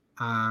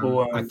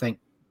 I think,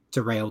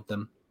 derailed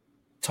them.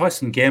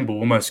 Tyson Gamble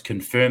almost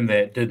confirmed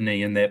that, didn't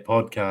he, in that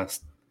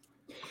podcast?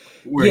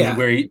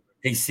 Where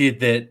he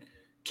said that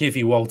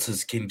Kevy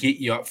Walters can get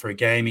you up for a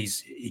game.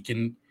 He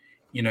can,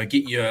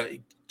 G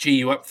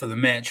you up for the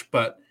match,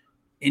 but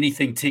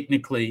anything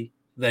technically,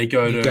 they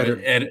go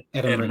to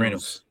Adam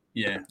Reynolds.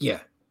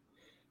 Yeah.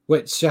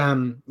 Which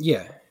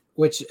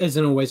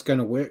isn't always going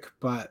to work,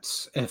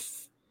 but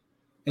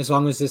as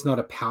long as there's not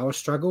a power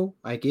struggle,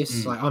 I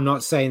guess. I'm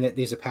not saying that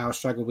there's a power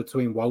struggle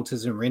between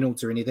Walters and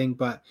Reynolds or anything,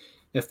 but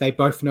if they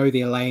both know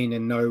their lane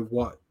and know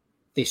what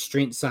their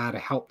strengths are to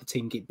help the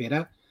team get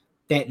better,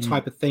 that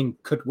type of thing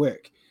could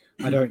work.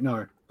 I don't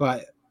know.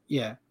 But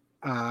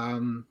I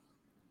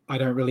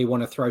don't really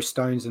want to throw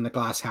stones in the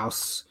glass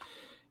house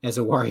as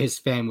a Warriors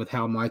fan with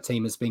how my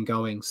team has been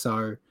going.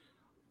 So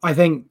I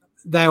think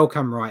they'll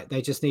come right.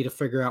 They just need to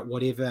figure out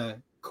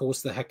whatever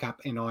caused the hiccup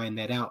and iron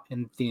that out,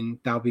 and then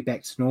they'll be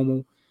back to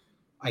normal,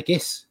 I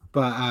guess.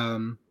 But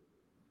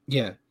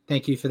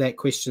thank you for that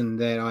question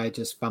that I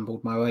just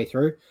fumbled my way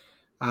through.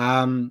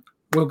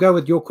 We'll go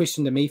with your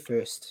question to me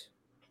first.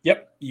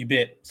 Yep, you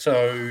bet.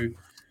 So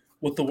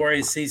with the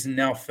Warriors season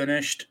now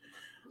finished,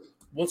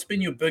 what's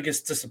been your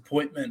biggest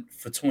disappointment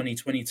for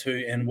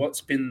 2022, and what's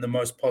been the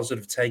most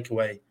positive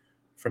takeaway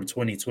from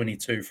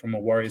 2022 from a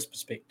Warriors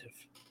perspective?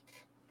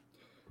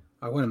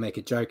 I want to make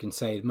a joke and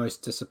say the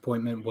most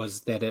disappointment was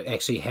that it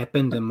actually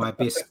happened, and my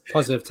best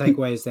positive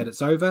takeaway is that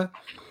it's over.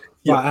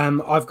 But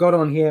I've got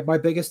on here my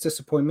biggest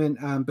disappointment,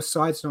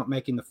 besides not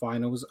making the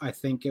finals, I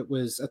think it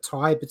was a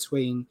tie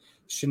between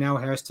Chanel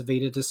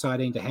Harris-Tavita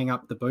deciding to hang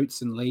up the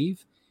boots and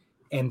leave,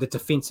 and the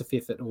defensive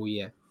effort all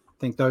year. I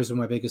think those are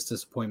my biggest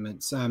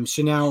disappointments.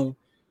 Chanel,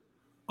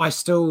 I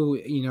still,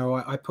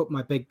 I put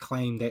my big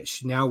claim that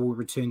Chanel will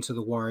return to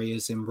the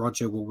Warriors and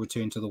Roger will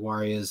return to the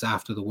Warriors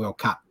after the World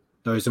Cup.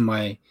 Those are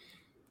my,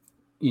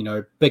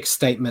 big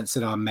statements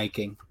that I'm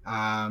making.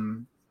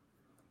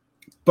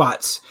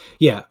 But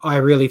I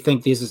really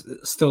think there's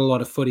still a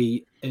lot of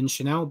footy in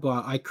Chanel,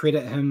 but I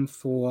credit him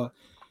for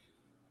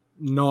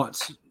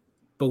not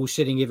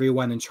bullshitting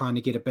everyone and trying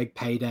to get a big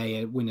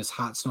payday when his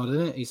heart's not in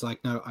it. He's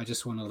like, no, I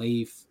just want to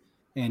leave.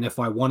 And if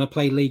I want to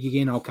play league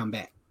again, I'll come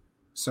back.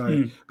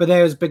 So, but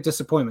that was a big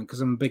disappointment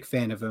because I'm a big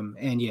fan of him.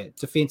 And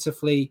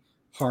defensively,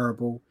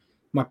 horrible.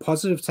 My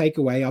positive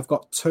takeaway, I've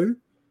got two.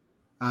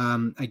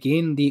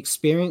 Again, the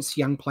experienced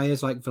young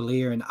players like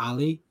Villiers and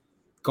Ali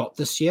got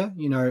this year.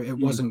 It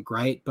wasn't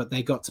great, but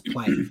they got to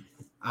play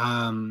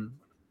and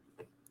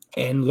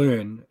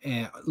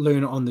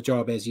learn on the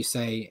job, as you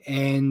say.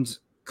 And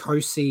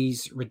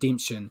Kosi's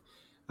redemption.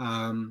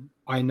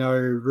 I know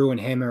Ruin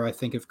Hammer, I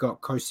think, have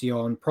got Kosi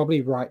on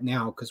probably right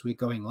now because we're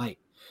going late.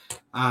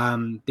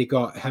 They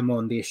got him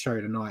on their show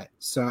tonight.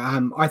 So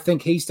I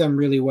think he's done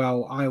really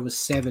well. I was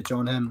savage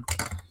on him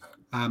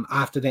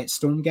after that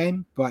Storm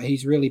game, but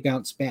he's really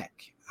bounced back.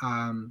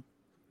 And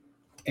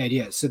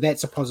yeah, so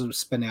that's a positive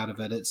spin out of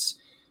it.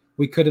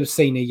 We could have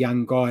seen a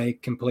young guy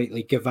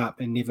completely give up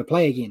and never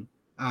play again.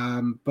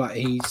 But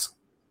he's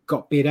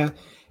got better,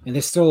 and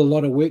there's still a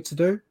lot of work to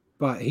do,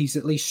 but he's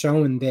at least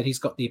shown that he's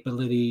got the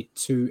ability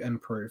to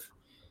improve.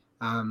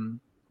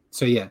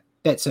 So yeah,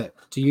 that's it.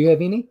 Do you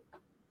have any?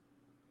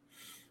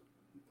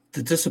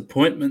 The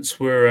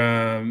disappointments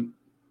were,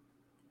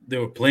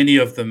 there were plenty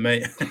of them,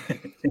 mate.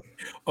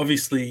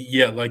 Obviously,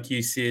 yeah, like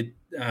you said,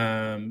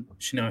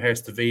 Chanel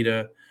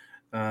Harris-Tavita,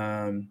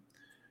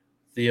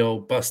 the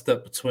old bust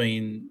up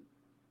between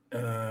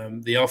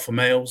the alpha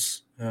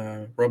males,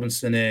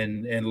 Robinson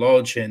and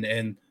Lodge,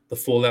 and the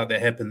fallout that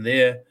happened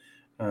there.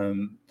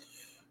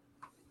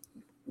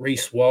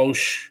 Reece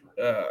Walsh,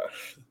 there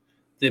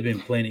have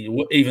been plenty,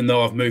 even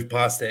though I've moved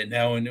past that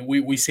now, and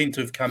we seem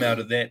to have come out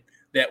of that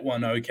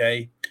one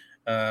okay.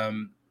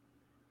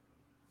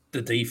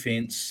 The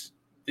defense,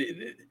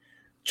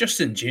 just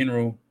in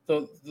general,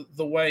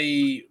 the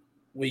way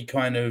we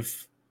kind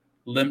of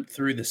limped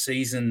through the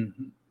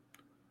season,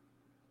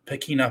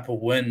 picking up a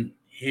win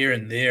here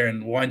and there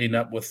and winding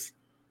up with,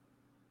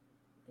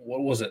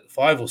 what was it,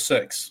 5 or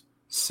 6?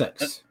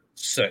 6.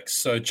 6,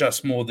 so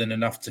just more than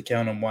enough to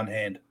count on one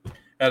hand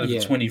out of the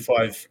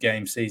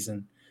 25-game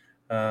season.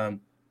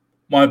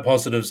 My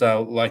positives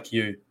are, like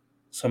you,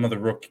 some of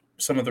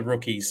the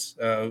rookies.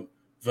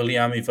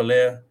 Viliami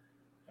Villiers,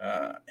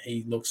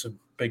 he looks a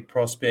big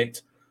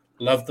prospect.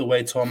 Love the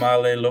way Tom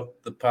Ale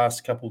looked the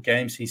past couple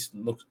games. He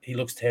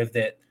looks to have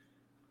that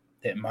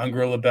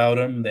mongrel about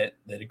him, that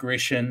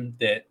aggression.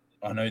 That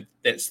I know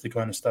that's the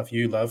kind of stuff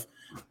you love.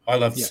 I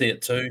love to see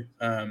it too.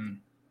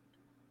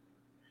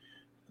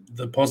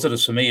 The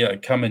positives for me are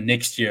coming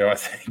next year, I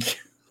think.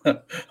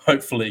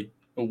 Hopefully,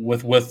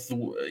 with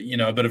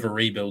a bit of a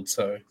rebuild.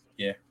 So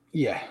yeah.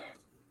 Yeah.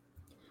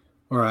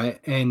 All right,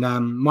 and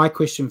my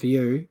question for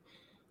you,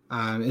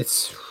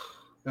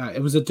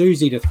 it was a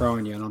doozy to throw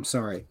on you, and I'm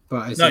sorry,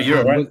 but you're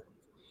all right.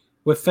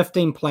 With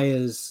 15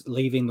 players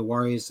leaving the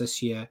Warriors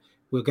this year,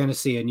 we're going to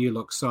see a new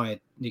look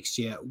side next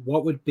year.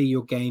 What would be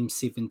your game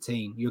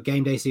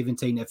day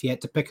 17, if you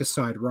had to pick a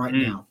side right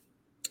now?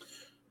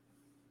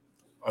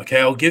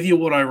 Okay, I'll give you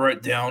what I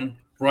wrote down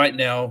right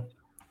now.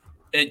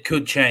 It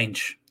could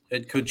change. Yeah.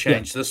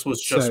 This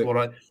was just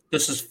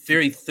this is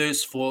very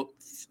first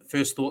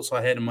thoughts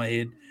I had in my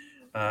head.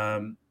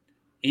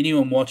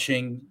 Anyone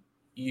watching,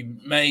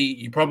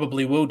 you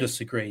probably will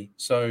disagree.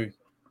 So,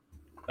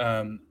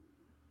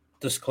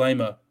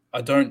 disclaimer: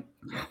 I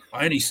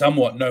only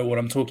somewhat know what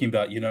I'm talking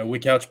about. We're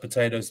couch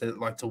potatoes that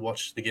like to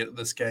watch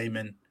this game,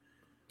 and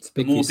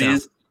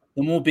the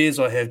more beers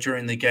I have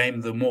during the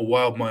game, the more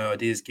wild my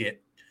ideas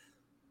get.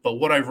 But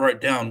what I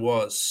wrote down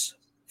was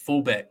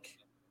fullback,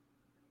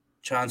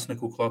 Chance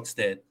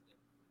Nickel-Klokstad,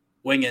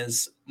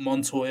 wingers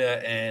Montoya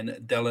and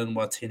Dylan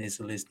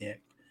Watene-Zelezniak,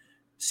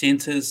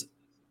 centers.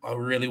 I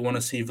really want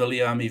to see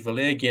Viliami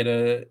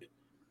Villiers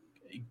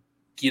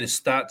get a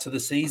start to the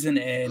season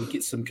and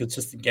get some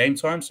consistent game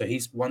time. So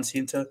he's one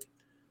center.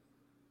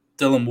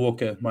 Dylan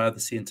Walker, my other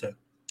center.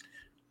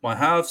 My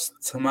halves,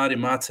 Tamari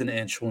Martin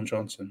and Sean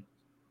Johnson.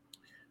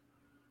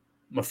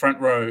 My front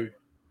row,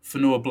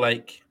 Fanua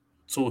Blake,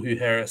 Tohu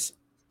Harris,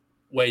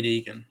 Wade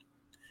Egan.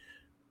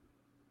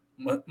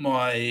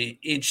 My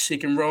edge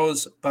second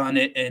rows,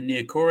 Barnett and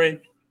Niokore.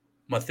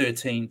 My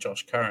 13,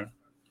 Josh Curran.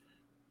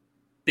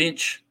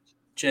 Bench,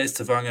 Jazz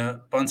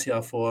Tavanga, Bunty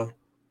Afoa,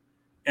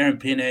 Aaron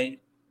Pene,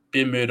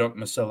 Ben Murdoch,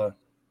 Masilla.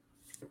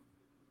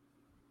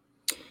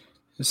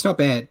 It's not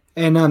bad.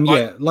 And I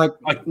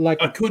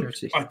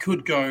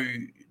could go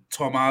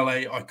Tom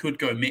Ale, I could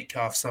go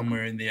Metcalf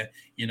somewhere in there.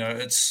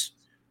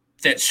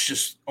 That's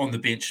just on the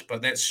bench,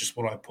 but that's just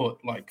what I put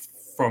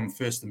from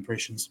first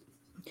impressions.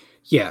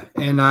 Yeah,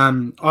 and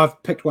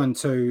I've picked one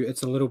too.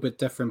 It's a little bit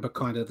different, but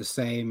kind of the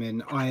same.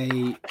 And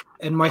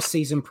in my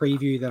season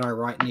preview that I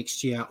write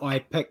next year, I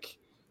pick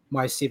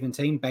my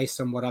 17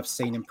 based on what I've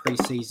seen in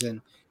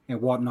preseason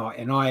and whatnot.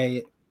 And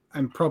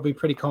I'm probably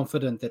pretty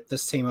confident that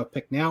this team I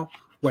pick now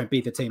won't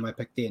be the team I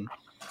picked then.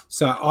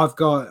 So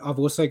I've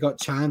also got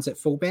Chance at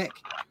fullback.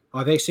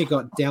 I've actually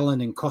got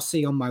Dallin and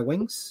Kosi on my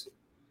wings.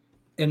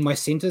 In my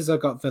centers, I've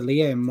got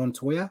Villiers and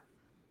Montoya.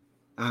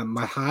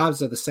 My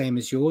halves are the same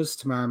as yours,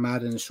 Tamara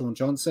Martin and Sean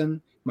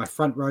Johnson. My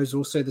front row is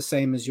also the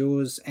same as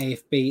yours,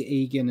 AFB,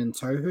 Egan and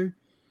Tohu.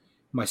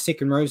 My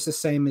second row is the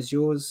same as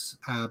yours,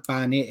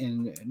 Barnett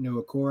and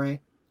Nuakore,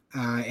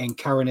 and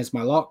Curran as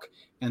my lock.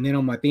 And then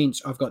on my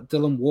bench, I've got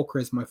Dylan Walker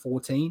as my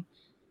 14,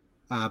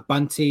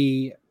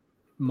 Bunty,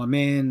 my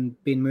man,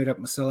 Ben Murdoch,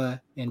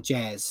 Masilla, and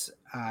Jazz.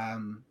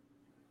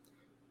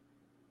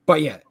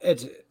 But yeah,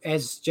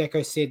 as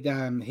Jacko said,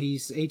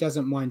 he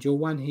doesn't mind your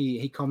one.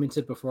 He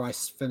commented before I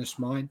finished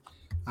mine.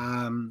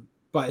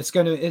 But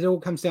it all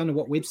comes down to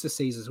what Webster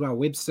sees as well.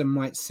 Webster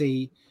might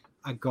see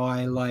a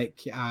guy like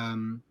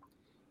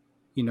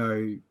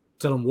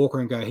Dylan Walker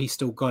and go, he's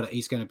still got it.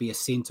 He's going to be a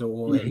center,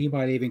 or he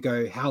might even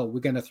go, hell, we're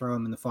going to throw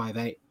him in the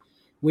 5'8".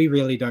 We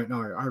really don't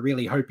know. I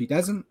really hope he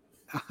doesn't.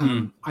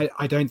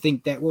 I don't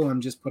think that will.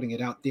 I'm just putting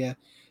it out there.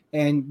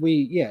 And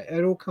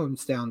it all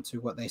comes down to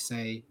what they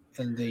say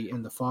in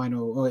the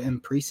final or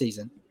in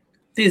preseason.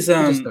 There's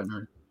just don't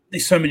know.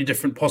 There's so many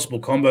different possible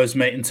combos,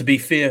 mate. And to be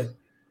fair,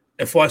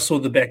 if I saw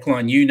the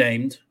backline you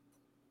named,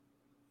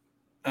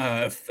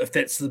 if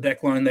that's the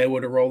backline they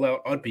were to roll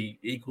out, I'd be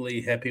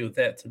equally happy with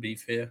that, to be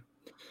fair.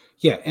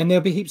 Yeah, and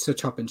there'll be heaps of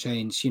chop and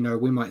change.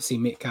 We might see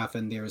Metcalf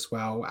in there as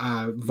well.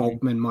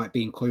 Volkman might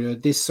be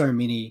included. There's so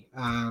many.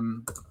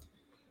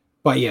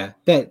 But yeah,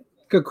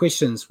 good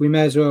questions. We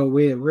may as well.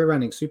 We're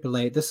running super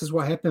late. This is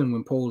what happened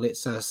when Paul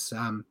lets us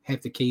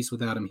have the keys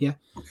without him here.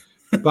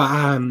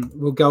 But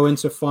we'll go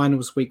into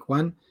finals week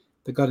 1.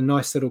 They've got a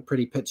nice little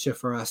pretty picture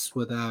for us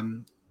with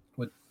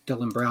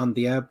Dylan Brown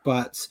there.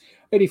 But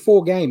only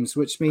 4 games,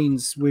 which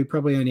means we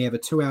probably only have a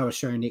 2-hour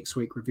show next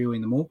week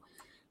reviewing them all.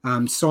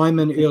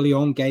 Simon early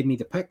on gave me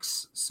the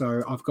picks,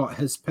 so I've got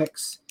his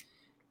picks,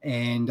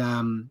 and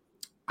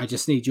I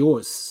just need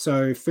yours.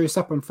 So first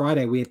up on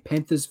Friday, we have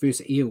Panthers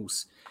versus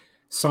Eels.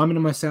 Simon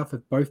and myself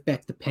have both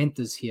backed the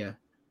Panthers here.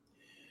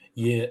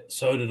 Yeah,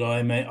 so did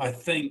I, mate. I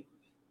think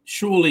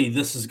surely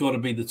this has got to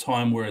be the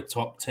time where a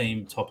top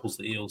team topples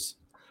the Eels.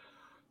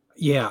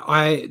 Yeah,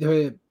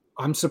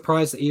 I'm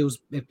surprised the Eels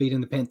have beaten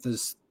the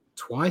Panthers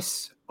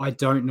twice. I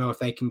don't know if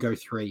they can go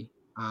 3.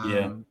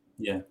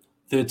 Yeah.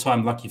 Third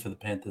time lucky for the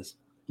Panthers.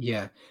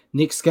 Yeah.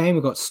 Next game,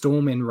 we've got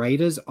Storm and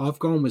Raiders. I've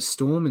gone with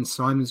Storm and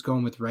Simon's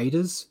gone with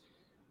Raiders.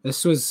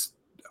 This was,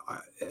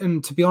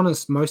 and to be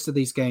honest, most of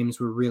these games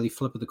were really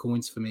flip of the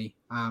coins for me.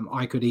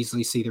 I could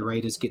easily see the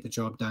Raiders get the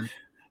job done.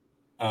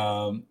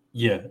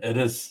 Yeah, it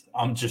is.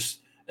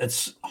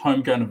 It's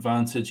homegrown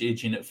advantage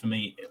edging it for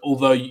me.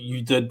 Although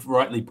you did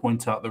rightly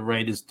point out the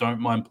Raiders don't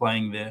mind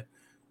playing there,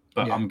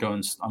 but yeah. I'm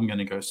going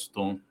to go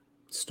Storm.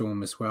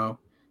 Storm as well.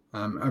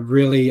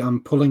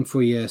 I'm pulling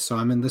for you,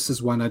 Simon. This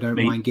is one I don't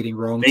mind getting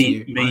wrong to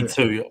you. Me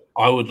too.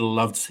 I would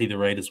love to see the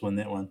Raiders win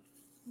that one.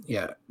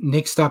 Yeah.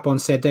 Next up on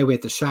Saturday, we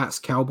have the Sharks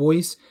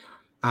Cowboys.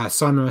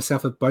 Simon and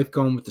myself have both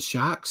gone with the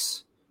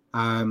Sharks.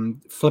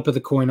 Flip of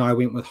the coin, I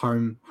went with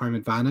home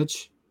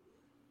advantage.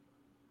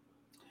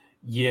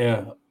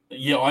 Yeah,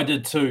 I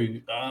did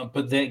too.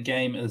 But that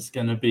game is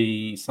going to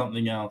be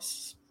something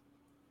else.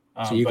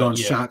 So you gone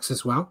Sharks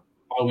as well?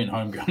 I went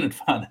homegrown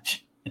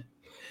advantage.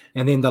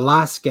 And then the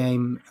last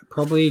game,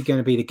 probably going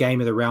to be the game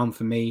of the round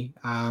for me.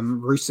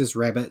 Roosters,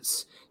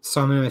 Rabbits.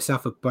 Simon and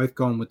myself have both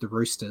gone with the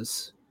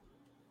Roosters.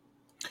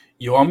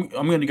 Yeah, I'm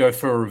going to go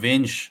for a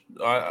revenge.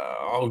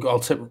 I'll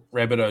tip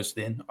Rabbitohs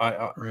then.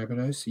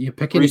 Rabbitohs? You're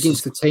picking Roosters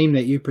against the team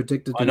that you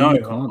predicted. I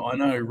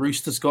know.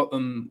 Roosters got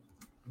them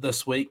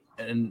this week.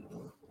 And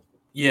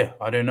yeah,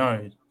 I don't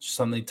know.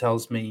 Something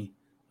tells me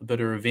a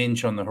bit of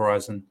revenge on the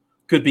horizon.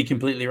 Could be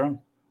completely wrong.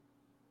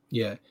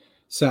 Yeah.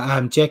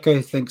 So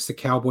Jacko thinks the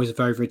Cowboys have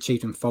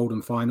overachieved in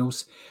Folding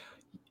finals.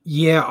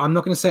 Yeah, I'm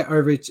not going to say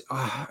overachieved.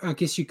 I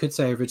guess you could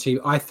say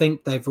overachieved. I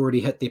think they've already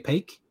hit their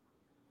peak,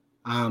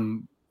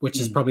 which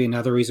is probably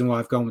another reason why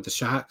I've gone with the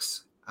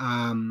Sharks.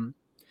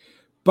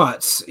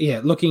 But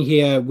yeah, looking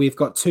here, we've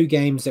got 2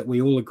 games that we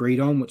all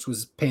agreed on, which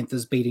was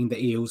Panthers beating the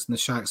Eels and the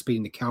Sharks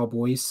beating the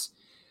Cowboys.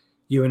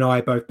 You and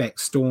I both backed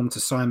Storm to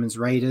Simon's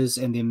Raiders,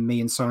 and then me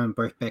and Simon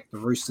both backed the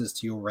Roosters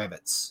to your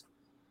Rabbits.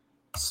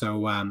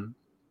 So,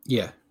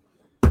 yeah.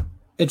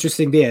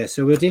 Interesting there.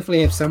 So we'll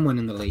definitely have someone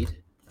in the lead.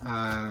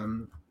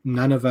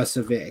 None of us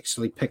have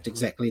actually picked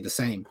exactly the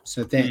same.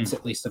 So that's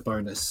at least a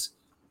bonus.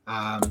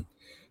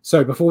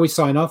 So before we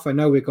sign off, I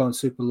know we've gone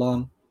super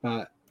long,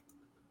 but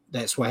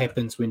that's what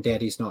happens when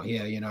Daddy's not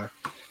here,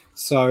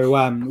 So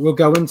we'll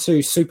go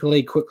into Super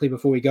League quickly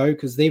before we go,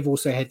 because they've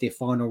also had their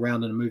final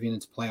round and are moving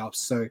into playoffs.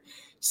 So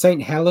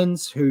St.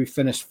 Helens, who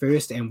finished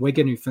first, and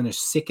Wigan, who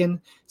finished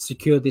second,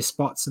 secured their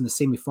spots in the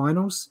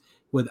semi-finals,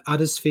 with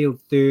Uddersfield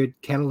third,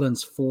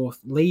 Catalans fourth,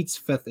 Leeds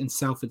fifth, and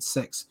Salford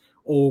sixth,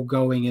 all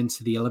going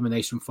into the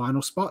elimination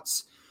final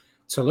spots.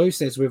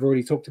 Toulouse, as we've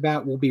already talked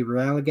about, will be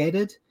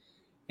relegated.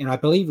 And I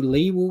believe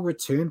Lee will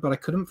return, but I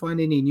couldn't find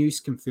any news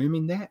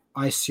confirming that.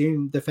 I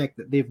assume the fact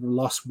that they've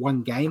lost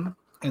 1 game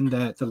in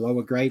the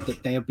lower grade,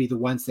 that they'll be the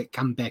ones that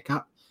come back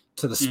up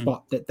to the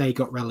spot that they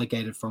got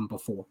relegated from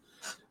before.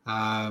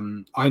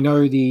 I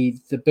know the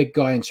big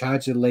guy in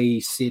charge of Lee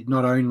said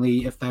not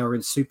only if they were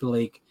in Super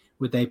League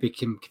would they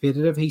become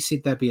competitive, he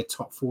said they'd be a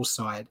top 4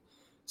 side.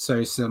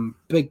 So some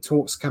big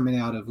talks coming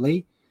out of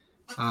Lee.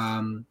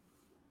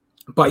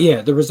 But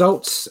yeah, the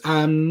results,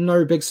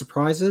 no big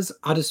surprises.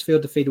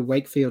 Uddersfield defeated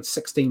Wakefield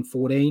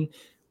 16-14.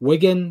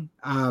 Wigan,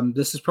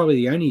 this is probably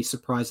the only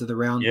surprise of the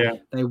round. Yeah.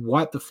 They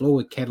wiped the floor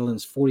with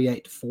Catalans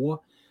 48-4.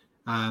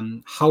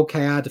 Hull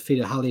KR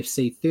defeated Hull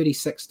FC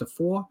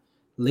 36-4.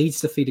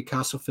 Leeds defeated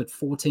Castleford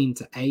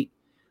 14-8.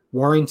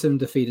 Warrington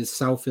defeated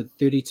Salford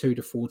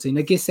 32-14.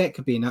 I guess that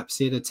could be an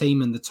upset. A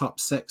team in the top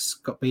 6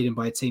 got beaten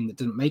by a team that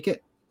didn't make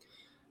it.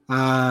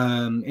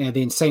 And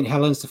then St.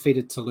 Helens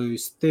defeated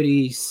Toulouse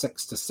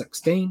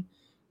 36-16,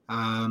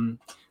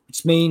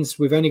 which means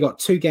we've only got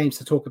 2 games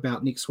to talk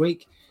about next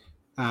week.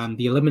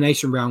 The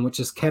elimination round, which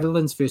is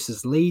Catalans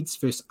versus Leeds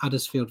versus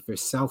Uddersfield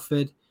versus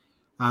Salford.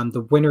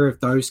 The winner of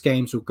those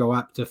games will go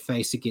up to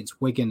face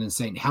against Wigan and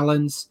St.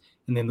 Helens,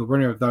 and then the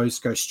winner of those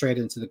goes straight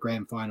into the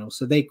grand final.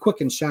 So they're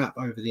quick and sharp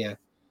over there.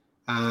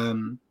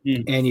 And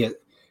yeah,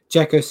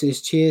 Jacko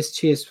says,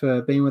 cheers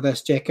for being with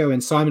us, Jacko.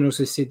 And Simon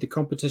also said the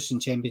competition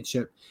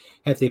championship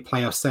have their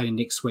playoffs starting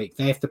next week.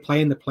 They have to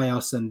play in the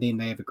playoffs, and then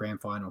they have a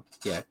grand final.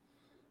 Yeah.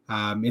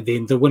 And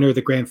then the winner of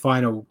the grand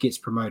final gets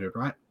promoted,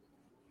 right?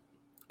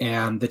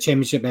 And the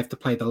championship have to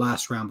play the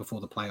last round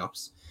before the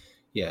playoffs.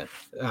 Yeah.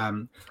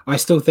 I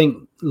still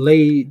think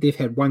they've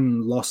had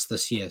 1 loss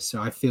this year,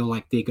 so I feel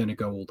like they're going to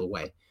go all the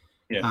way.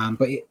 Yeah.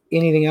 But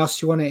anything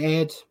else you want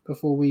to add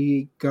before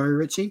we go,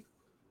 Richie?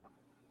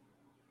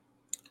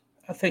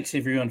 Thanks,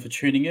 everyone, for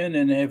tuning in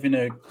and having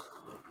a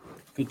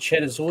good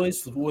chat as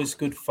always. Always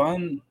good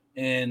fun,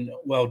 and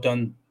well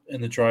done in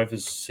the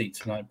driver's seat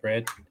tonight,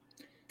 Brad.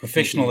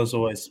 Professional as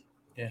always.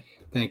 Yeah.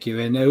 Thank you.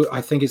 And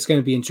I think it's going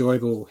to be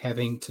enjoyable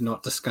having to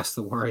not discuss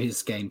the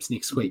Warriors games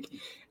next week,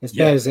 as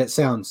bad as that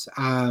sounds.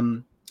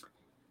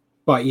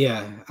 But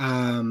yeah,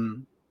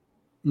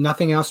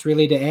 nothing else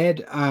really to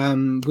add.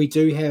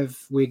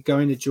 We're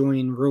going to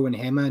join Ruin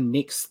Hammer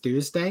next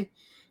Thursday.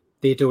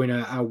 They're doing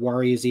a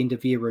Warriors end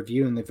of year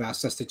review, and they've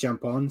asked us to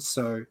jump on.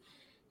 So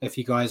if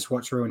you guys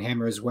watch Ruin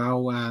Hammer as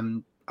well,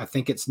 I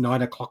think it's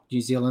 9:00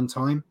 New Zealand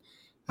time.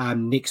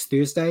 Next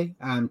Thursday.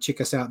 Check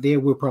us out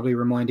there. We'll probably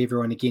remind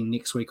everyone again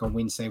next week on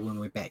Wednesday when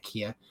we're back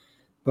here.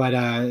 But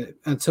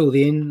until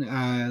then,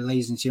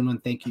 ladies and gentlemen,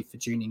 thank you for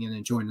tuning in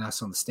and joining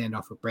us on the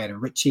Standoff with Brad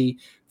and Richie.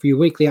 For your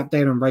weekly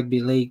update on rugby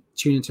league,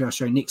 tune into our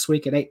show next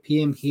week at 8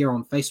 p.m. here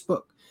on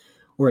Facebook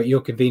or at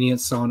your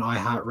convenience on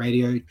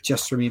iHeartRadio.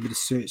 Just remember to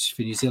search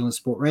for New Zealand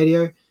Sport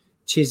Radio.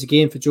 Cheers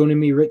again for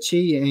joining me,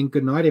 Richie, and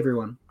good night,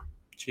 everyone.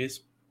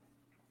 Cheers.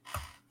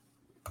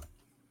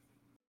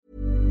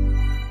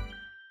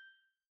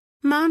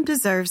 Mom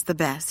deserves the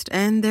best,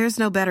 and there's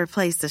no better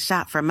place to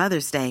shop for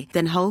Mother's Day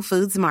than Whole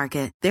Foods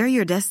Market. They're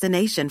your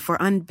destination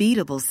for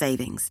unbeatable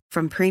savings,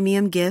 from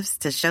premium gifts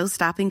to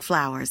show-stopping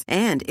flowers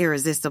and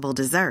irresistible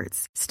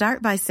desserts.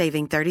 Start by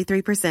saving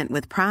 33%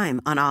 with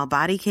Prime on all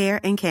body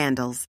care and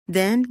candles.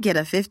 Then get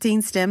a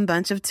 15-stem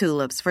bunch of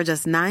tulips for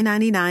just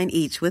 $9.99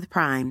 each with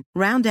Prime.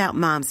 Round out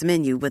Mom's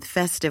menu with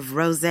festive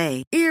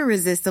rosé,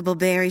 irresistible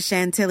berry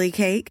chantilly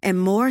cake,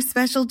 and more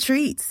special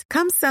treats.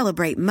 Come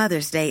celebrate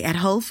Mother's Day at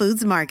Whole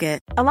Foods Market.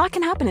 A lot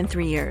can happen in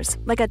 3 years,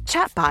 like a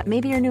chatbot may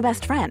be your new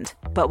best friend.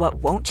 But what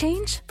won't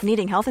change?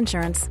 Needing health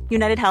insurance.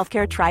 United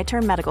Healthcare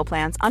Tri-Term Medical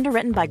Plans,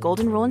 underwritten by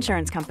Golden Rule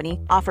Insurance Company,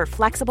 offer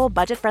flexible,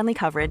 budget-friendly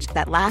coverage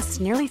that lasts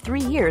nearly 3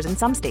 years in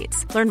some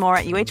states. Learn more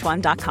at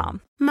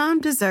uh1.com.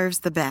 Mom deserves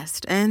the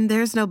best, and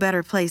there's no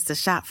better place to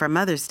shop for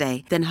Mother's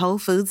Day than Whole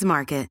Foods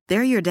Market.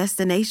 They're your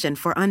destination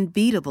for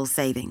unbeatable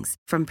savings,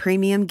 from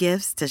premium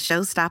gifts to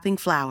show-stopping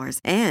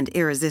flowers and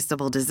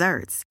irresistible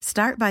desserts.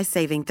 Start by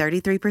saving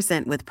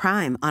 33% with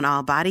Prime on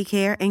all body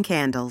care and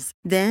candles.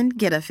 Then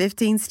get a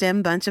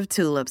 15-stem bunch of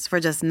tulips for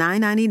just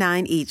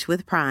 $9.99 each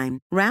with Prime.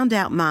 Round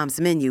out Mom's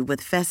menu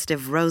with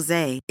festive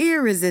rosé,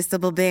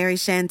 irresistible berry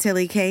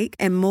chantilly cake,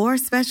 and more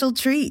special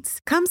treats.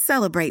 Come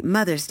celebrate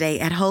Mother's Day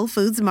at Whole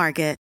Foods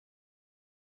Market.